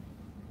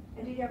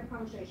 And did you have a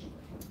conversation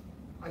with him?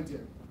 I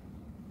did.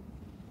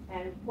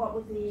 And what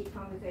was the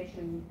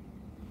conversation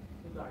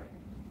regarding?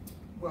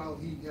 Well,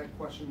 he had a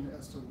question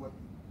as to what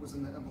was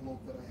in the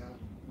envelope that I had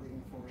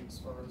waiting for him as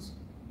far as,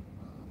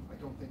 I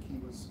don't think he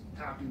was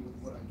happy with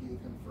what I gave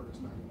him for his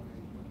 911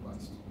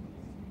 request.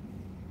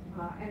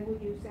 And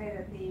would you say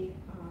that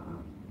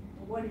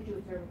what did you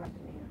observe about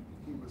demeanor?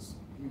 He was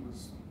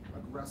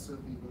aggressive,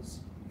 he was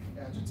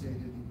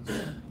agitated,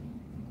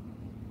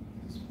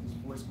 his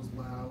voice was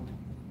loud,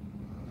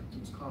 he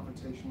was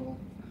confrontational.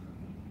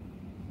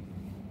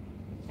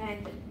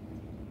 And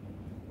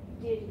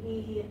did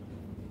he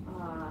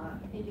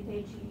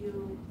indicate to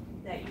you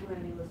that you were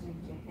going to be listening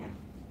to him?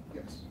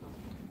 Yes,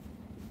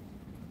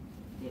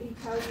 Did he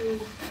tell you,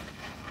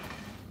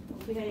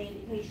 give any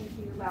indication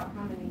to you about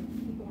how many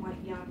people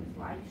might be on his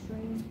live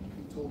stream?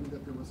 he told me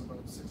that there was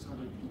about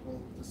 600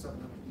 people to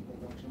 700 people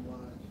watching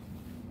live.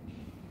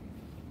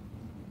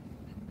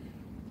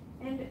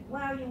 And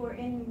while you were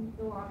in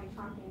the lobby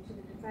talking to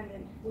the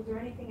defendant, was there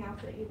anything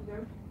else that you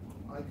observed?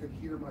 I could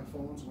hear my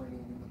phones ringing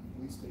in the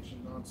police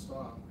station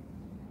nonstop.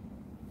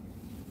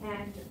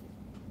 And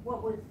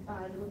what was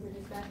the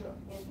dispatcher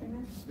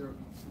answering this? There,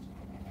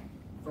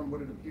 from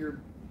what it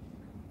appeared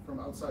from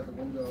outside the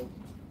window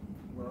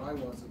where I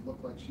was, it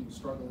looked like she was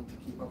struggling to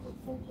keep up with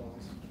phone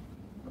calls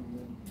coming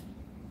in.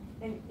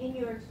 And in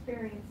your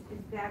experience, is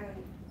that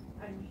an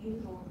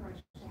unusual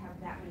occurrence to have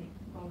that many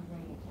phones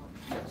ringing at once?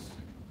 Yes.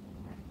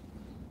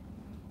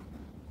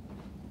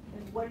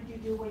 And what did you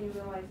do when you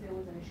realized there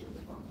was an issue with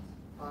the phones?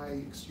 I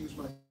excused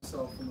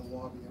myself from the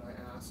lobby and I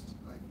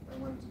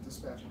went into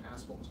dispatch and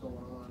asked what was going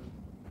on.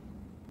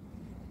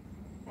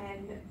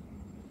 And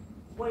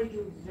what did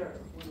you observe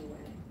when you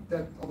went in?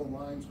 That all the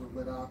lines were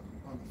lit up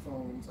on the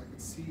phones. I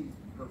could see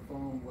her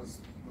phone was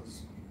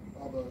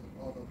all the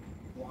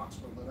blocks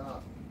were lit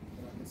up,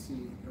 and I could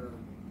see her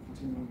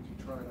continuing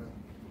to try to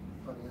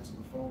answer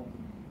the phone.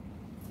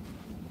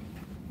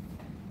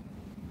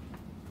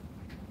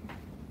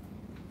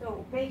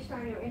 So based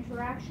on your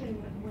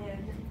interaction with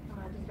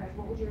dispatch,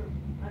 what was your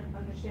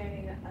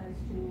understanding as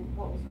to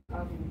what was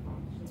causing the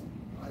phones?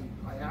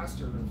 I asked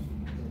her if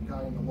the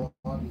guy in the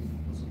lobby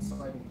was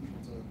inciting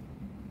people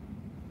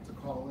to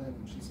call in,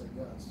 and she said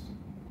yes.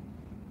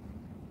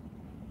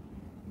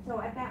 So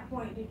at that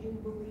point, did you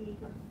believe,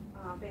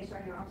 based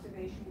on your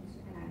observations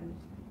and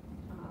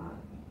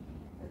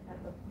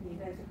the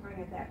events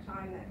occurring at that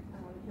time, that the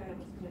defendant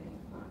was committing a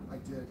crime? I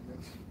did,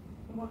 yes.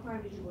 And what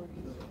crime did you believe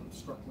he was The committing?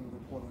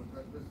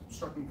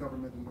 obstructing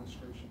government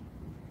administration.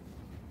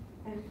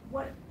 And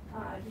what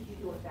did you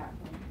do at that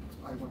point?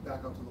 I went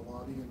back out to the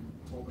lobby and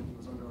told him he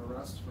was under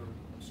arrest for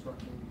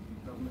obstructing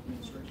government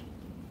administration.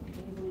 And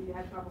you believe you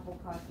had probable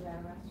cause for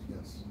that arrest?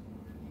 Yes.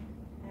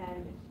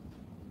 And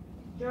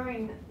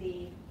during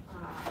the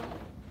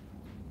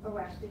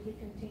arrest, did he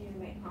continue to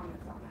make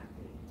comments on that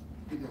plea?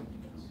 He did,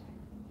 yes.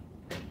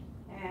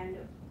 And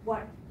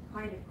what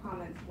kind of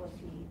comments was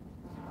he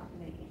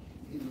making?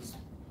 He was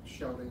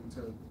shouting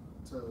to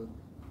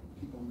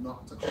people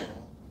not to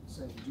call,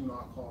 saying, do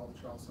not call the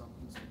Charlestown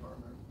Police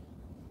Department.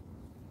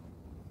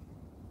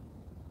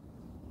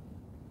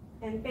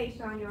 And based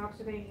on your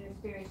observation and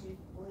experience, you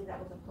believe that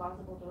was a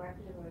plausible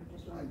directive or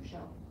just a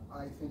show?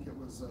 I think it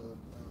was a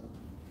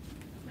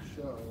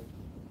show.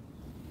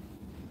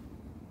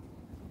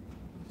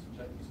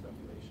 Subjective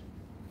speculation.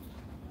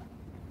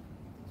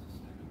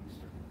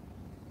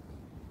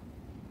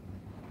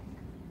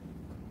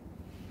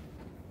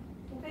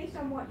 Well, based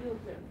on what you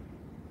observed,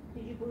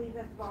 did you believe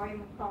that the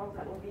volume of calls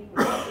that were being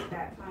made at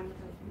that time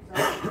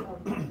was a result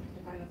of the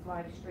defendant's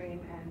live stream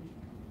and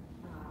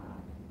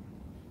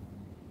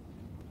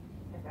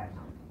at that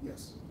time?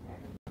 Yes.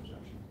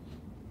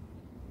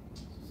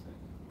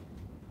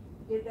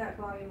 Did that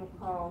volume of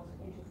calls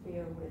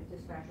interfere with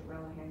Dispatcher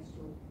Reliance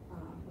to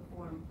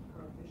perform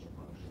her official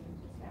function as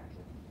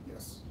dispatcher?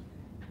 Yes.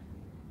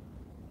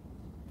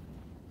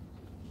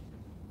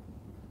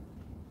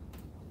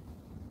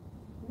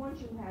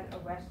 Once you had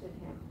arrested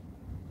him,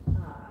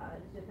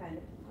 the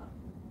defendant,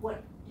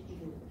 what did you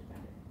do with the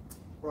defendant?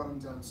 Brought him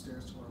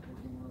downstairs to our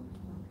booking room.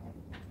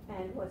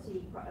 Okay. And was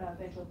he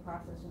eventually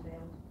processed and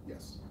bailed?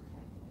 Yes.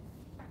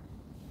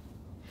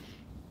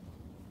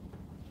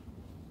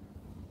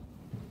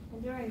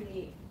 And during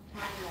the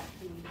time that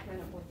the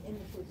defendant was in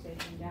the police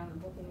station down in the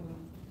booking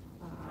room,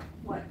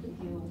 what did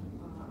you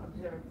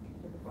observe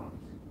with the phones?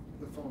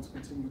 The phones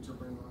continued to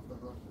ring off the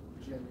hook,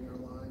 jamming our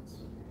lines.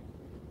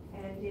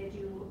 And did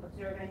you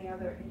observe any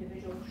other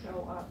individuals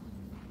show up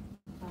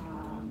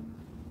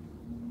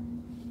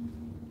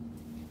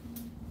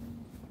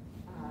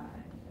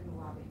in the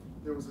lobby?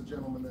 There was a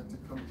gentleman that did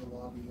come to the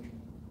lobby and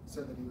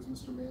said that he was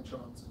Mr.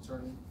 Manchon's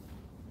attorney.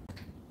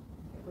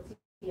 Was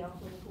he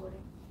also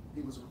recording?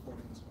 He was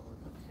recording as well.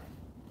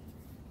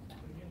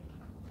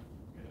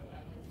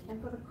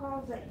 And for the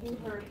calls that you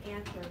heard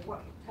answered,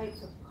 what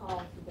types of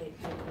calls did they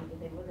take? Did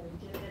they were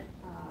legitimate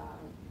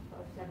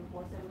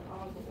 747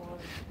 calls or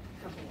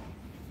something else?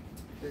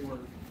 They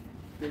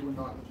were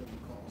not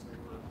legitimate calls. They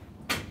were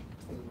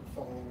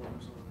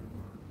followers or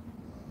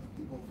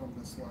people from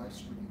this live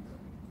stream that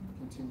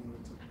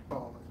continued to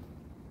call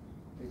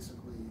and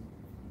basically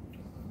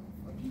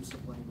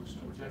abusive language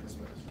towards the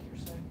dispatch.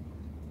 You're saying?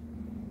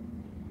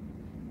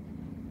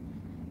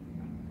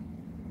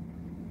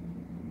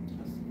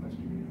 That's the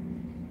question.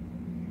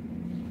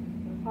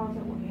 The calls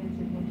that were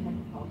answered, what type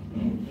of calls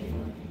they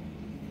were?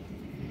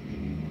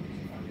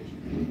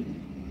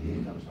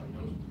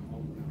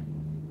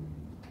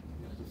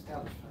 The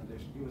established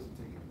foundation, he wasn't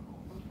taking the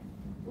calls.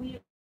 Were you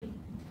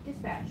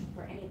dispatched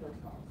for any of those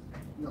calls?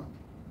 No.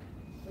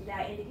 Would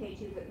that indicate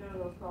to you that none of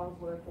those calls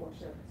were for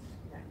service?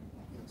 then?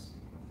 Yes.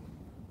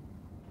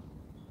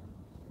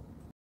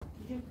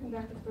 Did you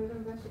conduct a further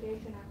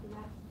investigation after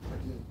that? I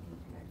did.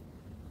 Okay.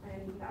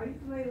 And are you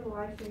familiar with the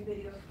live stream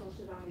videos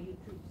posted on the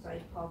YouTube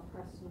site called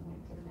Press New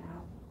Hampshire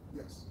Now?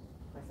 Yes.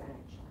 Press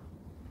NH Now.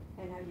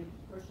 And have you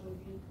personally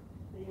viewed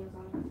videos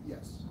on them?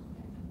 Yes.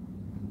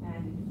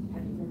 And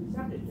have you been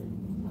subject to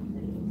some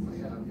videos? I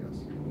have, yes.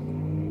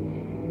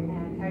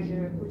 And has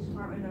your police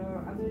department or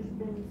others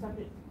been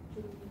subject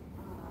to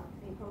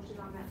being posted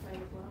on that site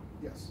as well?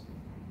 Yes.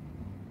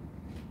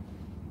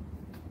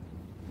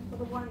 For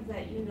the ones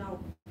that you know,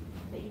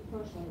 that you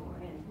personally were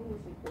in, who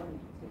was recording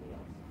these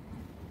videos?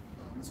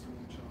 Mr.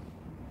 Manchon.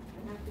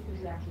 And that's because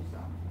you actually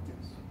saw.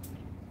 Yes.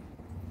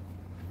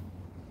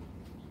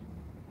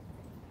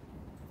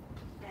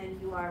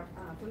 And you are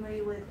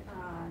familiar with the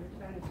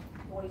defendant's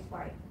voice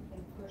by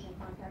in-person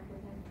contact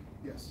with him?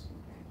 Yes.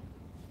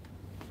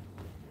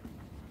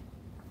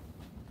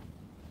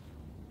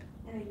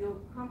 And you're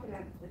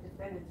confident the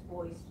defendant's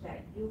voice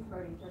that you've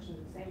heard in person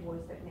is the same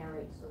voice that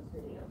narrates those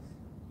videos?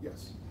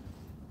 Yes.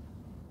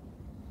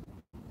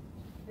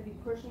 Have you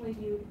personally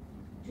viewed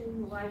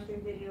two live stream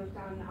videos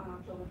done on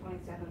October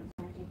 27th,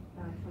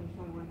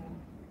 2021?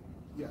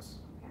 Yes.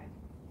 Okay.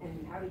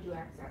 And how did you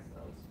access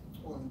those?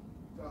 On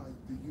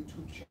the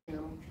YouTube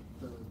channel,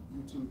 the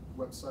YouTube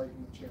website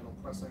and the channel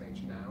Press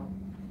NH Now.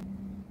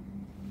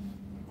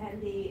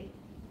 And the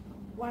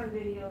one of the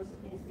videos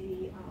is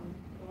the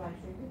live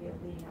stream video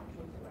leading up to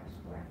his arrest,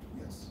 correct?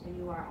 Yes. And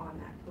you are on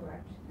that,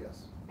 correct?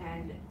 Yes.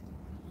 And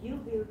you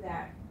viewed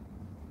that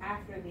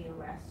after the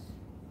arrest,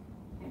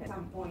 and at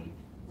some point,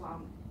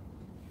 while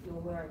you were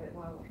aware of it,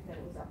 well, that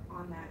it was up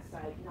on that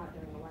site, not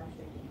during the live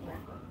stream,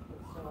 correct, but it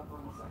was still up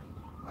on the site.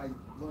 I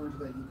learned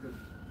that you could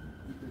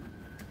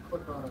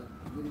click on a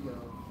video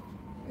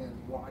and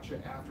watch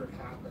it after it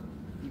happened,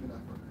 even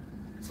after.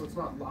 So it's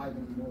not live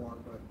anymore,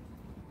 but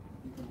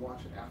you can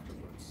watch it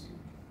afterwards.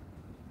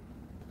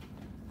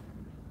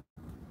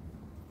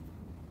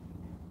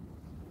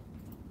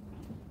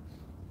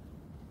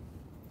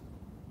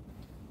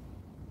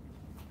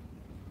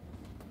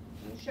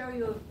 I'll show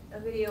you a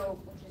video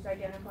which is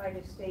identified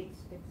as State's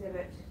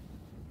Exhibit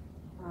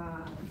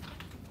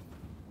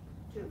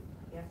 2,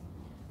 yes,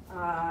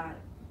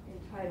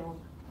 entitled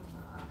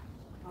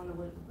on the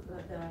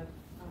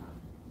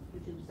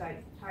YouTube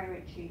site,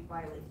 Tyrant Chief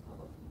Violates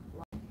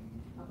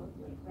Public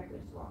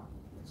Records Law.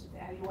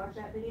 Have you watched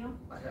that video?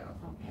 I have.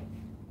 Okay.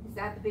 Is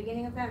that the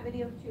beginning of that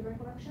video to your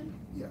recollection?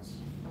 Yes.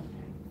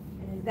 Okay.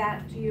 And is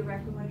that to your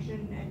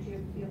recollection and to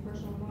your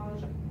personal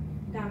knowledge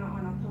done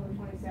on October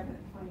 27th,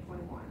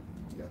 2021?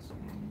 Yes.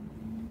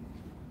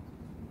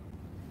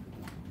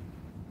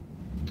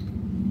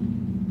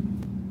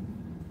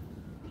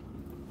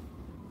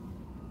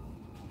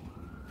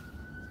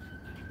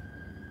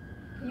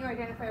 Can you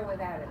identify where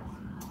that is?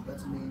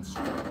 That's Main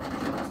Street in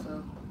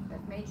Charlestown.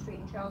 That's Main Street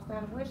in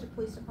Charlestown. Where's the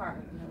police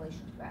department in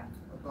relation to that?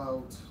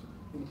 About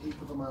an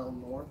eighth of a mile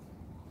north.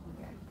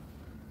 Okay.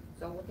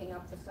 So looking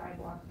up the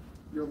sidewalk.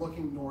 You're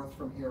looking north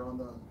from here on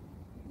the,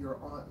 you're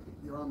on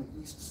the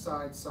east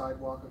side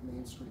sidewalk of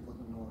Main Street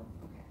looking north.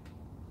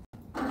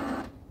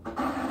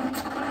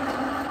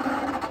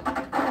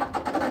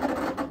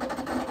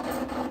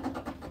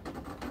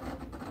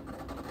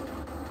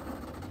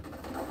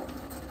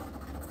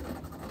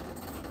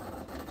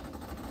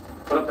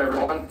 What up,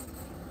 everyone?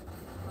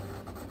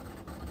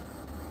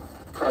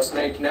 Press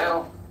NH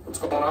Now. What's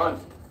going on?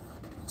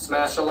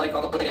 Smash a like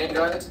on the way in,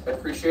 guys. I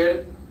appreciate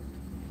it.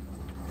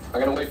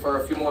 I'm gonna wait for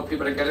a few more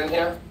people to get in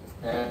here,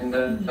 and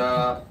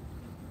we're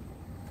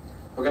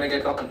gonna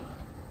get going.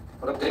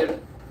 What up,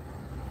 David?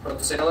 What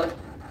up, Sailor?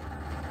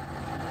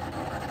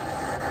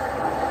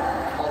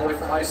 All the way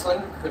from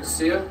Iceland. Good to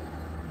see you.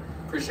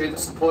 Appreciate the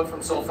support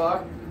from so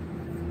far.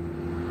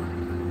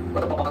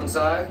 What up,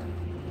 Bonsai?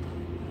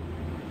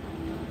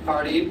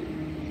 Hardy,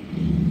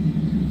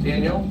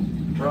 Daniel,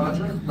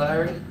 Roger,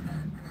 Larry,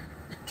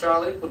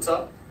 Charlie, what's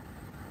up?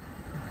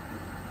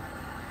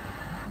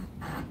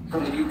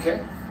 From the UK.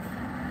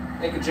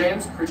 Thank you,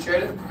 James,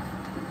 appreciate it.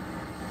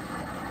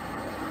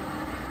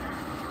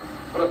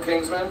 What up,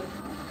 Kingsman?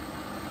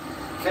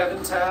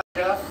 Kevin, Tad,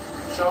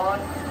 Jeff, Sean,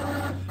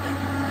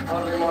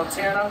 Andre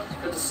Montana,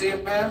 good to see you,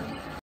 man.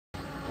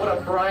 What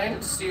up, Brian?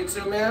 Good to see you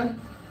too, man.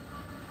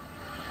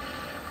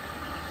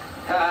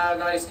 Ah,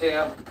 nice,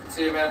 Cam.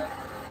 See you, man.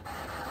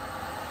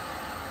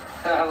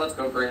 Ah, let's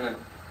go, Brandon.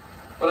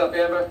 What up,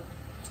 Amber?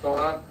 What's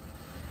going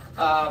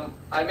on?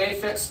 I may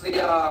fix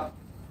the, oh,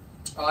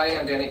 I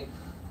am, Danny.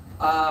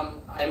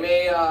 I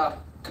may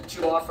cut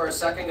you off for a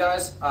second,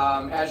 guys,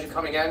 as you're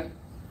coming in.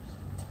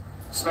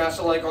 Smash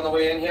a like on the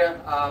way in here.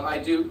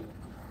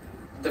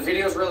 The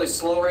video's really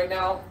slow right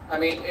now. I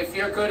mean, if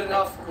you're good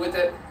enough with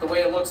it the way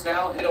it looks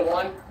now, hit a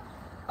 1.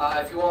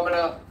 If you want me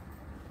to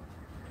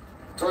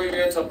throw you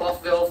into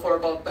Buffville for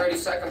about 30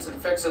 seconds and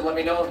fix it, let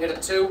me know, hit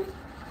a 2.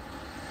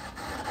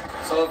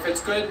 So if it's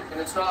good and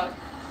it's not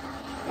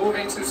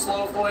moving too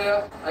slow for you,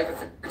 I can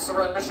fix the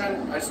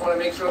resolution. I just want to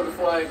make sure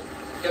before I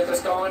get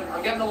this going.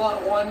 I'm getting a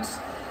lot of 1s,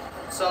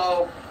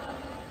 so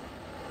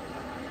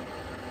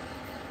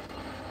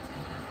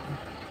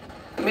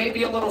it may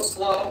be a little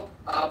slow,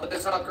 but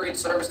there's not great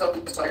service though,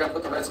 so I gotta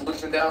put the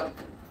resolution down.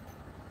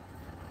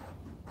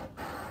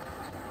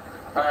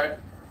 Alright,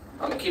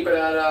 I'm gonna keep it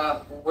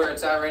at where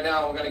it's at right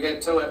now. We're gonna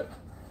get to it.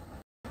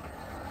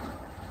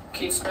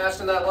 Keep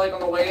smashing that like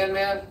on the way in,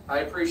 man. I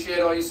appreciate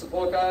all your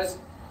support, guys.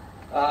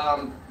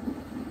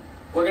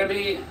 We're gonna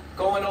be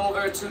going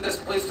over to this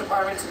police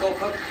department to go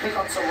pick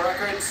up some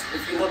records.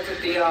 If you looked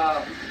at the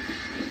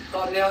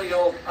thumbnail,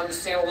 you'll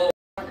understand a little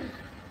more.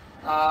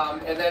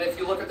 And then if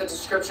you look at the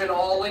description,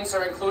 all links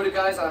are included,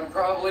 guys. I'm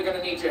probably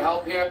gonna need your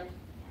help here.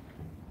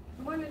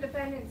 When the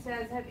defendant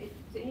says,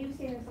 you've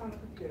seen this on the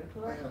computer,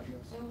 correct? I have,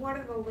 yes. And what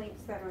are the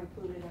links that are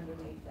included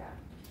underneath that?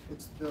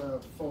 It's the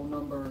phone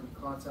number and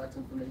contact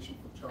information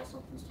for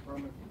Charlestown Police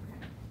Department.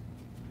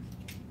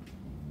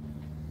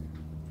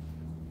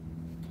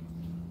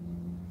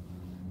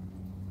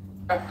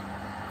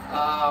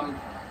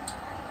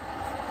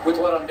 With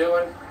what I'm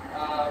doing,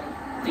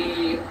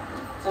 the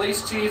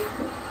police chief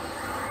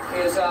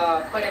is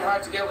playing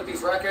hard to get with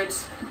these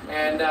records,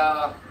 and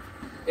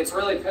it's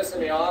really pissing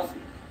me off.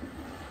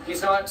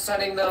 He's not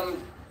sending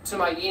them to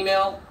my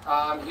email.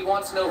 He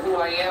wants to know who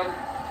I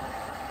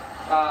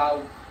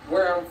am,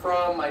 where I'm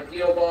from, my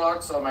P.O.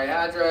 box, or my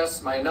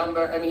address, my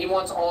number. I mean, he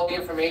wants all the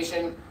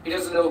information. He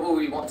doesn't know who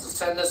he wants to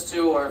send this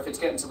to, or if it's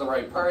getting to the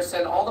right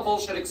person. All the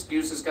bullshit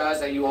excuses, guys,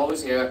 that you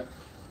always hear.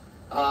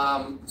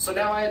 So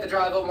now I had to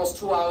drive almost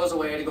 2 hours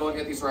away to go and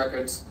get these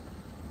records,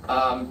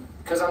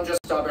 because I'm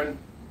just stubborn,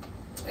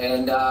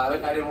 and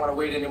I didn't want to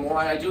wait anymore.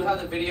 I do have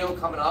the video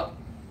coming up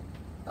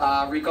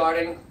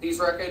regarding these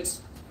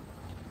records.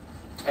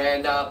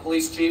 And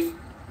police chief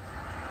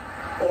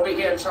over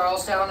here in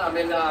Charlestown. I'm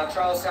in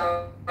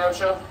Charlestown, New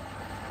Hampshire,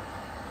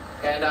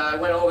 and I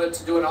went over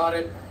to do an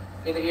audit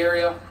in the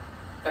area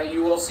that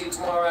you will see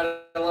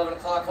tomorrow at 11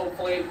 o'clock,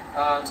 hopefully.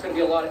 It's going to be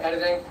a lot of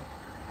editing.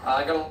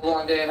 I got a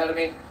long day ahead of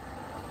me,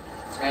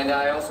 and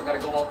I also got to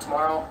go out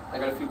tomorrow. I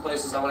got a few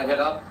places I want to hit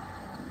up.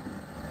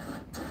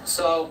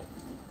 So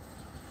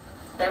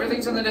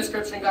everything's in the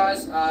description,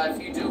 guys.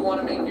 If you do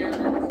want to make your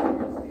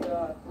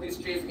the police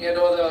chief and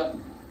or the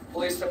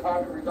police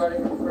department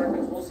regarding the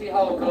records, we'll see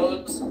how it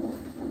goes.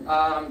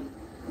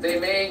 They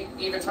may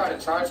even try to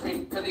charge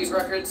me for these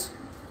records,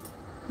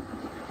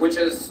 which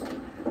is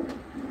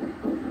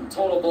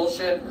total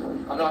bullshit.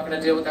 I'm not going to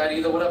deal with that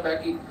either. What up,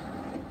 Becky?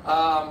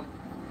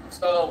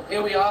 So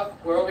here we are.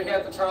 We're over here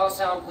at the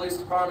Charlestown Police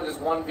Department. There's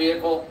one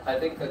vehicle. I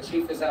think the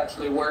chief is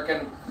actually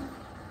working,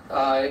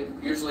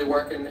 usually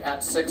working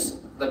at 6,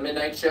 the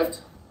midnight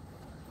shift.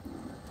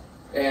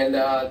 And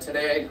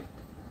today,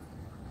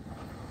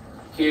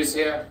 he is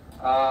here.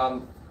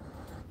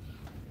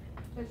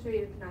 Just so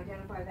you can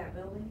identify that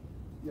building?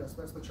 Yes,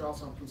 that's the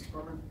Charlestown Police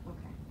Department.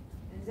 Okay.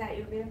 And is that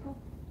your vehicle?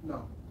 No,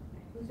 Okay.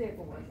 Whose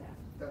vehicle was that?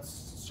 that's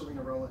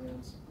Serena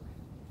Rellahan's.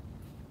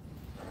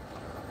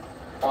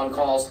 On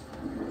calls.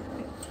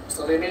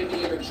 So they may be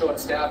even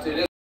short-staffed. It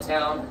is in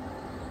town,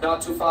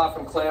 not too far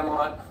from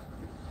Claremont.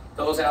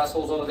 Those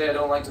assholes over there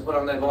don't like to put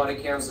on their body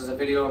cams. There's a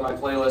video on my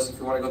playlist if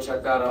you want to go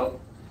check that out.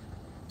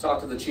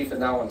 Talk to the chief in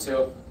that one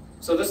too.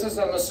 So this is,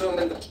 I'm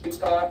assuming, the chief's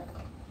car,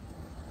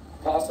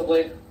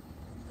 possibly.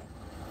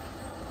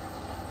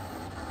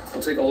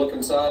 We'll take a look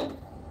inside.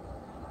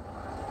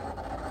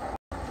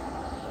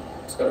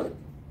 Let's go.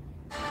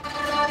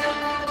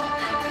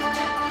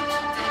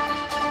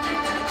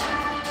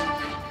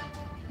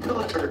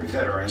 Military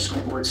veteran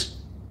school boards.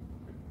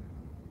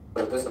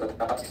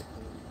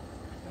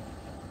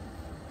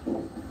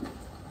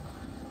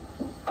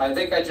 I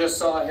think I just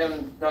saw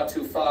him not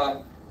too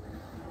far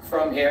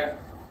from here.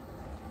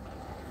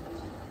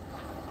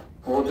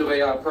 We'll do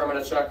a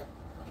permanent check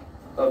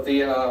of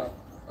the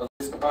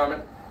police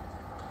department.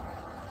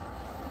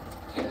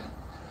 Yeah.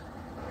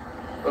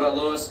 What up,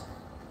 Lewis?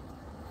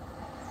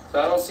 So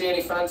I don't see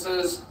any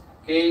fences,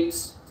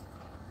 gates,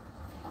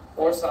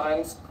 or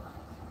signs.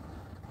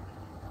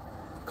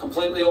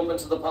 Completely open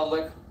to the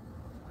public.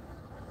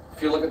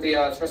 If you look at the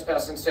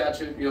trespassing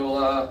statute,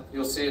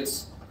 you'll see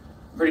it's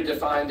pretty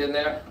defined in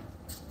there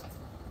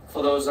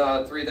for those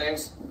 3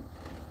 things.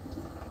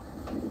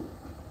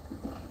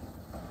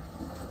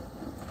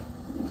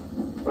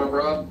 What up,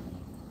 Rob?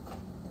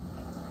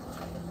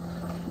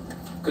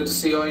 Good to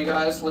see all you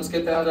guys. Let's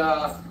get that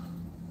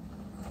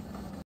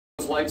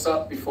those lights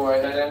up before I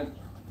head in.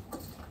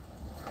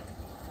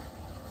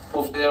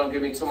 Hopefully they don't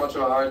give me too much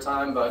of a hard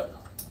time, but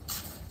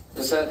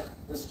they said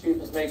this chief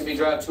is making me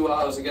drive 2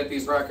 hours to get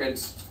these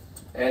records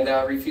and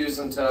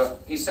refusing to.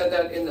 He said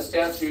that in the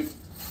statute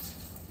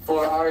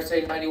for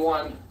RSA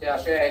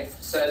 91-A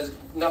says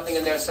nothing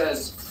in there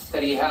says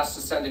that he has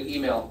to send an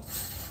email.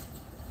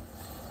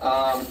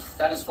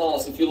 That is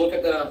false. If you look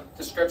at the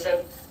description,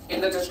 in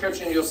the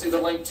description you'll see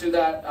the link to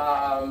that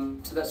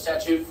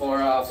statute for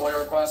FOIA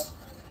request,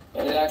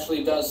 and it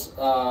actually does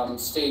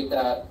state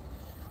that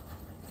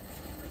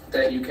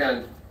you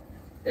can,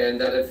 and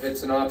that if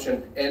it's an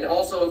option. And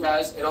also,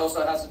 guys, it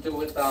also has to do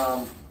with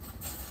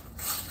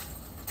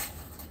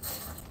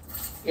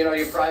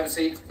your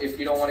privacy. If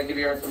you don't want to give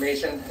your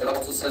information, it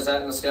also says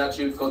that in the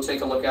statute. Go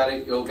take a look at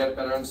it. You'll get a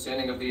better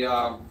understanding of the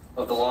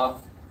law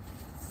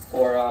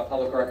for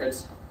public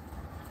records.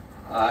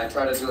 I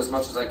try to do as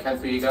much as I can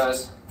for you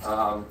guys.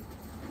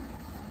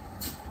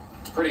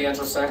 It's pretty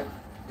interesting.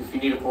 If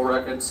you need to pull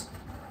records,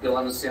 you'll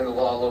understand the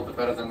law a little bit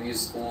better than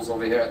these fools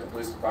over here at the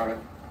police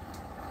department.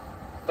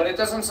 But it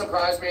doesn't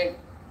surprise me.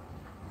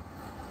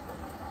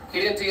 He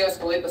didn't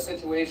de-escalate the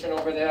situation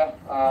over there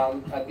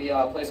at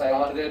the place I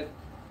audited.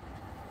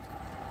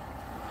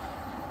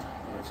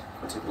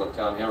 Let's take a look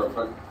down here real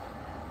quick.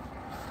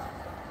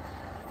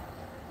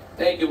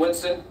 Thank you,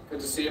 Winston. Good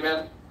to see you,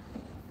 man.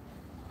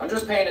 I'm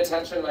just paying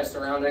attention to my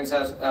surroundings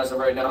as of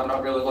right now. I'm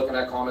not really looking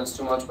at comments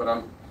too much, but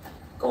I'm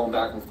going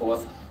back and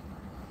forth.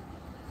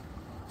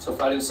 So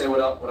if I didn't say what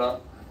up, what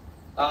up?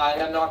 I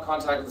have not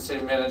contacted the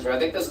city manager. I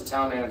think there's a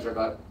town manager,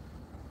 but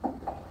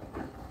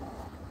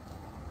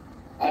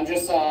I'm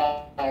just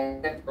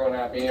thrown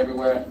at me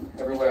everywhere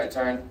I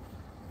turn.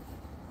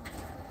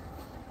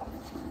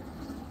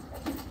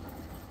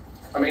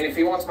 I mean, if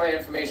he wants my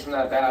information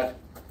that bad,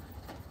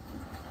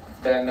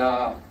 then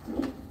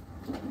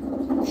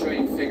I'm sure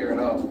you can figure it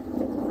out.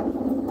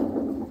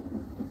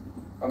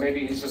 Or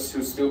maybe he's just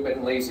too stupid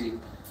and lazy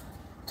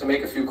to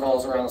make a few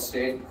calls around the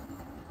state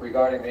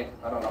regarding me.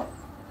 I don't know.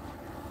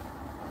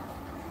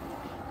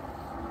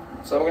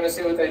 So we're gonna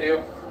see what they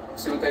do,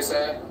 see what they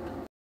say.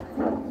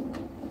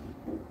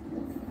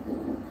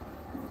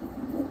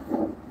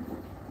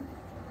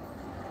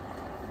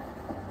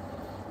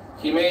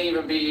 He may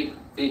even be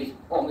the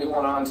only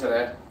one on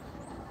today.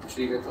 Should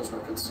you get those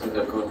records to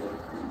the code?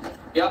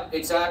 Yep,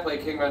 exactly,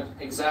 Kingman.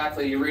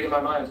 Exactly. You're reading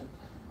my mind.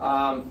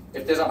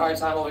 If there's a hard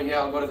time over here,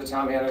 I'll go to the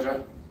town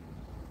manager.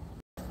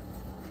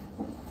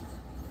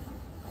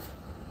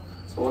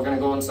 So we're gonna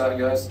go inside,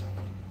 guys. Is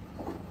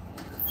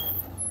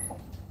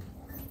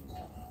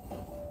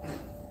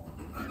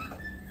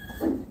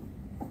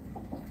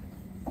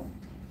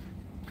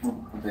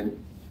that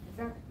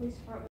the police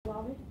department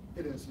lobby?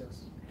 It is,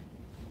 yes.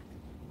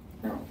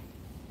 Can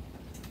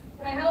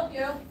I help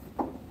you?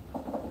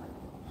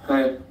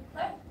 Hi.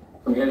 Hi.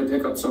 I'm here to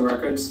pick up some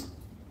records.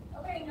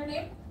 Okay, and your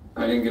name?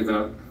 I didn't get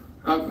that.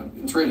 Oh,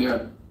 it's right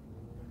here.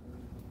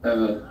 I have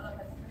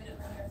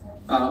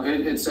a,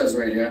 it says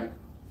right here.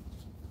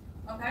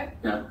 Okay.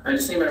 Yeah, I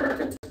just need my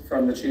record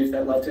from the chief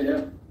that left it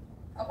here.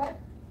 Okay.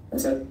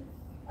 That's it.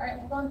 All right,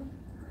 hold on.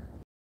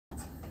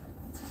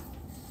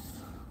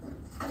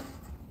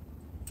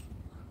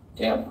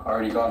 Damn,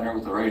 already got here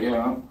with the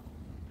radio, huh?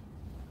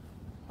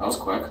 That was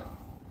quick.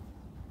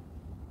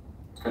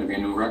 It's gonna be a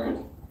new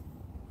record.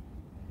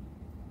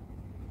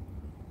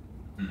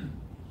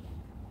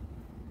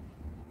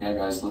 Yeah,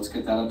 guys, let's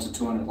get that up to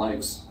 200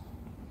 likes.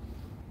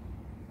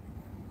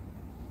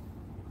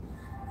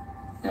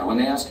 Yeah, when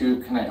they ask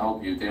you, can I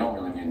help you, they don't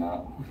really mean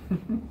that.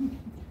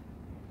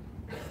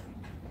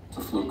 It's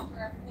a fluke.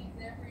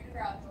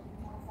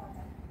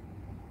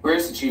 Where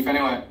is the chief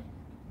anyway?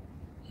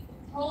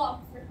 Patrol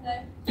officer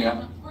today.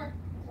 Yeah. Sure.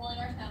 Patrolling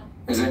our town.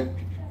 Is it?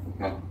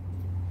 Yeah.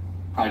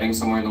 Hiding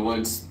somewhere in the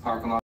woods,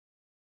 parking lot?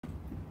 You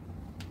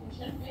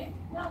shouldn't be.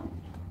 No.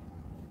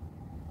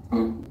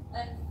 Who?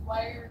 And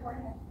why are you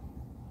recording it?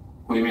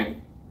 What do you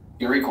mean?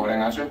 You're recording,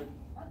 aren't you?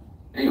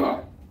 There you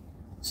are.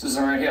 This is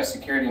right here,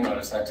 security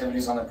notice,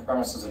 activities on the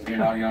premises of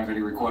being audio and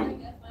video recording.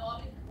 Yes, my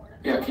lobby is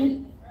recorded. Yeah,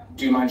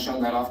 do you mind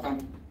shutting that off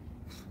then?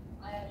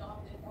 I don't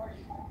have the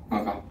authority.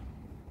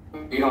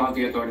 Okay. You don't have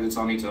the authority to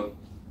tell me to. Okay.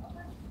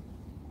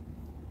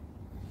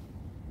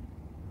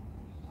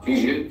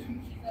 Geez, you Is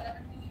that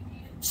everything you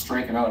needed?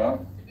 striking out, huh?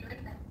 To be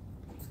written?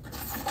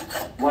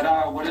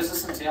 What is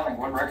this entailing?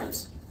 What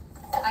records?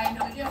 I have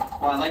no idea.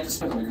 Well, I'd like to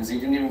speak to him because he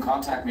didn't even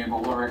contact me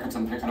about what records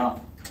I'm picking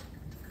up.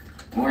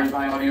 Where's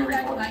my audio I'd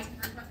recording?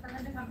 like to request for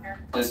him to come here.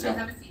 Please do.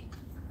 Have a seat.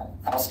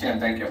 I'll stand,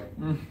 thank you.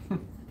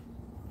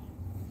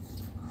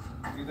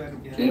 Do that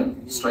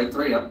again. Yeah, strike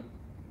three, huh?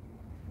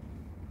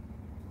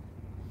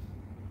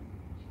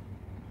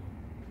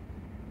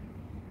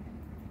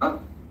 Huh?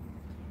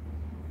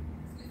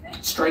 Excuse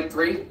me? Strike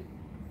three?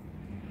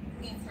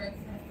 Means right.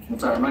 I'm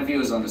sorry, my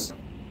view is on this.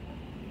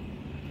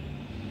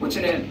 What's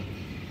your name?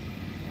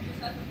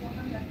 Dispatcher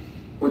 400.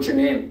 What's your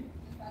name?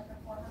 Dispatcher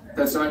 400.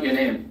 That's not your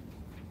name.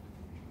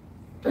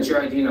 That's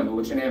your ID number.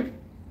 What's your name?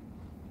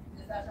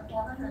 Is that for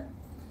 400?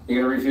 You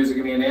gonna refuse to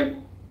give me a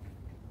name?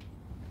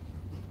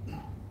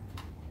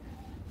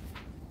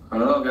 I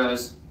don't know,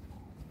 guys.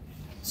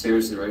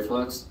 Seriously, right,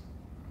 Flex?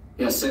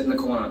 Yeah, sit in the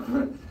corner.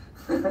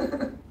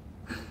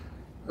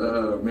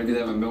 Maybe they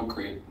have a milk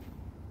crate.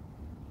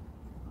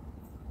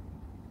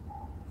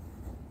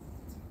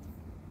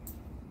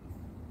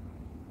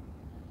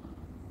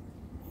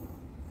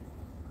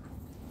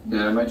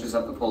 Yeah, I might just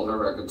have to pull her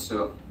records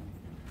too.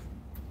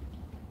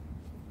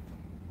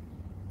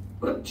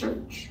 What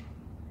church?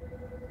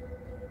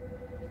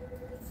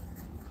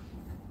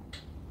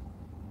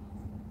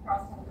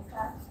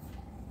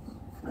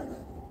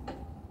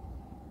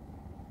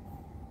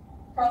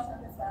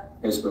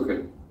 Hey,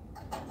 Spooky.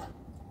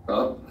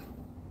 Well,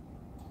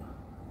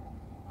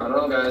 I don't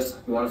know, guys.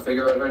 You want to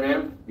figure out her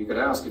name? You could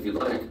ask if you'd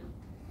like.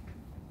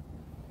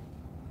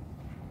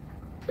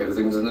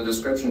 Everything's in the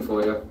description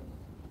for you.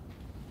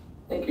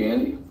 Thank you,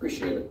 Andy.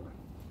 Appreciate it.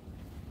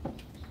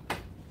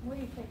 Where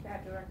do you take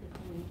that directly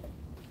from me?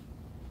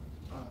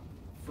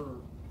 For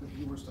the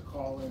viewers to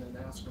call in and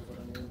ask her what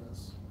her name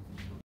is.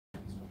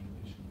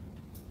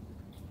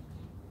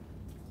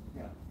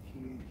 Yeah,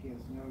 he has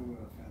no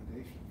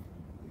foundation.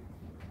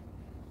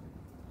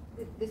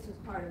 This was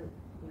part of the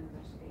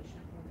investigation.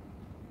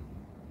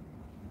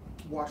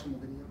 Watching the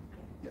video?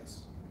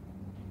 Yes.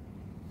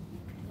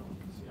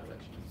 See how that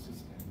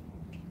changes.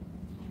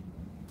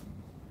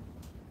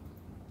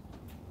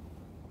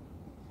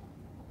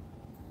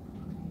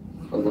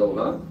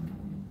 Aloha.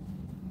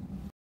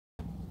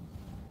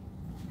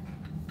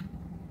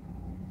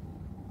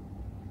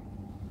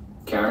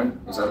 Karen,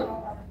 is that it?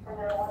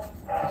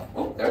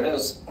 Oh, there it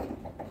is.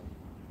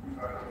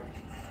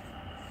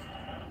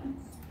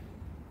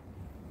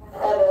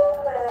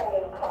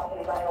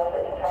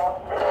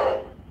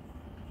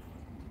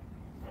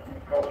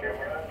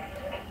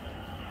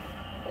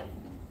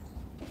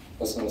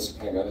 Listen to this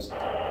again, guys.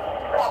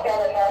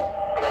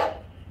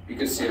 You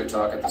can see her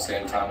talk at the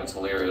same time. It's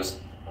hilarious.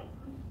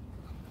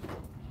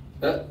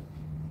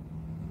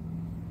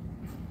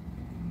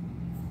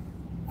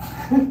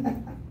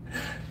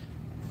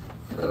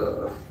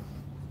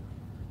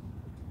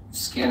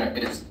 Skinner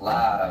is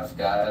live,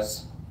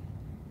 guys.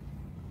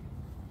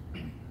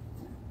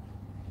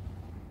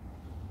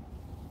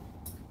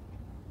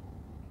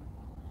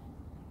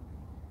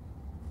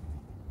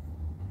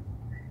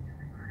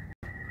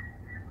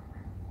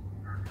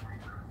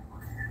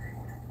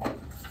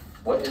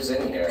 What is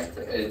in here?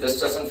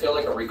 This doesn't feel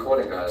like a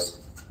recording, guys.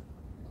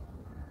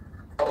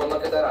 Oh, and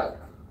look at that.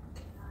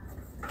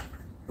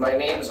 My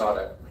name's on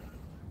it.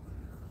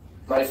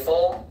 My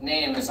full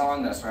name is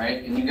on this,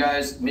 right? And you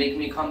guys make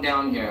me come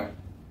down here,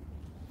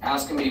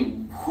 asking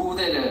me who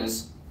that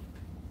is,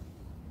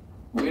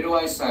 where do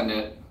I send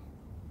it?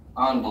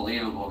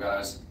 Unbelievable,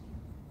 guys.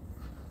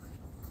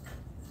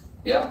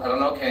 Yeah, I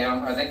don't know,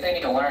 Cam. I think they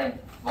need to learn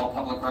about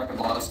public record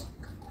laws.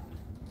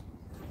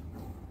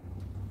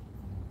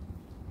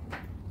 I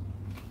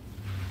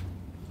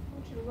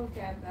want you to look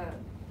at the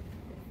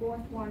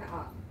fourth one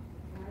up.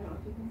 I don't know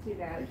if you can see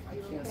that. I Are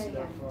you can't okay? see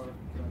that far.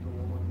 Can I go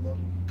over and look?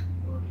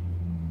 Or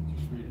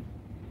Just read it.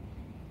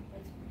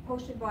 It's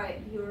posted by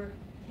your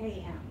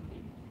KM,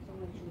 so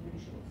much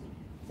initials.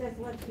 It says,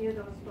 let's hear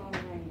those phone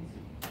rings.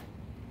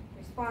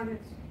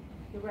 Respondents,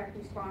 direct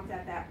response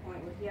at that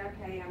point was, yeah,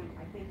 KM,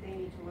 I think they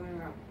need to learn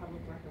about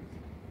public records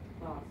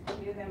laws.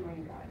 Hear them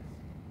ring, guys.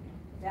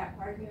 Is that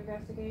part of your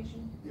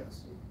investigation?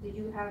 yes. Did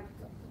you have,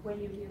 when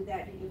you viewed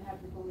that, did you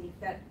have the belief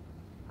that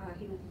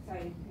he was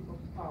inciting people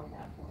to call at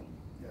that point?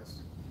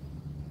 Yes.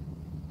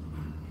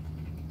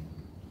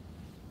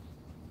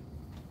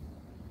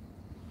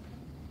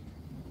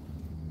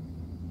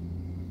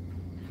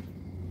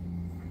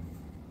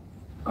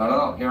 I don't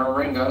know. Hear her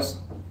ring, guys.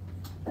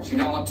 She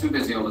don't look too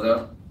busy over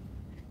there.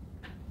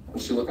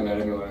 What's she looking at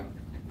anyway?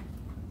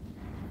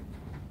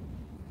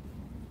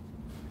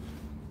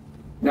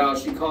 No,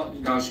 she called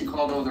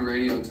over the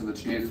radio to the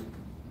chief.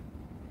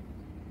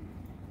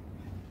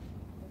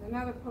 There's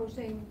another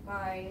posting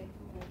by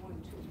 1, 2,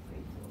 3,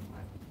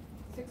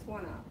 4, 5, 6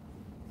 1 up.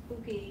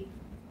 Spooky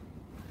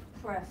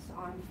Press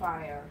on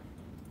Fire,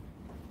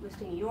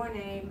 listing your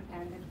name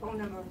and the phone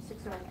number of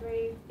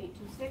 603-826-5747.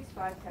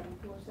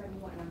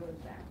 What number is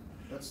that?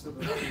 That's the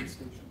police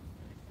station.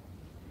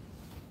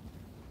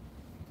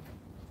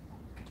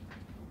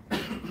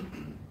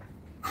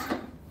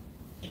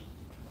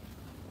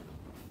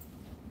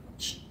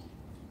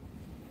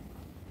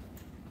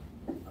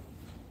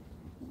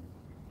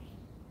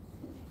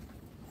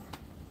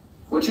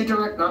 What's your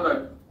direct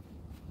number?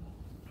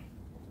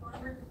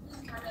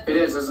 It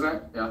is, isn't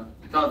it? Yeah.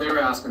 No, they were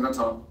asking, that's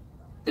all.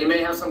 They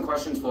may have some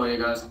questions for you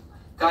guys.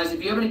 Guys,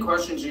 if you have any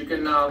questions, you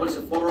can, what is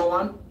it,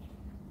 401?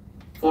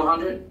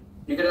 400?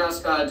 You can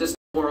ask just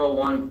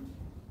 401,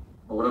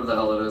 or whatever the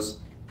hell it is,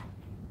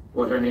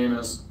 what her name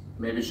is.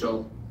 Maybe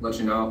she'll let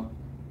you know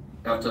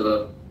after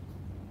the...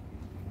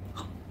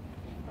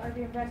 Part of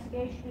your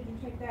investigation, did you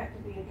take that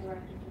to be a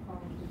directive to call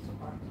the police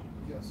department?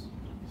 Yes.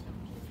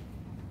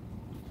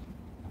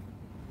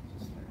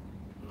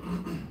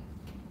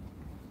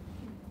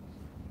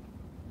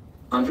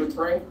 100th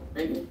ring,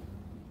 maybe?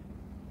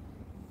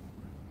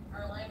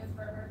 Our line is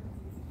for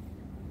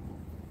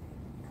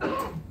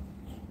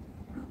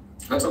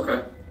That's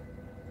okay.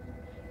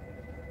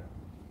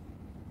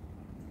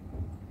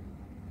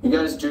 You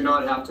guys do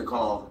not have to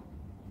call.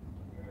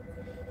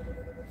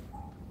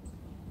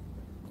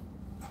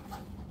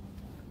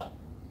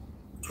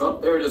 Oh,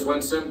 there it is,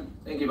 Winston.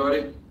 Thank you,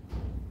 buddy.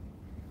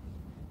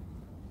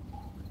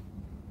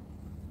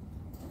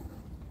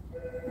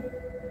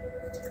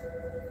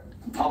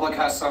 Public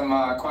has some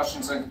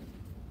questions.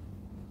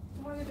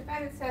 Well, the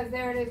defendant says,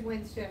 there it is,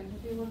 Winston.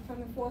 If you look from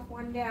the fourth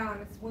one down,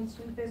 it's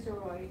Winston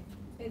Fitzroy.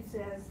 It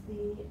says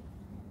the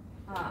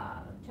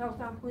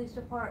Charlestown Police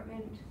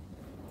Department,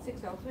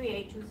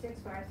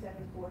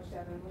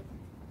 603-826-5747.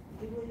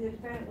 We believe the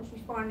defendant was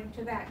responding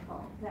to that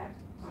call, that.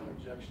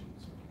 Objection.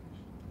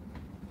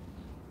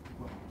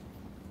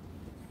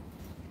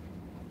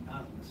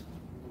 Not in this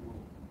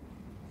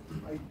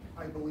one.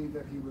 I believe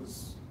that he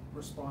was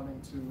responding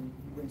to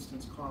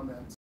Winston's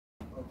comments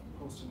of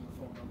posting the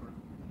phone number.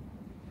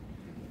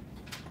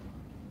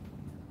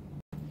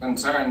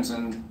 Concerns,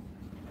 and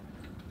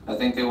I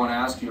think they want to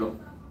ask you.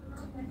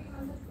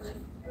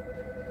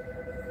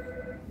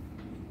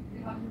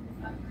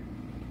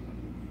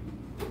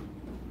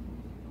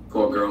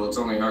 Poor girl, it's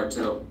only her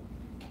too.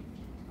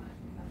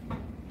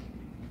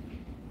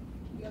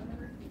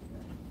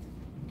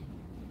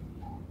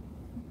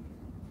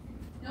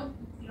 Nope,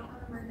 you don't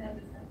have a birthday.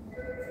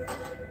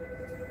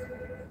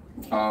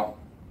 Oh.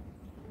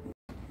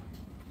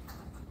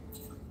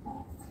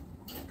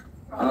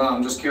 I don't know,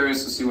 I'm just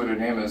curious to see what her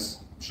name is.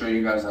 I'm sure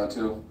you guys are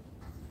too.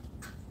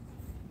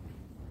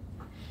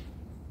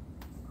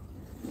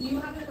 Do you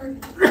have a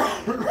birthday?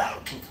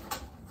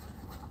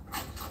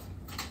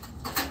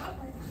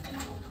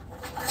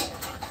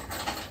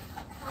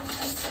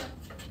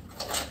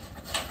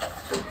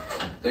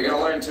 They're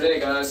gonna learn today,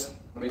 guys.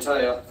 Let me tell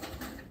you.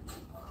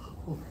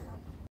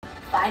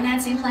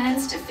 Financing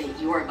plans to fit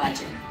your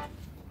budget.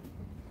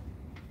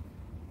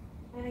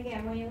 And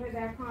again, when you heard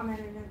that comment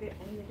and the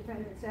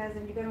defendant says,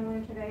 and you're gonna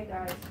learn today,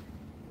 guys,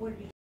 what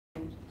did you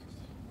do?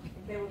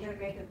 If they were gonna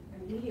make an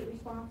immediate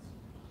response?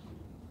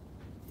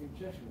 The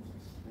objection is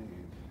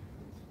sustained.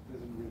 It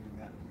doesn't really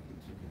matter if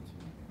it's against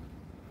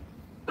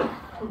me.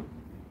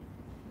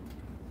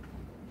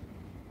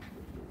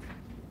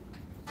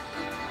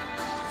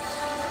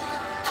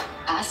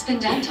 Aspen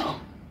Dental.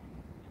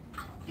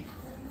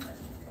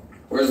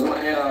 Where's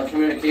my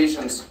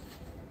communications?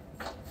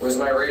 Where's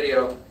my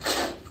radio?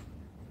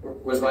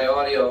 Where's my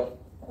audio?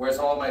 Where's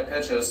all my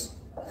pitches?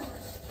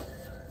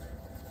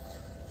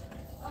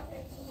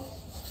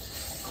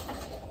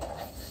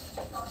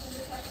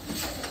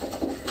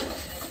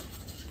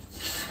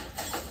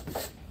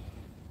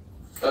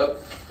 Oh,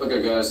 look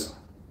at guys.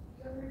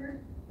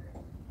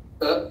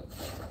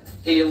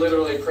 He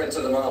literally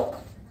printed them out.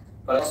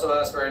 But I also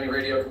asked for any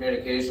radio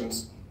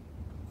communications.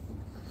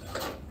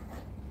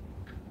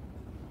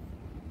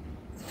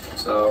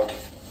 So.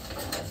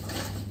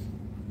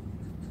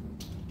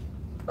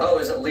 Oh,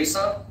 is it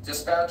Lisa?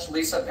 Dispatch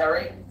Lisa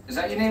Perry? Is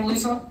that your name,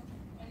 Lisa?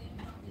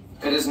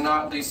 It is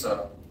not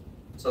Lisa.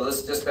 So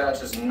this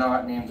dispatch is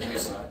not named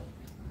Lisa.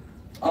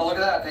 Oh, look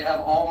at that. They have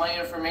all my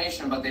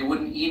information, but they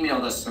wouldn't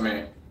email this to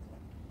me.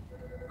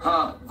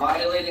 Huh,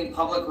 violating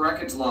public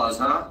records laws,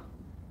 huh?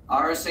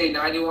 RSA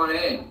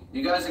 91A.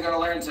 You guys are gonna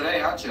learn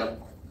today, aren't you?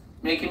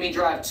 Making me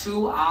drive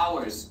 2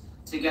 hours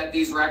to get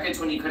these records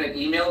when you could have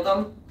emailed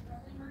them?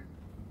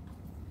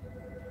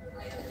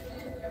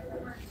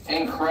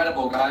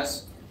 Incredible,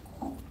 guys.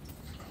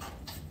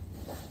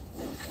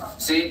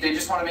 See, they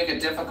just want to make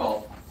it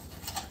difficult.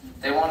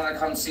 They wanted to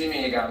come see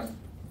me again.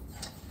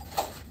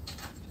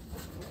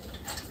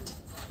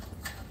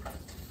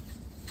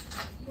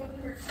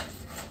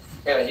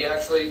 Yeah, he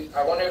actually,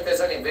 I wonder if there's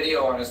any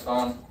video on his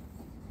phone.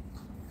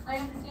 I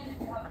understand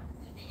it.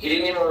 He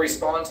didn't even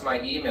respond to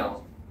my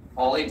email.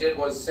 All he did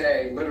was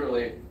say,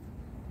 literally,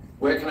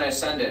 where can I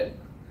send it?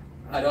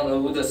 I don't know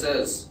who this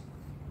is.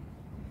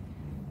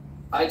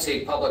 I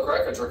take public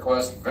records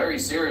requests very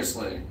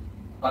seriously,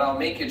 but I'll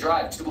make you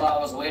drive 2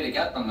 hours away to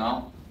get them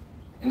though.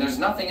 And there's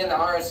nothing in the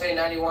RSA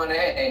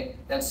 91A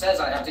that says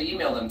I have to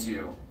email them to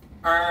you.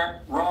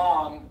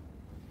 Wrong.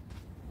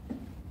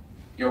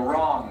 You're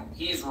wrong.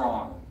 He's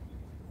wrong.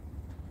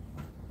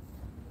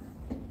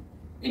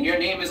 And your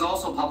name is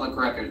also public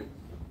record.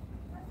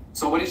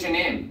 So what is your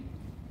name?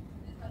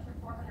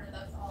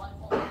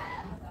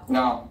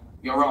 No,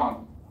 you're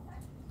wrong.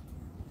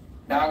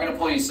 Now I'm gonna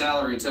pull your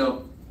salary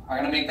too. I'm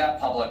gonna make that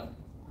public.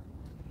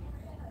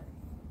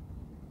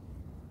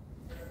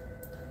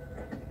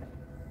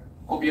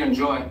 Hope you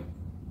enjoy.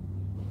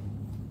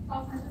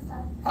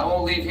 I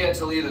won't leave here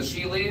till either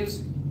she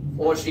leaves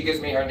or she gives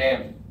me her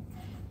name.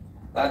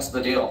 That's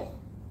the deal.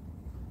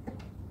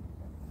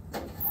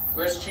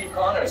 Where's Chief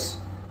Connors?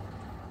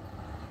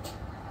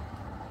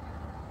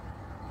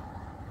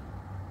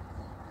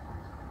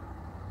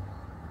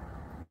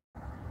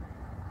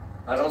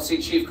 I don't see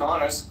Chief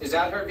Connors. Is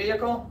that her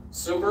vehicle?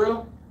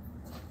 Subaru?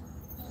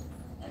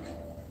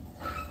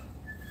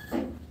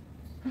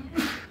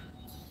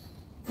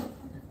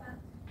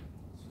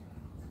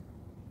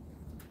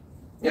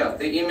 Yeah,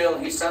 the email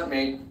he sent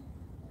me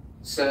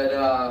said,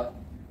 I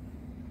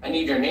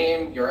need your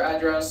name, your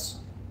address.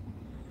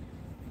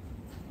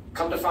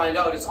 Come to find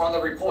out, it's on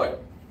the report.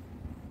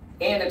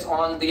 And it's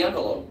on the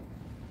envelope.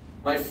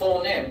 My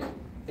full name.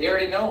 They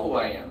already know who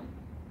I am.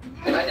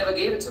 And I never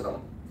gave it to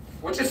them,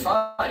 which is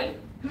fine.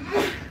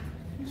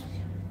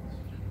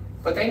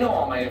 But they know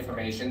all my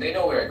information. They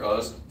know where it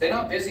goes. They're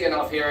not busy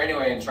enough here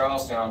anyway in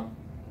Charlestown.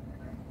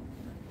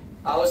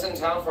 I was in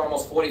town for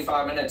almost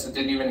 45 minutes and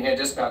didn't even hear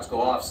dispatch go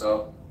off,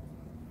 so.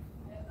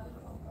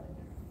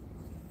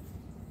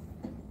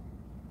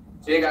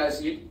 So you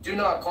guys, you do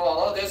not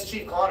call. Oh, there's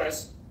Chief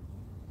Connors.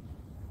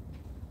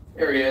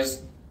 Here he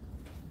is.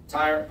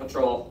 Tire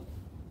Patrol.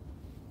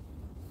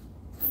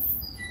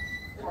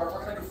 Hey, Mark,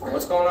 what can I do for you?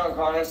 What's going on,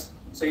 Connors?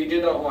 So you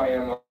do know who I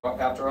am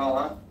after all,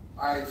 huh?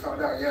 I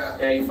found out, yeah.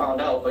 Yeah, you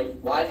found out, but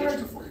What can I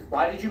do for you?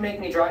 why did you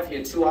make me drive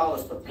here 2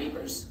 hours for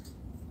papers?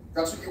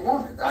 That's what you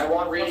wanted. That's I what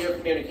want you radio wanted.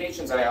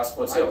 communications I asked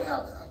for I don't too.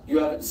 have that. You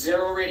have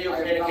 0 radio I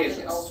have nothing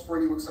communications. else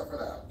for you except for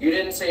that. You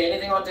didn't say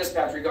anything on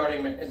dispatch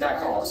regarding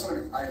that call. Listen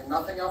to me, I have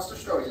nothing else to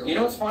show you. You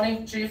know what's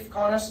funny, Chief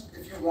Connors?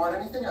 If you want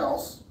anything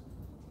else,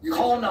 you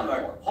Call can-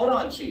 number. Hold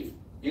on, Chief.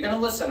 You're gonna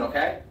listen,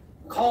 okay?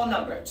 Call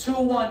number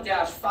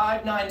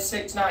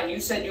 21-5969. You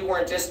said you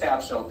weren't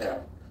dispatched out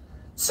there.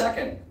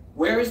 Second,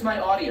 where is my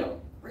audio?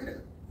 Read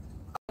it.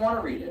 I want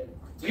to read it.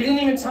 You didn't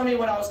even tell me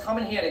what I was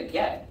coming here to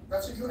get.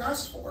 That's what you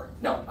asked for.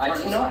 No, I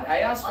did not. I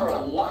asked for a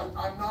lot.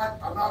 I'm not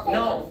going back and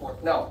No,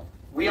 forth. no.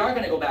 We are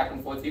going to go back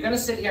and forth. You're going to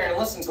sit here and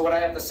listen to what I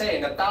have to say,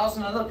 and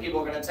 1,000 other people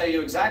are going to tell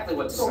you exactly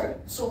what to say.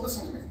 So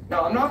listen to me.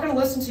 No, I'm not going to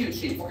listen to you,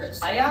 Chief. Okay,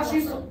 so I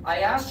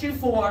asked you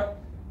for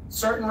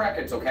certain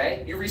records,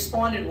 okay? You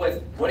responded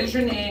with, what is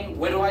your name?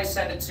 Where do I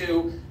send it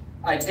to?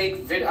 I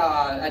take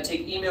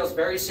emails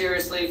very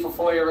seriously for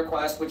FOIA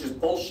requests, which is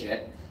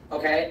bullshit,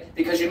 okay?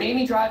 Because you made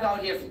me drive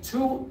out here for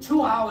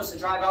two hours to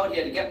drive out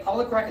here to get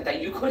public record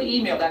that you could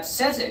email, that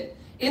says it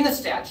in the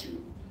statute,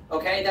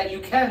 okay? That you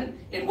can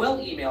and will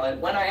email it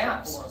when I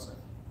ask. Hold on a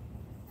second.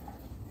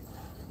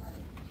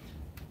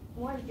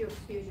 Why did you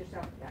excuse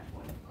yourself at that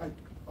point?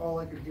 All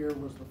I could hear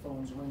was the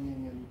phones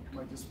ringing and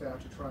my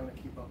dispatcher trying to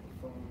keep up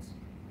with phones.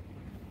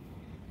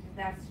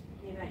 That's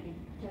the event you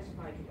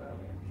testified to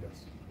earlier.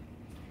 Yes.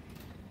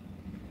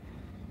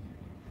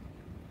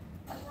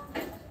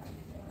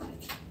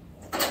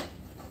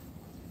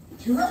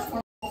 Do you have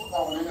one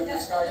call in that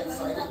this guy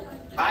incited?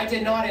 I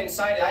did not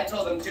incite it. I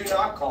told them, do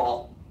not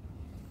call.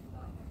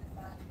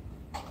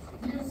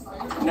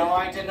 No,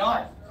 I did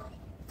not.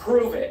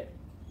 Prove it.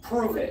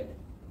 Prove it.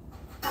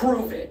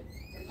 Prove it.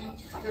 Did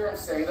you hear him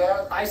say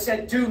that? I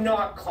said, do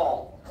not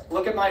call.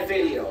 Look at my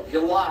video.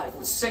 You're live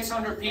with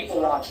 600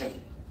 people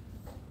watching.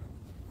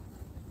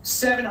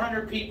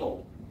 700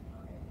 people.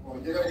 Well,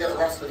 you're gonna get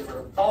arrested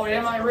for. Oh,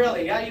 am I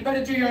really? Yeah, you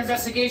better do your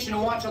investigation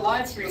and watch a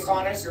live stream,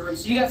 Connors.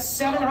 You got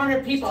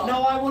 700 people.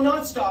 No, I will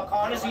not stop,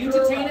 Connors. Are you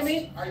detaining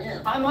me? I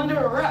am. I'm under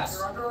arrest.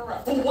 You're under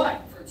arrest. For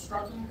what? For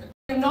obstructing.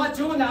 I am not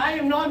doing that. I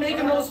am not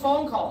making those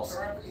phone calls.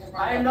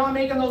 I am not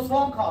making those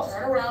phone calls.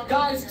 Turn around.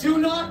 Guys, do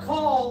not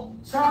call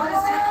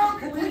Charlestown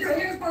Put Police. your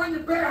hands behind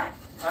your back.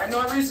 I'm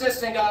not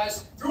resisting,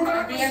 guys. Do not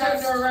I'm being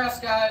resist. under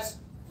arrest, guys.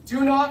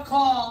 Do not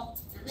call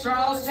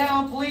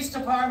Charlestown Police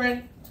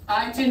Department.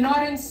 I did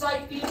not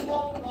incite these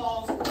phone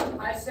calls.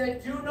 I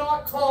said, do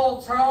not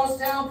call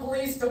Charlestown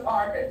Police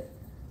Department.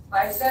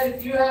 I said,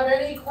 if you have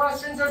any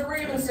questions or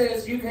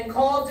grievances, you can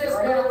call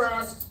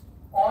dispatch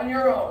on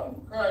your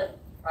own. Right.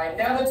 I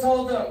never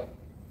told them.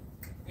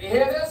 You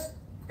hear this?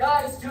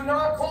 Guys, do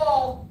not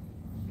call.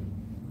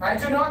 I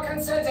do not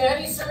consent to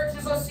any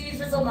searches or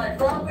seizures of my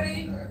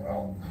property.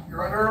 Well,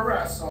 you're under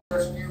arrest, so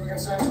there's you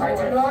consent to. I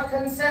do not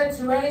consent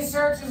to any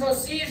searches or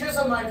seizures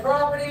of my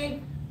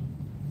property.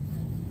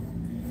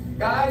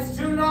 Guys,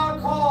 do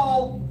not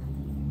call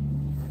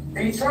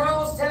the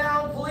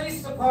Charlestown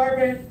Police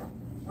Department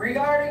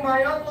regarding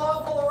my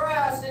unlawful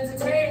arrest and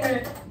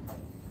detainment.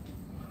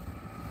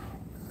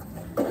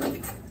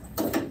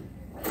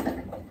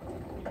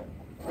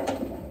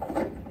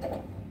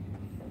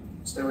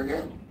 Stay right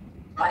here.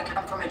 I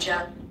come from a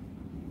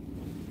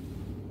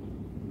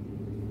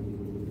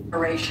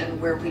generation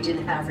where we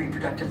didn't have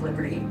reproductive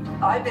liberty.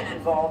 I've been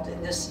involved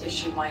in this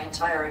issue my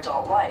entire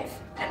adult life.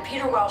 And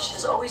Peter Welsh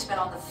has always been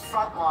on the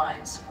front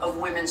lines of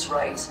women's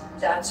rights.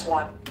 That's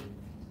why.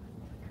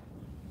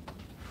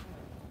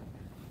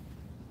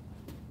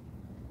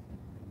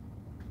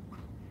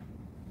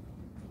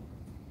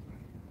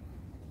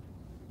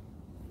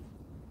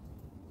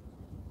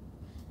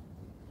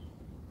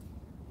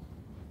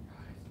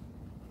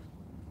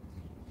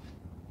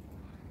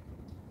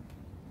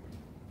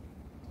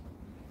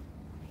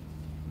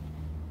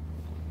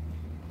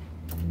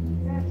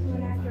 Is that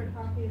an accurate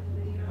copy of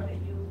the video that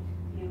you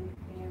in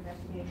your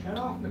investigation? Shut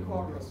off the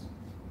chorus.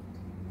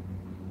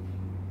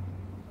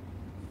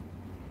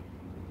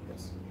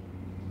 Yes.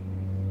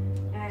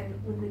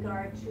 And with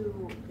regard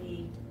to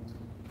the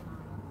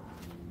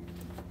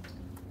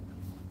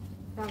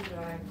thumb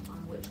drive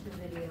on which the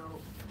video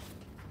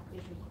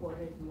is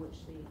recorded, in which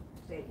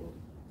the state will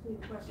be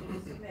requested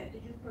to submit,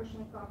 did you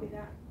personally copy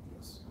that?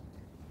 Yes.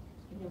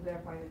 Can you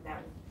verify that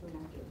that was true,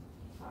 not your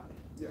copy?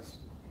 Yes.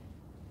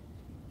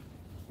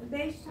 And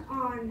based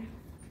on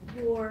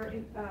your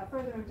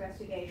further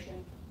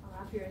investigation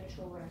after your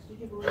initial arrest, did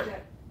you believe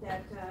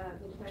that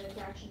the defendant's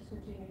actions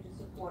continue to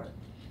support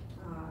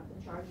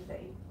the charges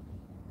that you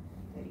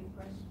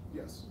pressed?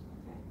 Yes.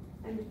 Okay.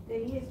 And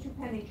he has 2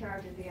 pending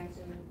charges against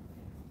him.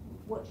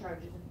 What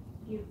charges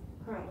do you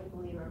currently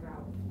believe are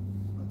valid?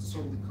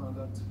 Disorderly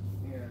conduct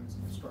and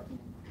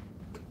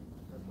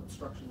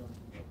obstruction of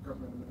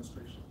government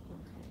administration.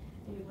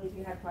 And you believe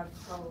you have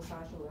probable cause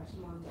to arrest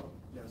him on both?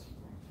 Yes.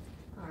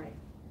 All right.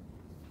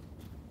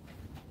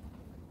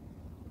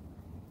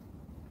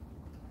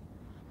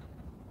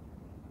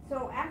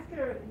 So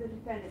after the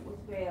defendant was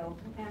bailed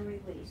and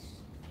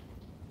released,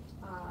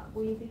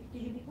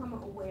 did you become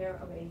aware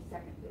of a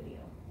second video?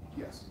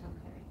 Yes.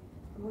 Okay.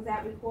 And was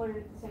that recorded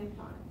at the same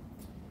time?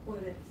 Or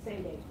the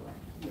same day,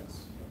 correct?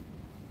 Yes.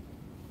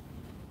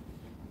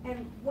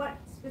 And what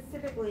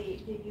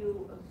specifically did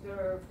you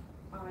observe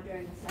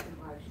during the second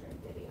live stream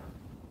video?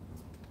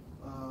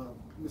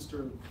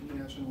 Mr.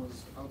 Manchin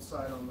was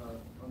outside on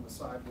the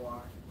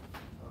sidewalk,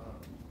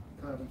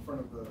 kind of in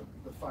front of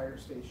the fire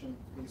station,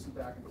 pacing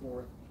back and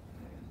forth.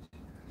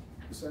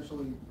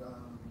 Essentially,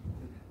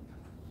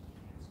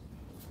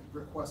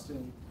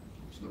 requesting.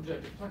 So,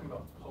 Judge, you're talking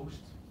about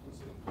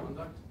post-incident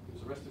conduct. He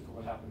was arrested for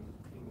what happened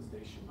in the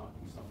station, not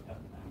stuff that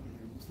happened after.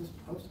 Is this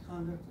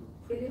post-conduct or?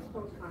 It is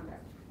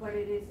post-conduct, but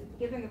it is,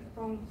 given that the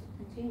phones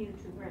continue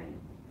to ring,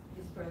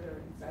 is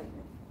further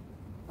incitement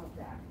of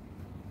that.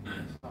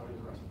 That's not what he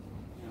was arrested for.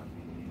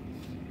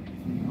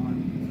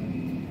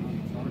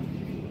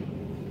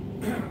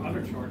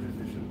 Other charges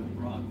that should have been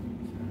brought. You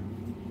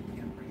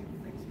can't bring in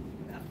things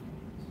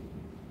afterwards.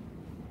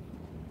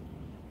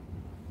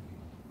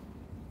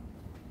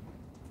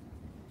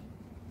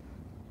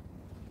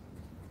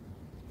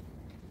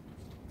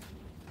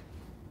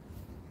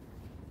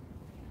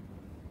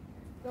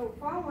 So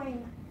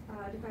following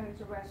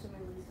defendant's arrest and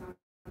release on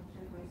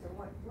 10/27,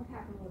 what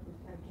happened with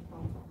respect to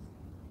phone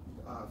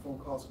calls? Phone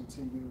calls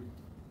continued,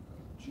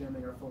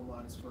 jamming our phone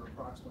lines for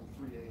approximately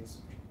 3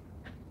 days,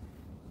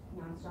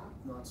 Non-stop?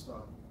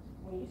 nonstop.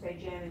 When you say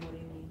jamming, what do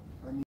you mean?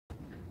 I mean,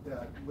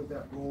 that with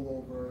that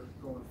rollover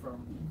going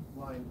from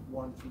line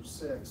 1 through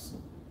 6,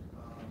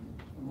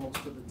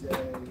 most of the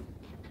day,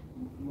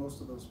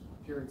 most of those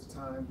periods of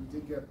time, we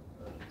did get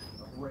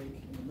a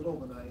break in the middle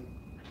of the night.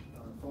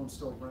 Phone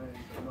still rang,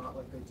 but not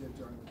like they did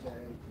during the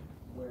day,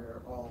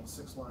 where all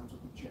 6 lines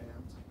would be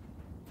jammed.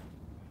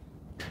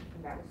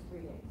 And that was 3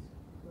 days?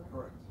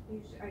 Correct.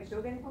 Are you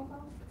still getting phone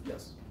calls?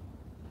 Yes.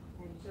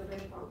 And you still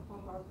getting phone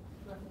calls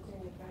referencing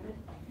the defendant?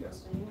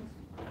 Yes.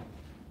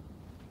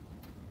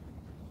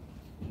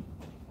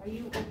 Are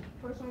you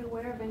personally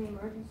aware of any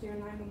emergency or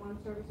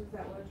 911 services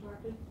that were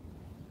interrupted?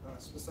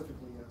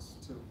 Specifically, yes,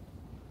 too.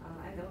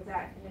 And was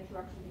that an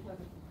interruption because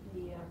of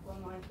the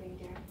phone lines being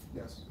jammed?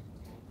 Yes.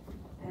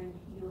 And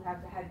you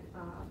have had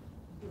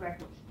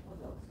direct knowledge of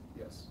those?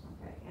 Yes.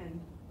 Okay,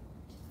 and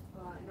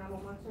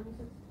 911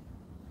 services?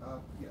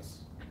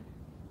 Yes.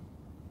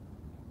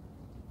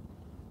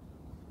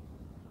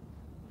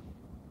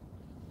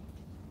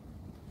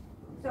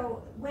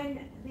 So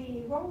when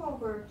the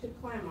rollover to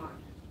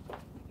Claremont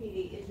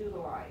PD is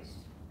utilized,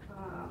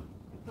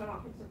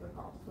 Claremont picks up the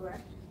calls,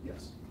 correct?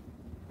 Yes.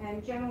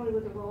 And generally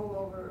with the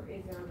rollover,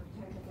 is there a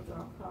potential for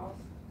drop calls?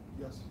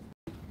 Yes.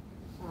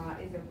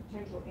 Is there a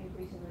potential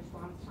increase in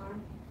response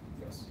time?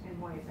 Yes.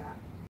 And why is that?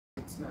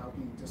 It's now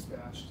being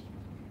dispatched,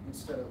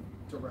 instead of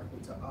directly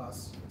to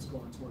us, it's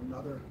going to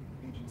another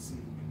agency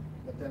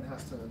that then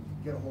has to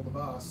get a hold of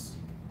us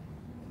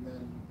and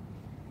then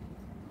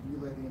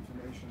relay the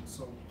information.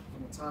 So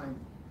from the time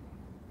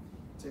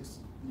it takes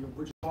the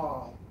original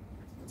call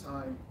to the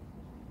time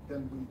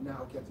then we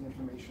now get the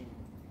information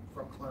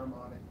from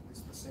Claremont,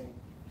 it's the same.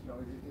 You know,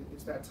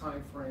 it's that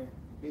time frame,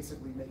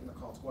 basically making the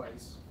call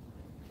twice.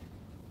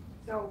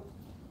 So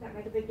that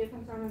make a big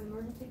difference on an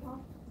emergency call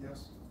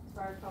Yes. as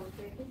far as public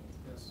safety?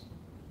 Yes.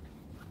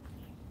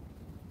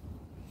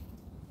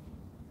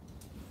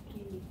 Do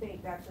you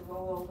think that the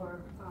rollover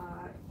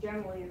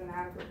generally is an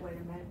adequate way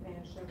to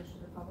manage service to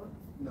the public?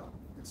 No,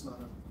 it's not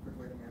a good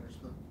way to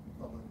manage the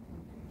public.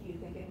 Do you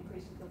think it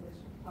increases the risk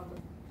to the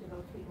public, to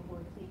those people who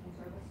are seeking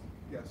service?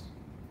 Yes.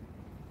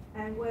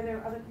 And were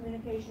there other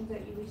communications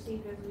that you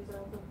received as a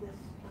result of this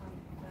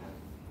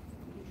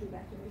YouTube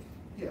activity?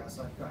 Yes,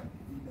 I've got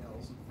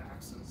emails and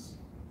faxes.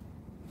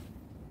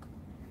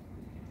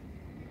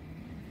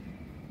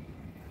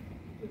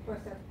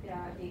 Request that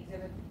the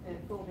exhibit, the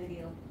full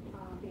video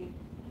be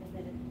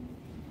admitted.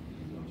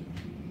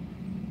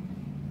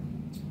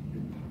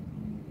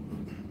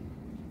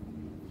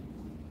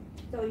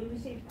 So you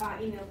received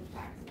emails and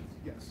faxes?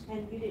 Yes.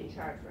 And you didn't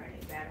charge for any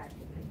of that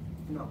activity?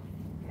 No.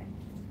 Okay.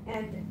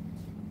 And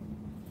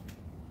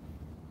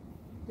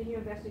in your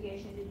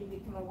investigation, did you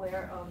become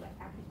aware of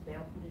active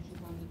bail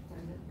conditions on the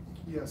defendant?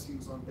 Yes, he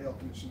was on bail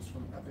conditions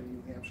from Epping,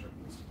 New Hampshire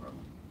Police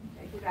Department.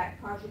 Okay, did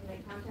that cause you to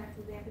make contact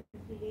with the Epping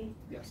PD?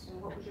 Yes.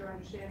 And what was your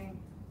understanding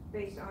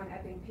based on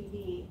Epping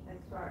PD as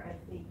far as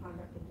the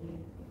conduct of the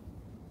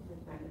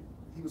defendant?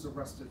 he was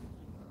arrested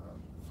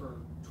for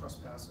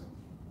trespassing.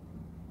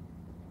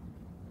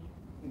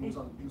 And he was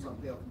on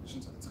bail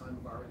conditions at the time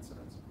of our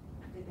incident.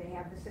 Did they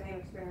have the same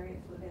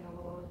experience within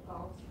a Lower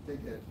Falls? They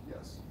did,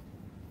 yes.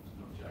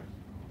 No objection.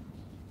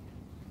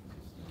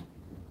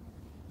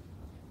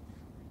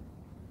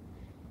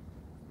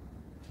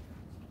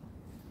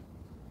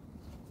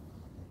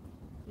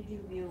 Did you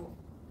view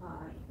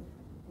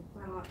the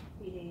Claremont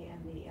PD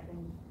and the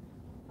Evan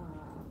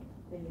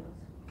videos?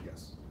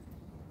 Yes.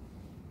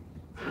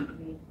 Seem to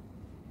be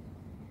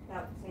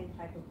about the same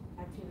type of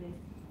activity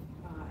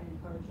and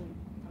encouragement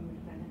from the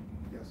defendant?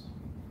 Yes.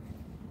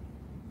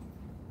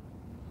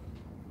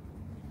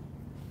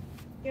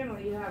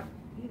 Generally,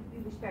 you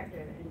respect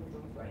an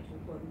individual's right to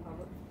report in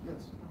public?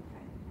 Yes.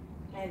 Okay.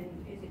 And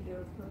is it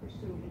your purpose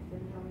to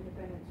infringe on the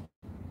defendant's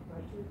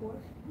right to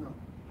report? No.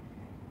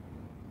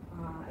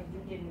 And you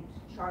didn't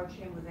charge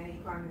him with any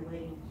crime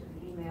relating to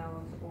the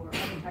emails or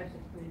other types of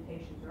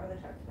communications or other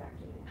types of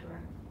activity,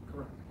 correct?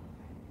 Correct.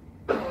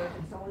 Or is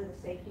it solely the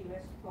safety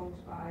risk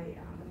posed by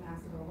the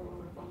massive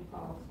overload of phone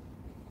calls,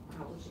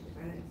 which the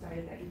defendant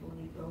decided that you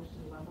believe goes to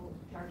the level of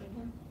charging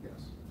him?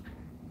 Yes.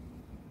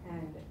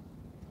 And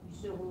you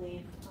still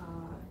believe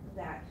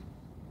that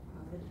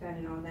the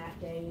defendant on that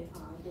day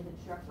did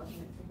obstruct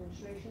government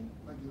administration?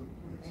 I do.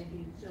 Yes. And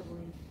you still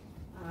believe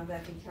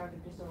that the charge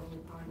of disorderly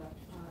conduct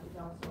is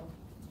also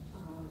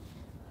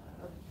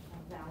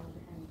a valid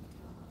and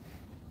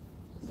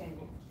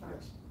sustainable charge?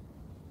 Yes.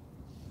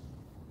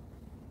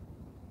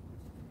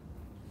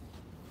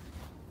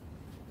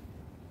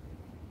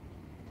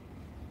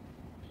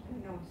 I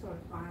know I'm sort of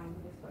filing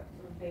this, but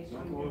sort of based on.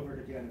 Don't go over it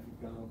again if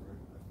you've gone over it.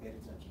 I've paid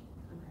attention.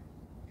 Okay.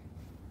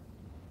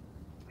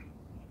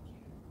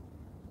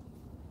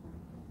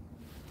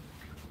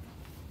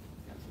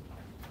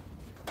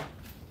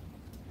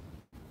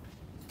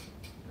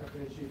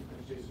 Deputy Chief,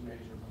 Jason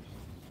Major,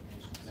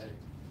 today.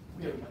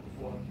 We haven't met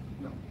before.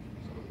 No.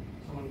 So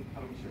someone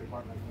coming to your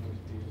department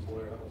who was a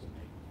lawyer, that wasn't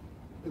me.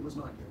 It was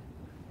not you.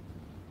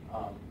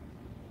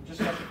 Just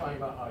testifying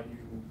about how you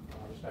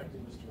respected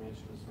Mr.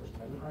 Manchin's First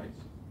Amendment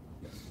rights.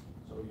 Yes.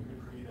 So you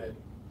agree that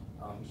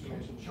Mr.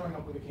 Manchin showing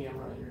up with a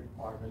camera in your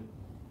department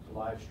to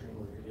live stream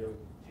or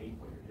videotape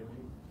what you're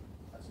doing,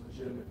 that's a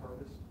legitimate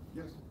purpose?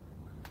 Yes.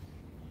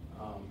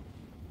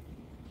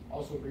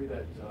 Also agree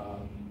that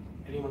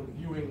anyone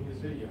viewing his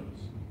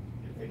videos,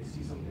 if they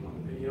see something on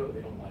the video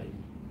they don't like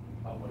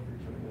about what you're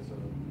doing as a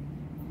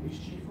police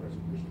chief or as a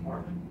police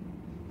department,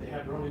 they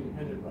have their own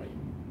independent right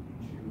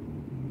to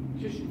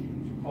petition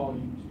you, to call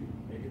you, to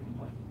make a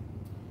complaint.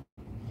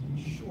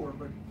 Sure,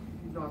 but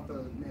not the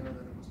manner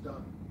that it was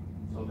done.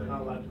 So they're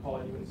not allowed to call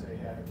you and say,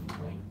 hey, I have a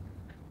complaint?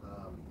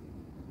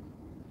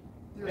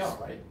 They are,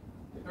 right?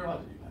 They're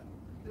allowed to do that.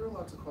 They're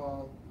allowed to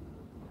call.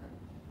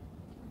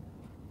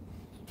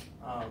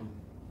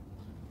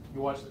 You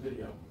watched the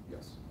video?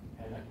 Yes.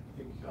 And I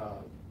think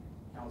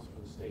counsel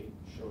for the state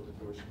showed that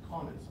there were some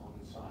comments on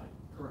the side.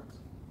 Correct.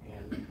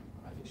 And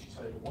I think she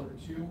cited one or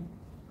two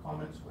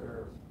comments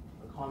where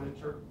the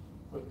commenter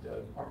put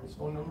the department's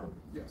phone number.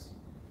 Yes.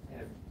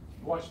 And if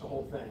you watched the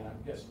whole thing, and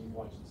I'm guessing you've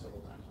watched it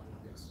several times by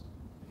now. Yes.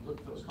 If you look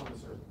at those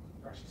comments, there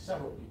are actually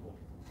several people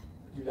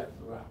that do that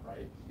throughout,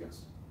 right?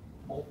 Yes.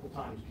 Multiple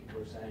times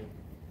people are saying,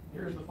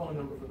 here's the phone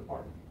number for the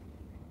department.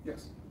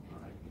 Yes.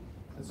 All right.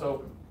 And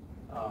so,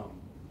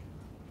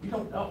 we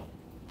don't know.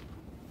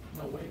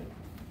 No way to know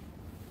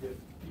if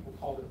people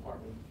call the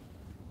department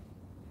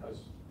because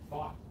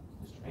thought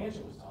Mr.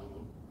 Manchin was telling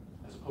them,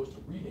 as opposed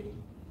to reading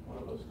one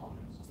of those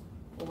comments.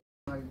 Well,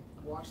 when I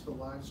watched the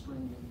live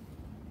stream,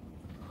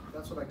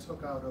 that's what I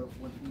took out of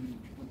when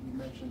he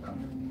mentioned, I'm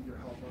going to need your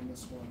help on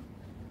this one.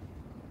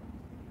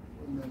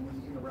 And then when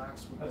he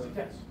interacts with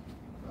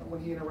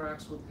when he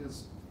interacts with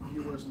his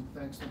viewers and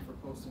thanks them for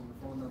posting the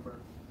phone number,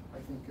 I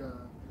think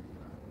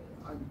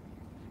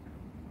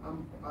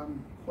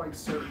I'm quite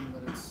certain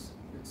that it's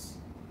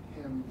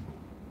him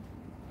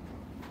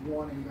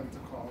wanting them to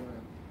call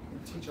in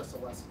and teach us a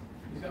lesson.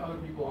 He's got other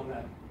people on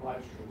that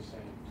live stream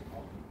saying to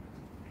call him.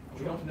 And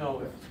we don't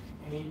know if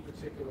any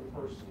particular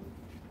person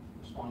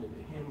responded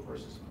to him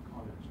versus a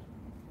commenter.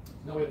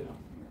 There's no way to know.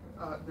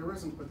 There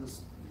isn't, but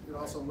it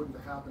also wouldn't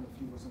have happened if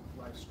he wasn't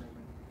live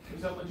streaming.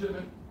 There's a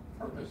legitimate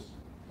purpose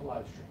to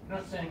live stream. I'm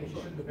not saying he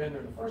shouldn't have been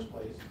there in the first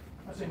place.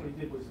 I'm not saying what he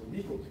did was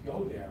illegal to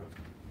go there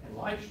and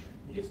live stream.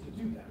 He gets to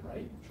do that,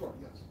 right? Sure,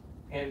 yes.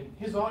 And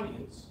his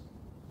audience,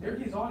 they're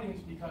his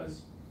audience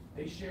because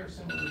they share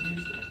similar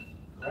views to him,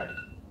 correct?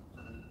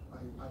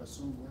 I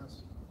assume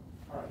yes.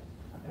 All right.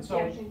 And so,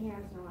 Objection, he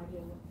has no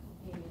idea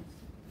what his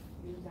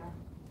views are.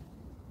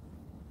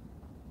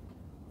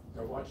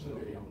 they're watching the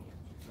video.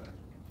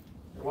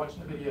 They're watching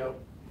the video,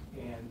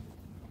 and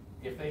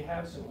if they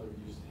have similar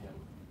views to him,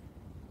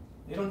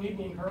 they don't need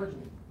any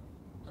encouragement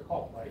to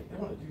call, right? They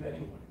want to do that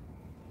anyway.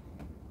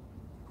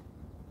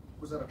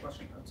 Was that a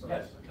question? I'm sorry.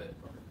 Yes.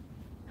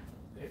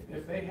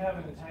 If they have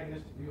an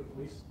antagonistic view of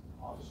police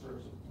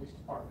officers and police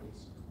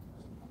departments,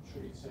 as I'm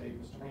sure you'd say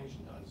Mr.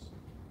 Manchin does,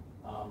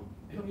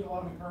 they don't need a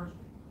lot of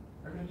encouragement.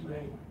 They're going to do it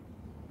anyway,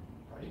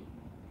 right?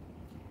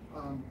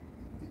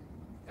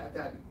 at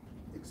that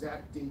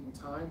exact date and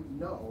time,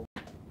 no,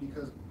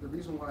 because the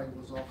reason why it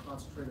was all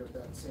concentrated at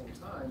that same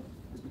time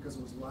is because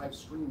it was live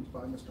streamed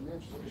by Mr.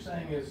 Manchin. What you're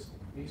saying is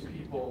these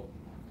people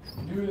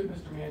knew that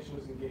Mr. Manchin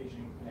was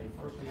engaging in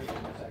a First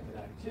Amendment protected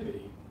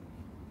activity,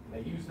 and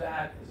they used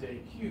that as a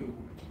cue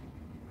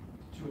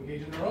to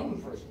engage in their own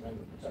First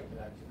Amendment protected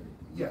activity.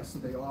 Yes,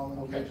 they all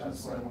engaged in the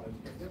That's what I same.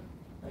 wanted to get. Yep.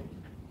 Thank you.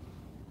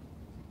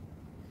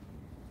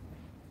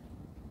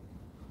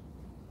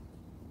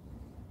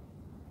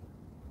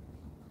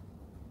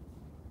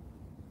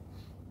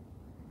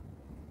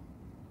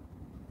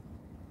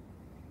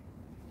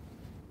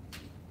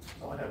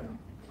 That's all I have now.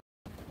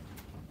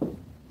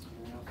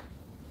 Anything else?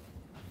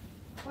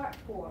 Part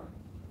 4,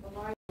 the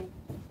live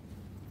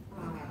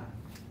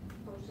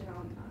posted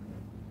on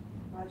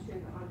live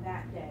stream on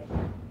that day,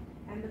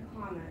 and the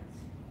comments,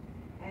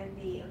 and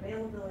the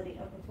availability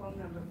of the phone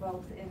number,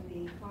 both in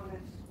the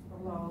comments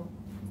below,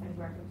 as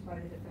referenced by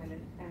the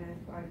defendant, and as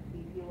by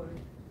the viewers,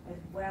 as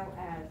well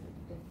as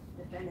the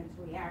defendant's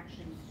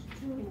reactions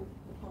to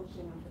the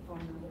posting of the phone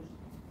numbers.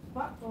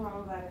 But for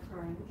all that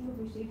occurring, would you have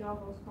received all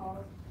those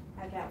calls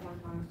at that one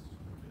time?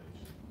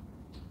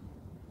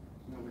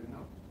 Nobody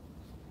knows.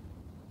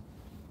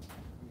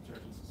 The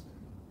judge is the same.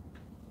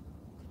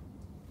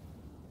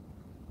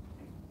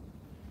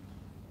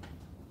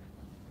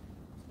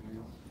 Anything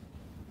else?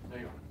 There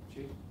you go.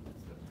 Chief?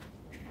 That's it.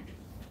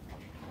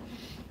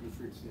 You're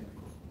free to stay in the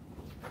court.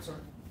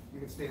 Sorry. You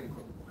can stay in the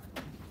court.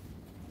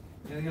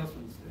 Anything else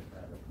from the state?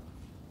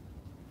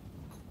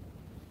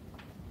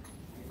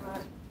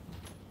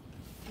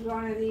 Your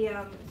Honor,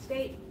 the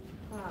state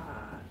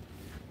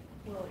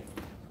will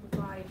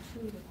provide to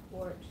the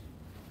court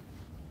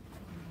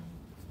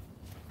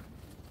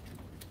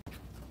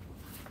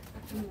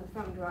from the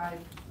thumb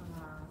drive,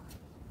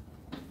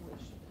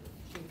 which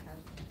she has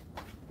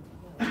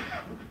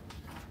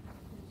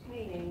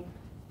containing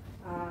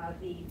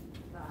the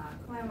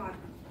Claremont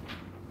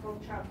full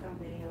Charlestown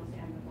videos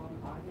and the phone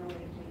call. No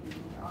way of taking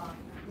these off.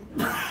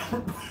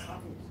 Of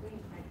the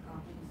screen print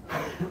copies. So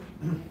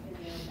in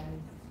there, that is the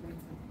screen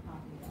print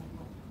copy of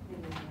what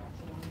video is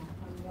actually on that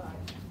thumb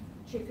drive.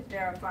 She could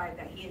verify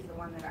that he is the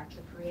one that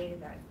actually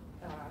created that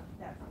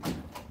thumb drive.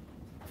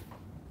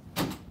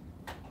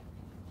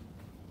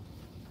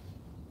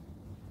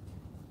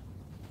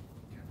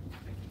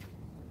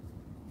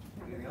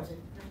 Anything else?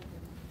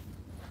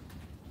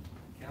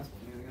 Counsel,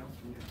 anything else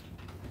from you?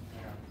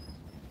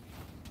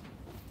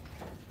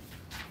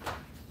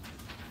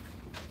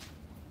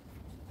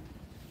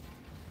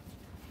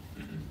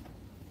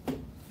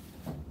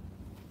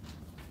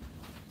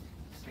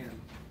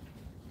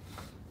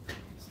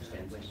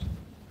 Stand, please.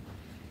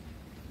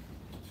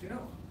 So you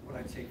know what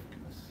I take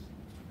from this?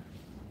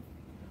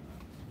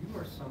 You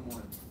are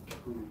someone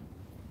who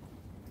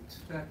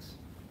expects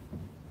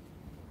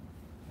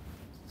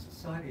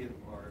society at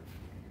large,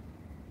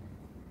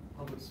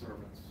 public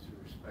servants to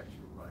respect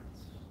your rights,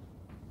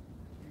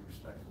 be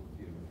respectful of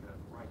you. You have a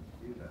right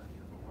to do that. You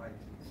have a right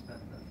to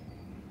expect that.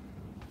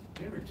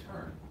 In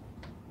return,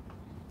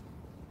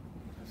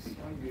 I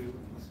saw you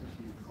and listened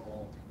to you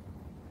call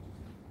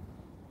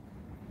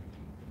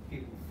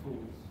people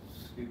fools,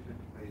 stupid,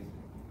 lazy.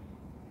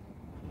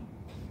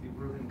 Be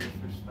rude and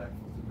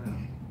disrespectful to them,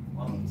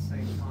 while at the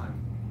same time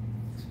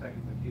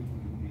expecting the people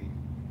you be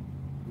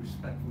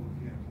respectful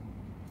of you.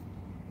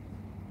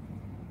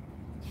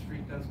 The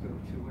street does go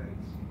two ways.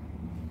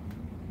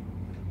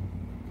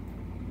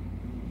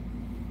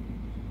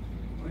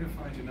 I'm going to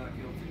find you not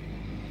guilty.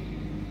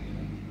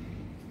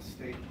 The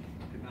state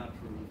did not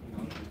prove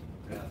no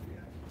death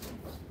yet.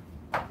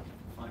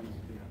 Findings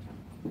of guilty.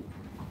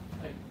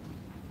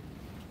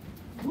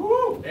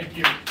 Woo! Thank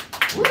you.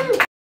 Woo!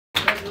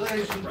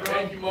 Congratulations, bro.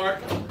 Thank you, Mark.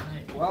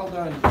 Well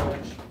done,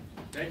 Judge.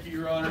 Thank you,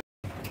 Your Honor.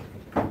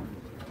 Yeah,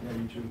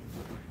 you too.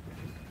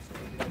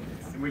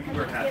 And we can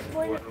wear hats in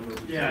court.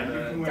 Yeah, you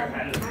can wear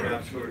hats.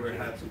 Absolutely, wear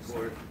hats in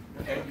court.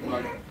 Thank you,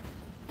 Mark.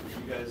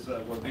 You guys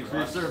work Thanks for for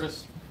your us.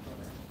 service.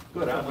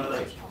 Good,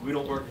 we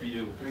don't work for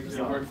you.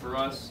 You work for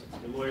us,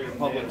 the lawyer,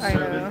 public I know.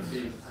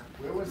 servant.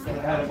 Where was If the I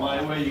had it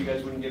my way, you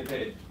guys wouldn't get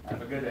paid.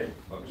 Have a good day,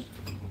 folks.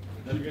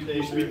 Have a good day.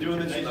 You should be doing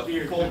this in Nice the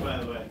beard, full, by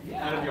the way.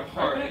 out of your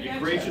heart. You're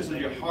gracious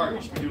of your heart.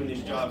 You should be doing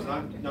these jobs,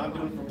 not doing it for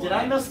money. Did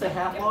I miss the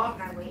half off?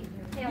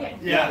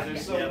 Yeah,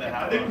 there's so,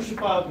 I think we should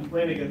file a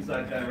complaint against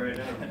that guy right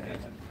now.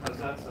 How's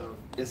that sound?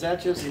 Is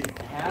that just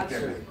hats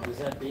or is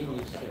that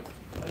beanies too?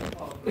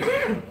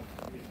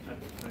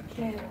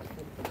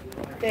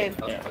 Dave.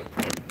 Yeah,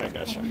 I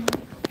gotcha.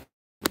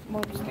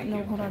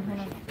 No, hold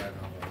on.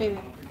 Baby.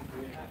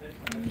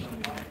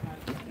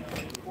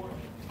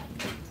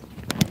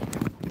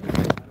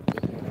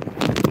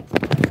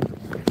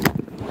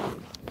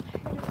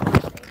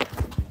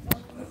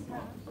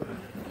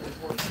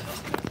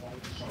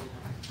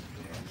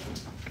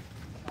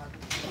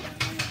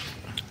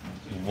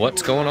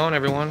 What's going on,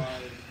 everyone?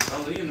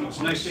 It's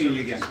nice seeing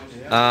you again.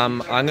 I'm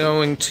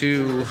going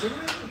to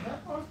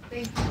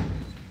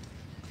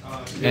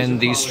end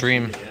the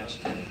stream,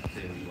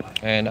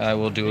 and I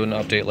will do an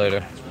update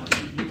later.